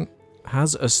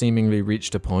has seemingly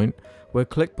reached a point where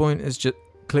clickbait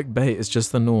is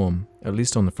just the norm, at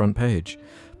least on the front page.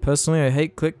 Personally, I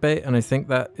hate clickbait and I think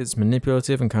that it's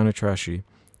manipulative and kind of trashy,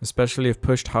 especially if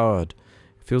pushed hard.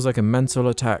 It feels like a mental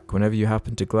attack whenever you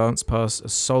happen to glance past a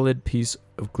solid piece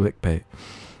of clickbait.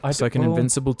 It's like an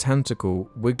invincible tentacle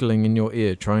wiggling in your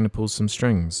ear trying to pull some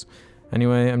strings.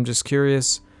 Anyway, I'm just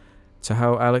curious to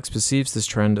how Alex perceives this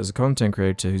trend as a content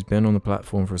creator who's been on the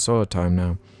platform for a solid time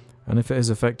now, and if it has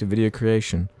affected video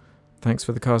creation. Thanks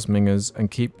for the cast, mingers,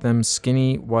 and keep them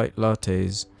skinny white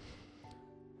lattes.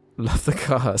 Love the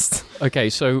cast. Okay,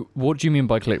 so what do you mean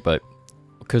by clickbait?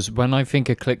 Because when I think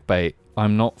of clickbait,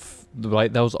 I'm not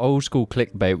like there was old school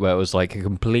clickbait where it was like a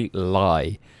complete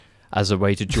lie as a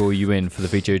way to draw you in for the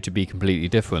video to be completely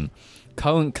different.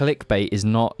 Current clickbait is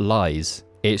not lies.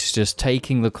 It's just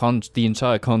taking the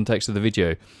entire context of the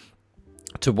video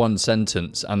to one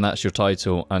sentence, and that's your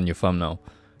title and your thumbnail.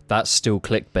 That's still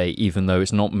clickbait, even though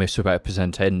it's not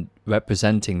representing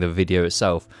the video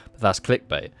itself. But that's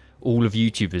clickbait. All of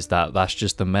YouTube is that. That's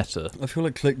just the meta. I feel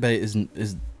like clickbait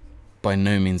is by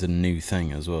no means a new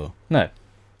thing as well. No,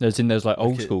 there's like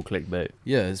old Okay. school clickbait.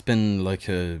 Yeah, it's been like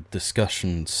a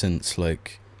discussion since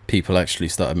like people actually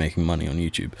started making money on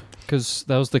YouTube. Because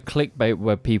there was the clickbait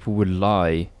where people would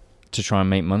lie to try and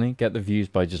make money, get the views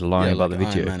by just lying about like the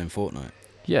video. Iron Man in Fortnite.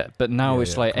 Yeah, but now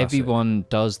it's like classic. everyone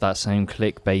does that same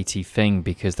clickbaity thing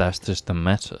because that's just the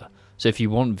meta. So if you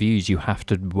want views, you have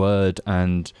to word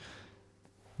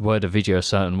a video a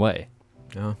certain way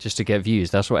Yeah. just to get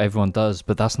views. That's what everyone does,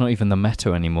 but that's not even the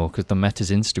meta anymore because the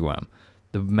meta's Instagram.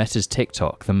 The meta's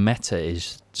TikTok. The meta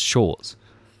is shorts.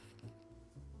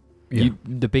 Yeah.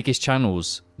 The biggest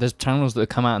channels, there's channels that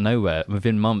come out of nowhere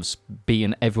within months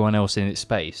beating everyone else in its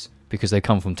space because they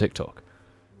come from TikTok.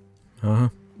 Uh-huh.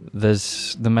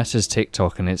 There's the meta's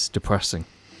TikTok and it's depressing.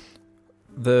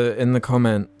 In the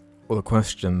comment or the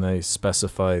question, they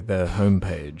specify their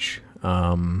homepage,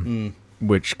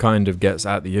 which kind of gets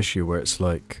at the issue where it's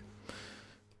like,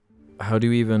 how do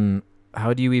you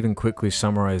even quickly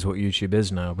summarize what YouTube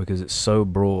is now? Because it's so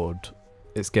broad.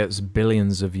 It gets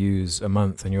billions of views a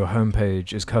month, and your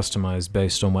homepage is customized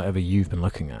based on whatever you've been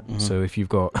looking at. Mhm. So if you've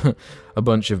got a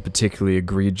bunch of particularly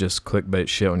egregious clickbait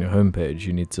shit on your homepage,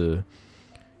 you need to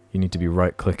you need to be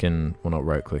right-clicking, well, not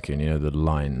right-clicking, you know, the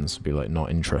lines, be like not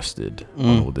interested on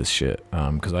Mm. all this shit.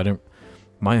 Because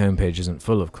my homepage isn't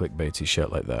full of clickbaity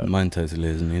shit like that. Mine totally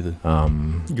isn't either.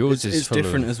 Yours It's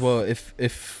different as well.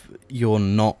 If you're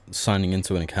not signing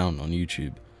into an account on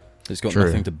YouTube, it's got True.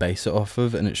 nothing to base it off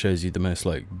of, and it shows you the most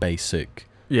like basic.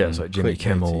 Yeah, it's like Jimmy clickbaity.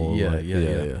 Kimmel. Yeah, like,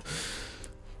 yeah.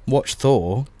 Watch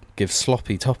Thor give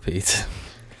sloppy toppy to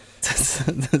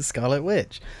the Scarlet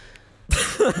Witch.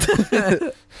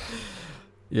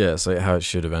 Yeah, it's like how it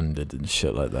should have ended and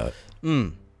shit like that.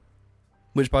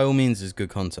 Which by all means is good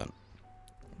content.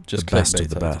 Just the best of clickbait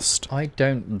the type. best. I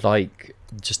don't like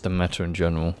just the meta in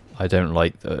general. I don't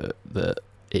like the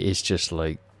it is just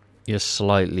like you're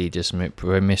slightly just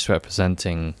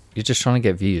misrepresenting. You're just trying to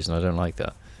get views, and I don't like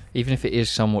that. Even if it is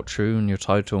somewhat true and your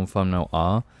title and thumbnail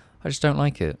are, I just don't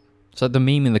like it. So the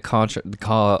meme in the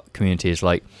car community is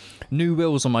like, new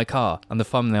wheels on my car, and the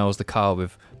thumbnail is the car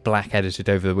with black edited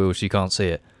over the wheels so you can't see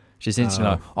it. She's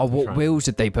instantly like, oh, what wheels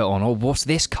did they put on? Oh, what's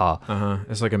this car?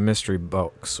 It's like a mystery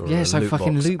box or Yeah, it's a like loot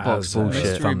fucking box loot box as bullshit.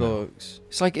 Mystery thumbnail. box.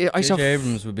 It's like I saw. J.J.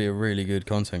 Abrams would be a really good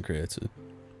content creator.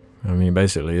 I mean,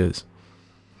 basically is.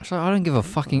 So I don't give a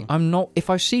fucking. I'm not. If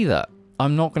I see that,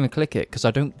 I'm not going to click it because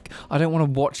I don't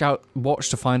want to watch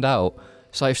to find out.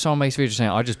 So if someone makes a video saying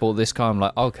I just bought this car, I'm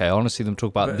like, okay, I want to see them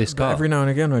talk about this But car. every now and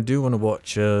again, I do want to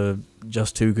watch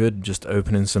Just Too Good just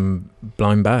opening some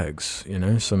blind bags, you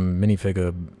know, some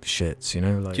minifigure shits, you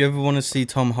know. Like, Do you ever want to see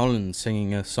Tom Holland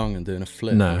singing a song and doing a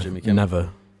flip? no, with Jimmy Kimmel? never.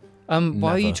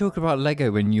 Why are you Never. talking about Lego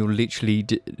when you're literally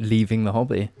leaving the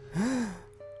hobby?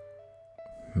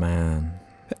 Man,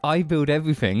 I build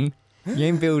everything. You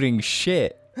ain't building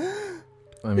shit.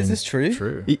 I mean, Is this true?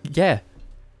 true? Yeah.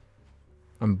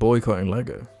 I'm boycotting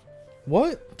Lego.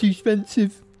 What? Too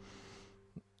expensive.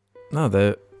 No,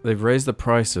 they've raised the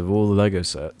price of all the Lego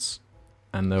sets,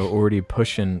 and they were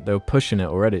pushing it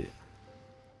already.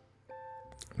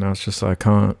 Now it's just like,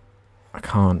 I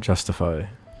can't justify.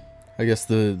 I guess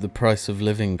the price of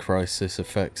living crisis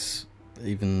affects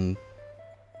even.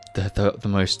 The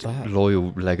most That.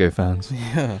 loyal Lego fans.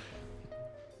 Yeah.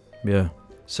 Yeah,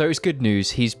 So it's good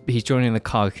news. He's joining the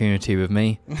car community with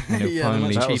me. And he'll Yeah, finally-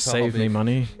 much that'll cheaper save hobby. me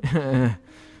money.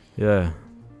 Yeah.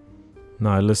 No,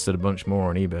 I listed a bunch more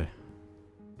on eBay.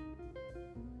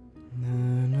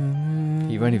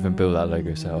 He won't even build that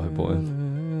Lego set I bought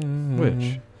him.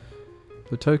 Which?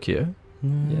 The Tokyo?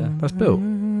 Yeah. That's built.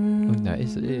 No, it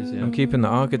is. Yeah. I'm keeping the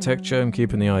architecture, I'm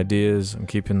keeping the ideas, I'm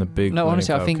keeping the big... No, Millennium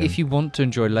honestly, I think Falcon. if you want to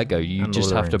enjoy Lego, you And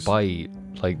just Lord have of to the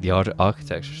buy like the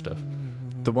architecture stuff.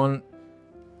 The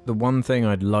one thing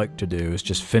I'd like to do is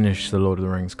just finish the Lord of the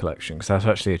Rings collection, because that's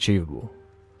actually achievable.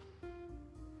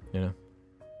 You know?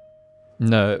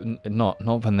 No,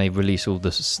 not when they release all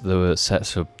the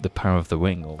sets of the Power of the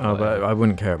Ring. Or Oh, but whatever. I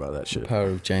wouldn't care about that The shit. power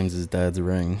of James's dad's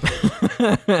ring.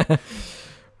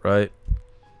 Right.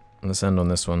 Let's end on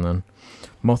this one then.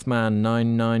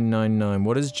 Mothman9999.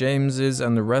 What is James's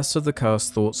and the rest of the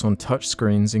cast thoughts on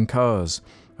touchscreens in cars?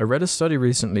 I read a study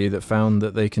recently that found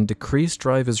that they can decrease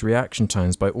drivers' reaction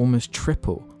times by almost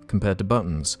triple compared to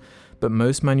buttons, but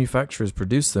most manufacturers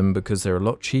produce them because they're a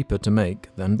lot cheaper to make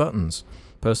than buttons.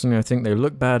 Personally, I think they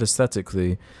look bad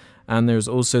aesthetically, and there's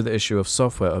also the issue of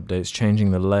software updates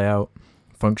changing the layout,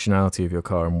 functionality of your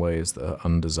car in ways that are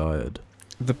undesired.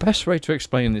 The best way to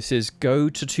explain this is go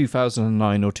to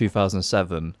 2009 or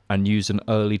 2007 and use an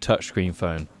early touchscreen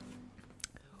phone.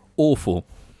 Awful.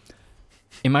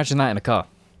 Imagine that in a car.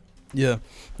 Yeah.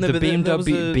 No, The but there was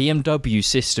BMW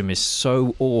system is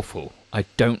so awful. I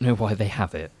don't know why they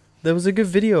have it. There was a good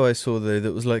video I saw though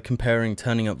that was like comparing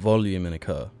turning up volume in a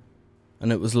car,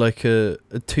 and it was like a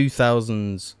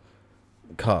 2000s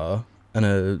car and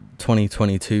a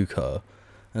 2022 car,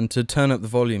 and to turn up the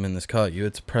volume in this car you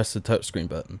had to press the touchscreen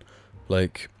button,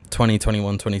 like 20,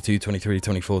 21, 22, 23,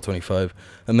 24, 25,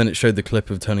 and then it showed the clip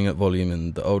of turning up volume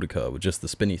in the older car with just the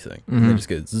spinny thing, and then Mhm. just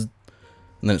goes, zzz,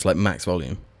 and then it's like max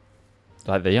volume.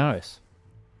 Like the Yaris.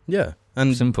 Yeah,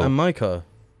 and Simple. and my car,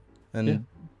 and Yeah.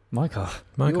 My car.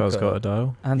 My Your car's car. got a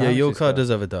dial. And yeah, your Alex's car does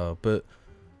have a dial, but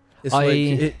it's I-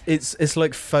 like it's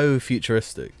like faux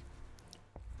futuristic.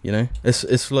 You know,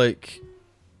 it's like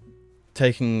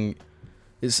taking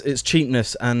it's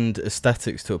cheapness and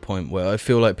aesthetics to a point where I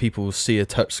feel like people see a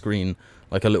touchscreen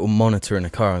like a little monitor in a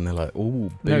car and they're like,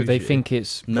 oh, No, they bougie. think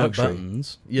it's no luxury.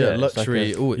 buttons. Yeah, Yeah, it's like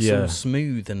luxury. a- It's Yeah. all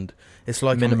smooth and it's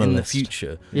like I'm in the Minimalist.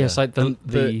 future. Yeah, it's like the And-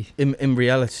 but in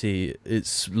reality,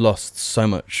 it's lost so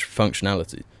much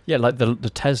functionality. yeah, like the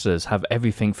Teslas have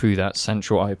everything through that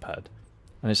central iPad,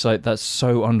 and it's like that's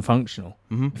so unfunctional.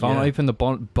 If I want to open the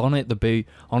bonnet, the boot,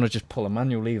 I want to just pull a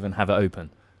manual lever and have it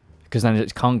open, because then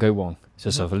it can't go wrong. It's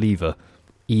just a lever,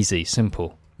 easy,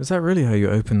 simple. Is that really how you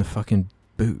open the fucking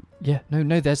boot? Yeah,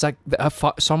 no. There's like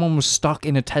someone was stuck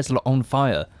in a Tesla on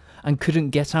fire and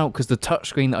couldn't get out because the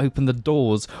touchscreen that opened the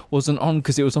doors wasn't on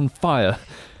because it was on fire.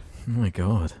 Oh my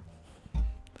god.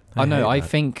 I know. I hate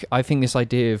think this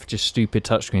idea of just stupid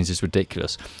touchscreens is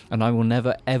ridiculous, and I will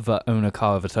never ever own a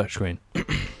car with a touchscreen.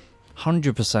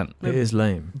 100%. that. It is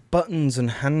lame. Buttons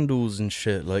and handles and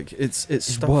shit. Like it's It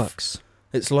stuff. works.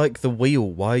 It's like the wheel.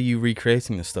 Why are you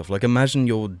recreating this stuff? Like imagine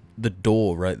the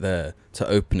door right there. To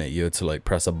open it, you had to like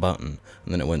press a button,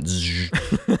 and then it went. Zzz.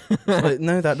 Like,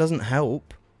 no, that doesn't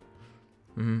help.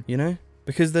 Mm-hmm. You know,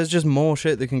 because there's just more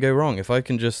shit that can go wrong. If I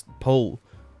can just pull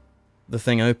the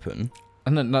thing open.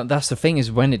 And then that's the thing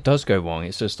is when it does go wrong,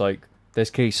 it's just like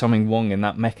there's clearly something wrong in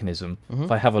that mechanism. Mhm.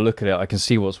 If I have a look at it, I can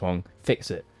see what's wrong.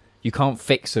 Fix it. You can't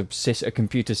fix a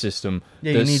computer system.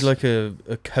 Yeah, you need like a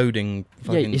coding.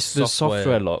 Fucking It's the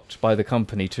software locked by the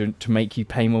company to make you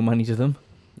pay more money to them.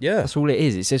 Yeah, That's all it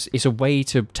is. It's a way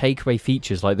to take away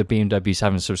features like the BMWs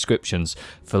having subscriptions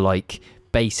for like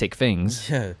basic things.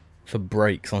 yeah, for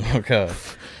brakes on your car.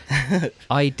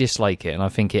 I dislike it, and I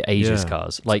think it ages Yeah.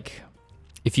 cars. Like,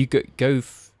 if you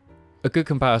a good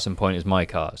comparison point is my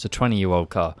car. It's a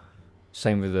 20-year-old car.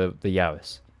 Same with the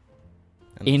Yaris.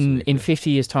 In 50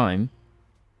 years' time,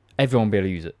 everyone will be able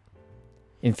to use it.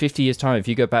 In 50 years' time, if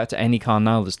you go back to any car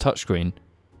now that's touchscreen,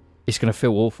 it's going to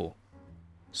feel awful.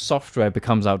 Software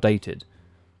becomes outdated.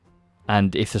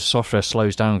 And if the software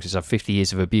slows down because it's had 50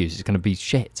 years of abuse, it's going to be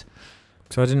shit.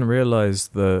 So I didn't realise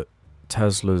that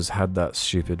Teslas had that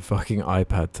stupid fucking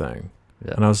iPad thing.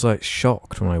 Yeah. And I was like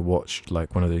shocked when I watched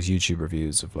like one of those YouTube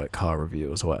reviews of like car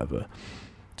reviewers or whatever,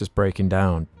 just breaking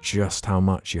down just how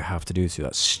much you have to do to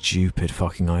that stupid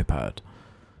fucking iPad.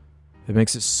 It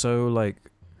makes it so like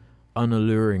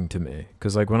unalluring to me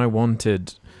because like when I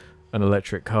wanted an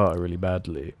electric car really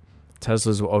badly,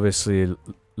 Teslas were obviously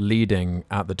leading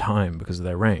at the time because of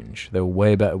their range. They were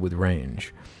way better with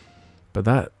range, but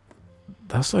that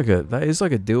is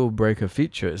like a deal breaker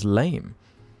feature. It's lame.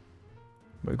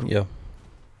 Like, Yeah,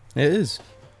 it is.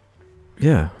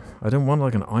 yeah, I don't want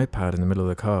like an iPad in the middle of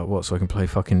the car. What? So I can play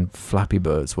fucking Flappy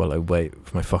Birds while I wait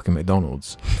for my fucking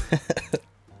McDonald's.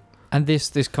 And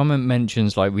this comment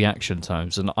mentions like reaction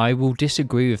times, and I will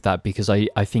disagree with that because I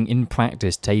think in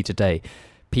practice, day to day,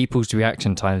 people's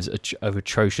reaction times are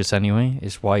atrocious anyway.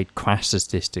 It's why crash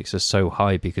statistics are so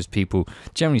high because people,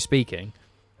 generally speaking,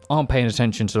 aren't paying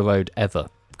attention to the road ever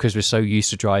because we're so used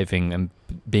to driving and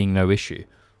being no issue.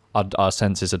 Our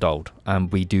senses are dulled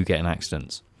and we do get in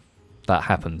accidents. That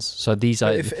happens. So these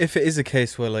are... If it is a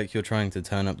case where like you're trying to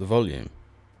turn up the volume,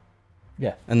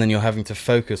 yeah. and then you're having to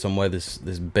focus on where this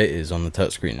bit is on the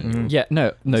touchscreen, and Yeah,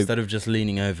 no. instead of just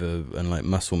leaning over and like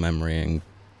muscle memory and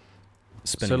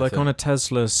spinning. So like on a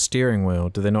Tesla steering wheel,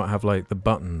 do they not have like the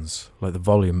buttons, like the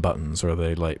volume buttons, or are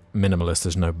they like minimalist?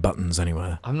 There's no buttons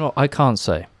anywhere. I can't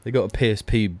say. they got a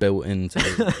PSP built into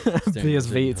the steering PS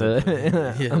wheel.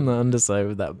 Vita Yeah. on the underside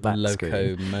with that back Loco,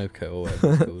 screen. Moco, or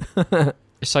whatever it's called.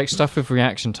 It's like stuff with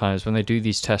reaction times. When they do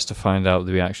these tests to find out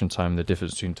the reaction time, the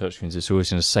difference between touchscreens, it's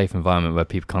always in a safe environment where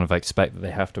people kind of expect that they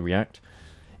have to react.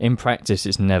 In practice,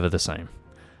 it's never the same.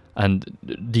 And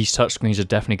these touchscreens are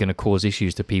definitely going to cause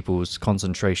issues to people's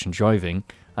concentration driving,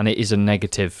 and it is a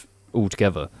negative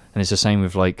altogether. And it's the same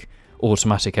with like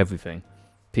automatic everything.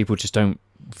 People just don't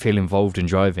feel involved in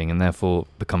driving and therefore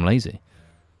become lazy.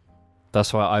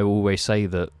 That's why I always say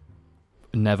that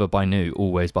never buy new,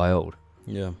 always buy old.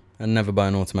 Yeah, and never buy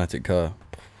an automatic car.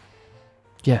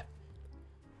 Yeah.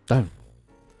 Don't.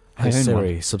 I Hey own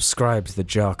Siri, subscribe to the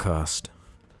Jarcast.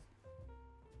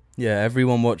 Yeah,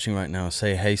 everyone watching right now,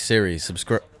 say, "Hey Siri,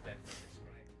 subscribe."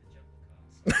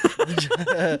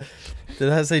 Did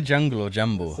I say jungle or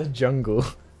jumble? The jungle.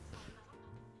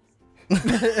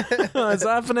 What's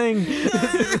happening?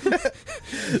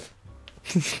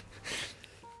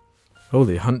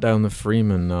 Holy, Hunt Down the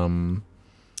Freeman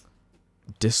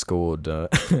Discord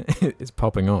is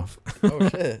popping off. Oh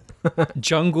shit!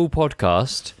 Jungle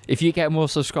Podcast. If you get more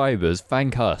subscribers,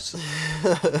 thank us.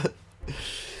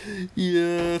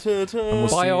 Yeah, we'll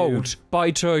see Buy you. old.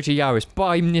 Buy Toyota Yaris.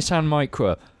 Buy Nissan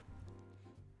Micra.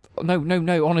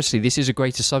 No. Honestly, this is a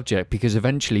greater subject because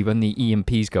eventually, when the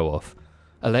EMPs go off,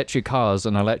 electric cars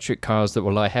and electric cars that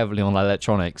rely heavily on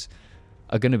electronics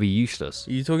are going to be useless.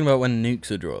 Are you talking about when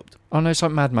nukes are dropped? Oh no, it's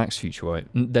like Mad Max future, right?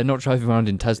 They're not driving around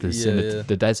in Teslas in Yeah.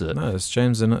 the desert. No, it's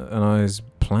James and I's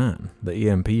plan, the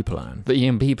EMP plan. The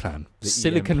EMP plan. The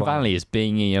Silicon EM plan. Valley is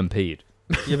being EMP'd.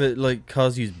 Yeah, but like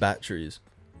cars use batteries.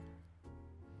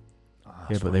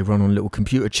 Yeah, but they run on little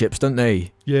computer chips, don't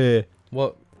they? Yeah.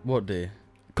 What do?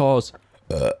 Cars.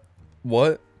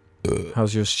 What?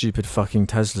 How's your stupid fucking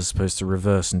Tesla supposed to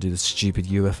reverse and do the stupid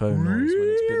UFO noise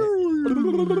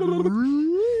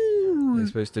when it's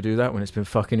supposed to do that when it's been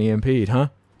fucking EMP'd, huh?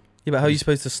 Yeah, but how are you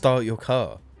supposed to start your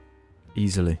car?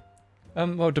 Easily.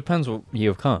 Well, it depends what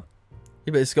year of car.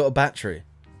 Yeah, but it's got a battery.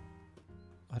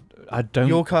 I don't.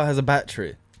 Your car has a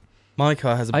battery. My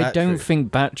car has a battery. I don't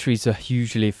think batteries are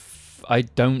hugely. I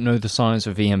don't know the science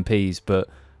of EMPs, but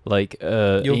like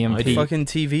Your EMP. fucking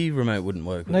TV remote wouldn't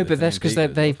work. No, but that's because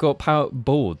they've got power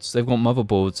boards. They've got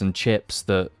motherboards and chips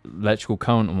that electrical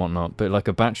current and whatnot. But like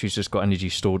a battery's just got energy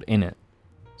stored in it,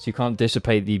 so you can't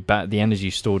dissipate the energy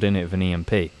stored in it with an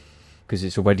EMP because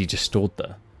it's already just stored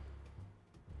there.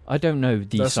 I don't know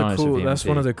the science of EMP. That's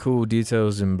one of the cool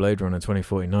details in Blade Runner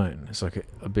 2049. It's like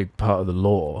a big part of the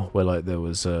lore where like there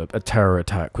was a terror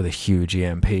attack with a huge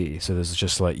EMP. So there's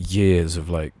just like years of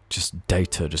like just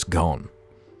data just gone.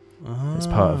 It's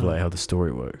part of like how the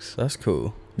story works. That's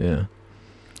cool. Yeah.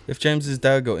 If James's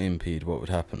dad got EMP'd, what would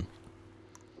happen?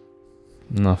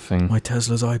 Nothing. My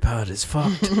Tesla's iPad is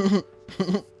fucked.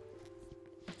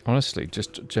 Honestly,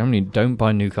 just generally don't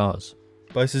buy new cars.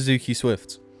 Buy Suzuki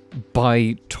Swifts.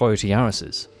 Buy Toyota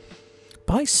Yaris's.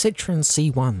 Buy Citroen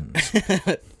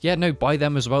C1s. Yeah, no, buy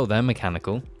them as well. They're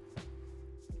mechanical.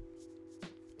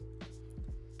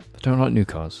 I don't like new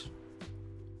cars.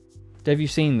 Have you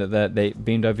seen that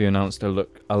BMW announced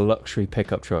a luxury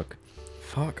pickup truck?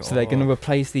 Fuck off. So they're going to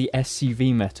replace the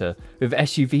SUV meta with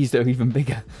SUVs that are even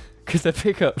bigger because they're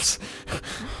pickups.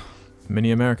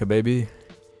 Mini America, baby.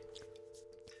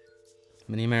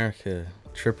 Mini America.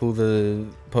 Triple the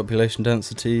population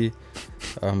density.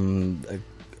 And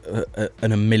a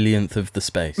millionth of the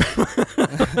space.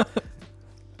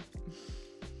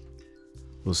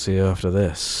 We'll see you after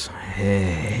this.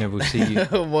 Hey. Yeah, we'll see you.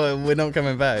 Well, we're not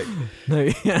coming back. No,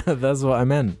 yeah, that's what I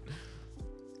meant.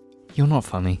 You're not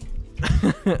funny.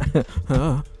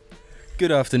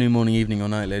 Good afternoon, morning, evening, or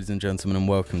night, ladies and gentlemen, and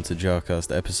welcome to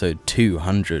Jarcast episode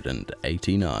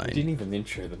 289. You didn't even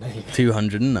intro the name.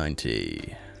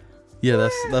 290. Yeah,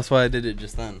 that's why I did it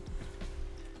just then.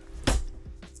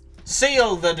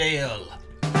 Seal the deal.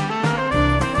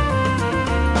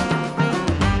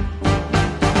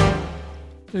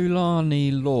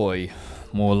 Lulani Loy.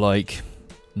 More like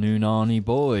Noonani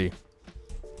Boy.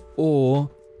 Or,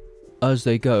 as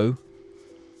they go,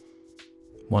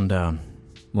 One down.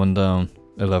 1 down,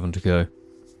 11 to go.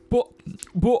 But.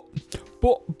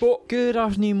 Good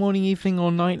afternoon, morning, evening,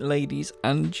 or night, ladies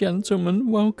and gentlemen.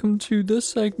 Welcome to the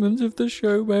segment of the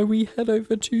show where we head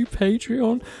over to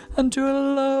Patreon and do a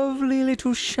lovely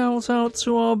little shout out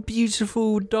to our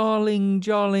beautiful darling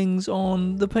jarlings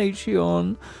on the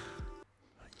Patreon.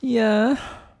 Yeah.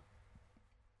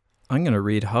 I'm going to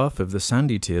read half of the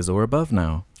Sandy tiers or above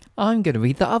now. I'm going to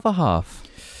read the other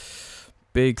half.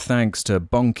 Big thanks to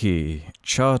Bonky,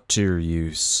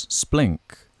 Charterius, Splink,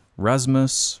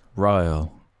 Rasmus,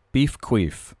 Ryle, Beef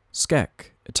Queef,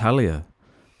 Skek, Italia,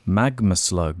 Magma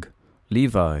Slug,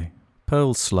 Levi,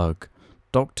 Pearl Slug,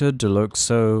 Dr.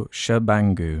 Deluxo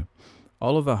Shabangu,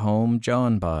 Oliver Holm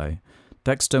Jarnby,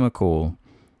 Dexter McCall,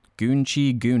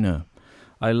 Goonchi Guna,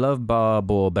 I love Bar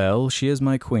Borbell, she is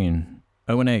my queen,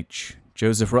 Owen H,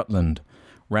 Joseph Rutland,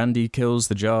 Randy Kills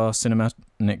the Jar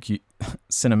Cinematic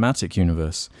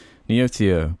Universe,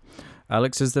 Neotheo,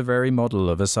 Alex is the very model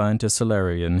of a scientist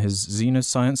Solarian. His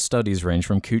xenoscience studies range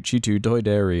from Coochie to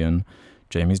Doidarian.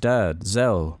 Jamie's dad,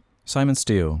 Zell, Simon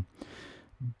Steele,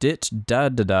 Dit da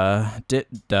da da, dit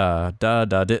da da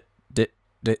da dit dit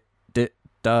dit dit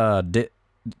da dit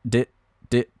dit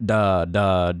dit da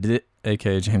da dit,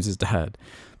 aka James's dad,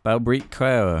 Balbreek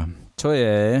Kaira,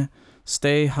 Toye,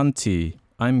 Stay Hunty.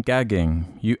 I'm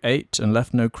gagging. You ate and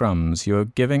left no crumbs. You're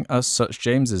giving us such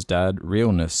James's dad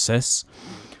realness, sis.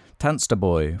 Tanster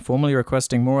Boy, formally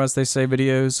requesting more As They Say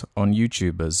videos on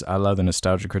YouTubers, a la the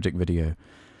Nostalgia Critic video.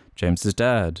 James's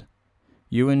dad.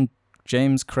 Ewan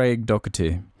James Craig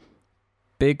Doherty.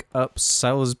 Big up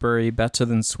Salisbury better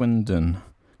than Swindon.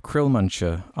 Krill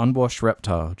Muncher, Unwashed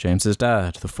Reptile, James's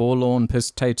dad, The Forlorn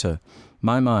Pistater.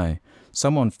 My.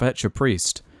 Someone fetch a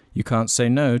priest. You can't say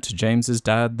no to James's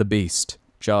dad, the beast.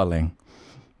 Jarling.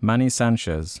 Manny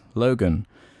Sanchez. Logan.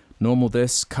 Normal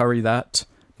this, curry that.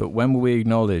 But when will we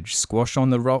acknowledge Squash on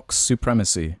the Rocks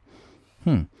supremacy?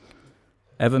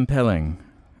 Evan Pelling.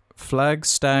 Flag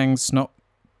Stang Snot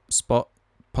Spot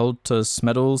Poltus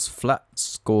Medals Flat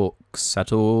Scork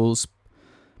Settles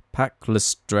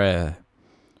Packlistre.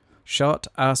 Shot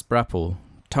Ass Brapple.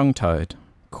 Tongue Tied.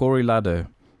 Corey Lado.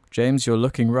 James, you're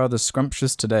looking rather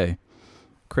scrumptious today.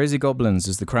 Crazy Goblins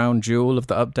is the crown jewel of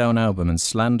the Up Down album, and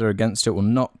slander against it will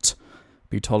not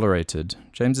be tolerated.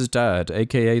 James's dad,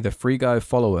 aka the Free Guy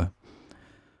follower.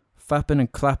 Fapping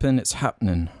and clapping, it's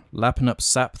happening. Lapping up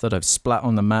sap that I've splat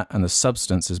on the mat and the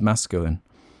substance is masculine.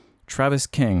 Travis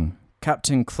King,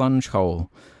 Captain Clungehole.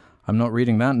 I'm not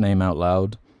reading that name out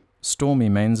loud. Stormy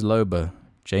Mains Loba,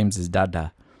 James's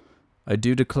dada. I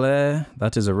do declare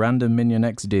that is a random minion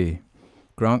XD.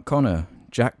 Grant Connor,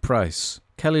 Jack Price,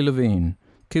 Kelly Levine,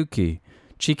 Kooky,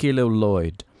 Cheeky Lil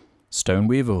Lloyd. Stone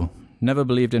Weevil, never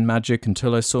believed in magic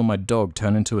until I saw my dog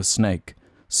turn into a snake.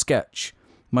 Sketch,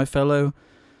 my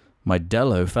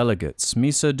Dello Felagats,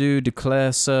 Misa do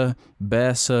declare sir,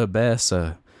 bear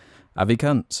sir.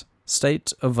 Avicunt,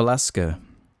 State of Alaska,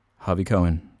 Harvey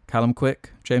Cohen, Callum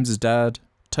Quick, James's dad,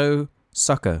 Toe,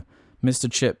 Sucker,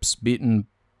 Mr. Chips, beaten,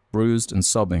 bruised and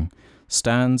sobbing,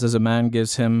 stands as a man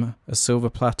gives him a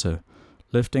silver platter,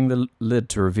 lifting the lid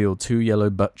to reveal 2 yellow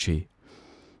buttchee.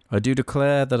 I do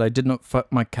declare that I did not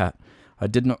fuck my cat. I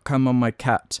did not come on my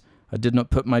cat. I did not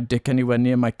put my dick anywhere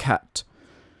near my cat.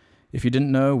 If you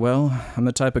didn't know, well, I'm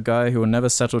the type of guy who will never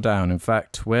settle down. In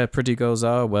fact, where pretty girls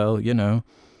are, well, you know.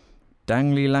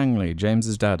 Dangly Langley,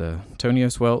 James's dada, Tony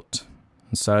Oswalt,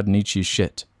 and Sad Nietzsche's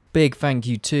shit. Big thank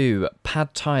you to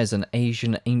Pad Thai is an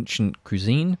Asian ancient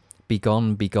cuisine.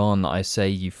 Begone, I say,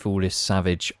 you foolish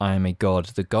savage. I am a god,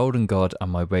 the golden god, and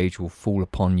my rage will fall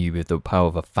upon you with the power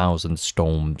of 1,000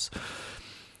 storms.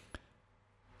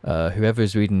 Whoever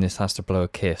is reading this has to blow a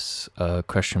kiss.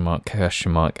 Question mark,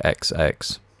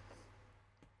 XX.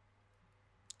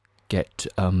 Get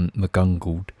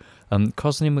McGungled.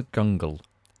 Cosney McGungle.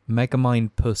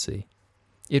 Megamind pussy.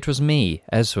 It was me,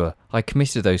 Ezra. I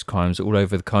committed those crimes all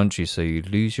over the country so you'd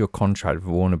lose your contract with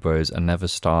Warner Bros. And never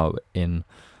star in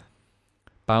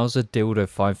Bowser Dildo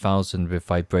 5000 with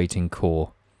vibrating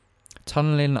core.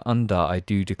 Tunneling under, I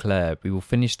do declare. We will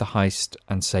finish the heist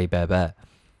and say bear bear.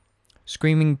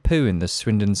 Screaming poo in the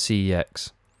Swindon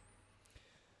CEX.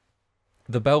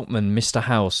 The Beltman, Mr.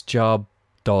 House, Jar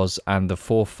Doz and the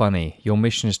Four Funny. Your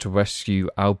mission is to rescue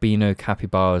albino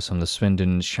capybaras from the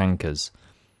Swindon Shankers.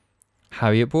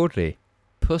 Harriet Broadley,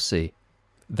 Pussy,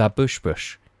 The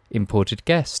Bush, Imported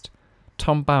Guest,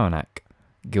 Tom Baranak,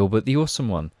 Gilbert the Awesome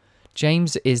One,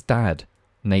 James is Dad,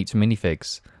 Nate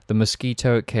Minifigs, The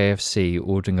Mosquito at KFC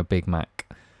ordering a Big Mac,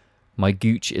 My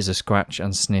Gooch is a scratch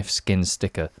and sniff skin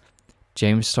sticker,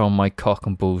 James stole my cock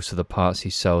and balls for the parts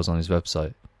he sells on his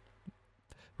website,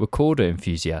 Recorder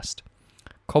Enthusiast,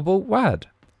 Cobalt Wad,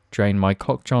 Drain My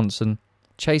Cock Johnson,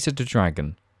 Chaser the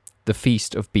Dragon, The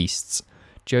Feast of Beasts,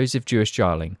 Joseph Jewish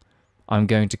Jarling, I'm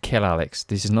going to kill Alex.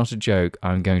 This is not a joke.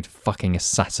 I'm going to fucking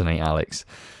assassinate Alex.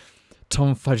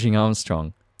 Tom Fudging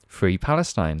Armstrong, Free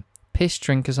Palestine, Piss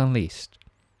Drinkers Unleashed,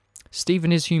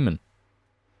 Stephen is Human,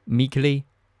 Meekly,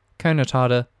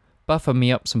 Konotada, Buffer Me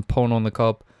Up Some Porn on the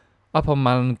Cob, Up on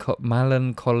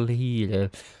Melancholy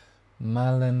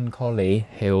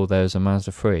Hill There's a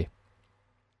Mazda 3.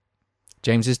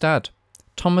 James's Dad,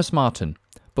 Thomas Martin,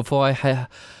 Before I hand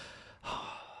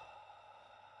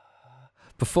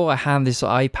this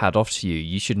iPad off to you,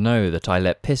 you should know that I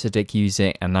let Piss a Dick use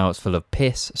it and now it's full of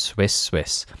piss,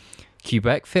 Swiss.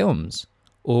 Quebec Films,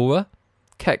 Aura,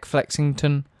 Keck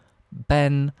Flexington,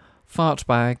 Ben,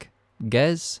 Fartbag,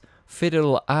 Gez,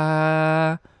 Fiddle,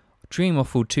 Dreamwaffle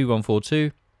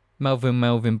 2142,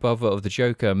 Melvin, Brother of the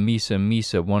Joker, Misa,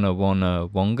 Wana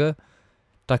Wonga,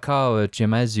 Dakara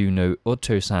Jimezu no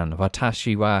Otosan,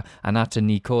 Watashi wa Anata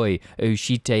Nikoi,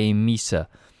 Oshite Misa,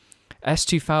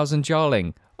 S2000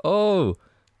 Jarling. Oh,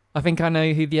 I think I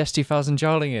know who the S2000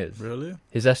 Jarling is. Really?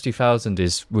 His S2000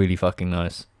 is really fucking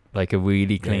nice. Like a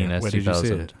really clean S2000. Where did you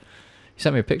see it? He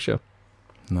sent me a picture.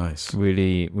 Nice.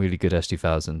 Really, really good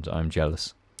S2000. I'm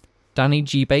jealous. Danny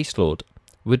G. Baselord.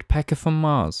 Woodpecker from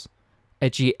Mars.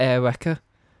 Edgy Air Wrecker.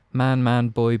 Man,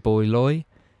 Boy, Loy.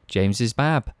 James's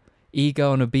Bab.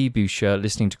 Ego on a Bee-Boo shirt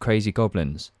listening to Crazy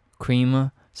Goblins.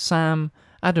 Creamer. Sam.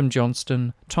 Adam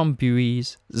Johnston. Tom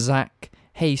Buies. Zach.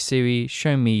 Hey Siri.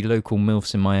 Show me local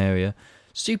MILFs in my area.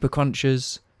 Super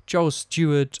Crunchers. Joel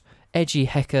Stewart. Edgy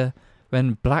Hecker.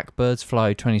 When Blackbirds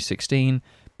Fly 2016.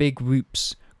 Big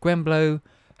Roops. Gwemblow.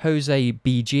 Jose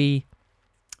BG.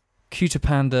 Cuter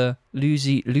Panda,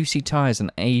 Lucy Ties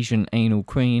an Asian Anal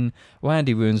Queen,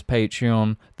 Randy Ruins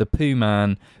Patreon, The Pooh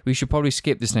Man. We should probably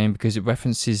skip this name because it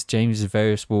references James's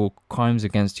various war crimes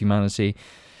against humanity.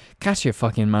 Katia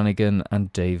fucking Manigan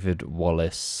and David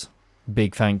Wallace.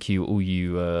 Big thank you, all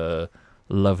you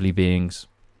lovely beings.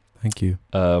 Thank you.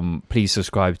 Please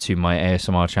subscribe to my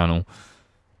ASMR channel.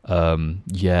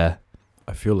 Yeah.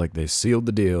 I feel like they sealed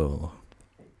the deal.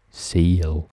 Seal.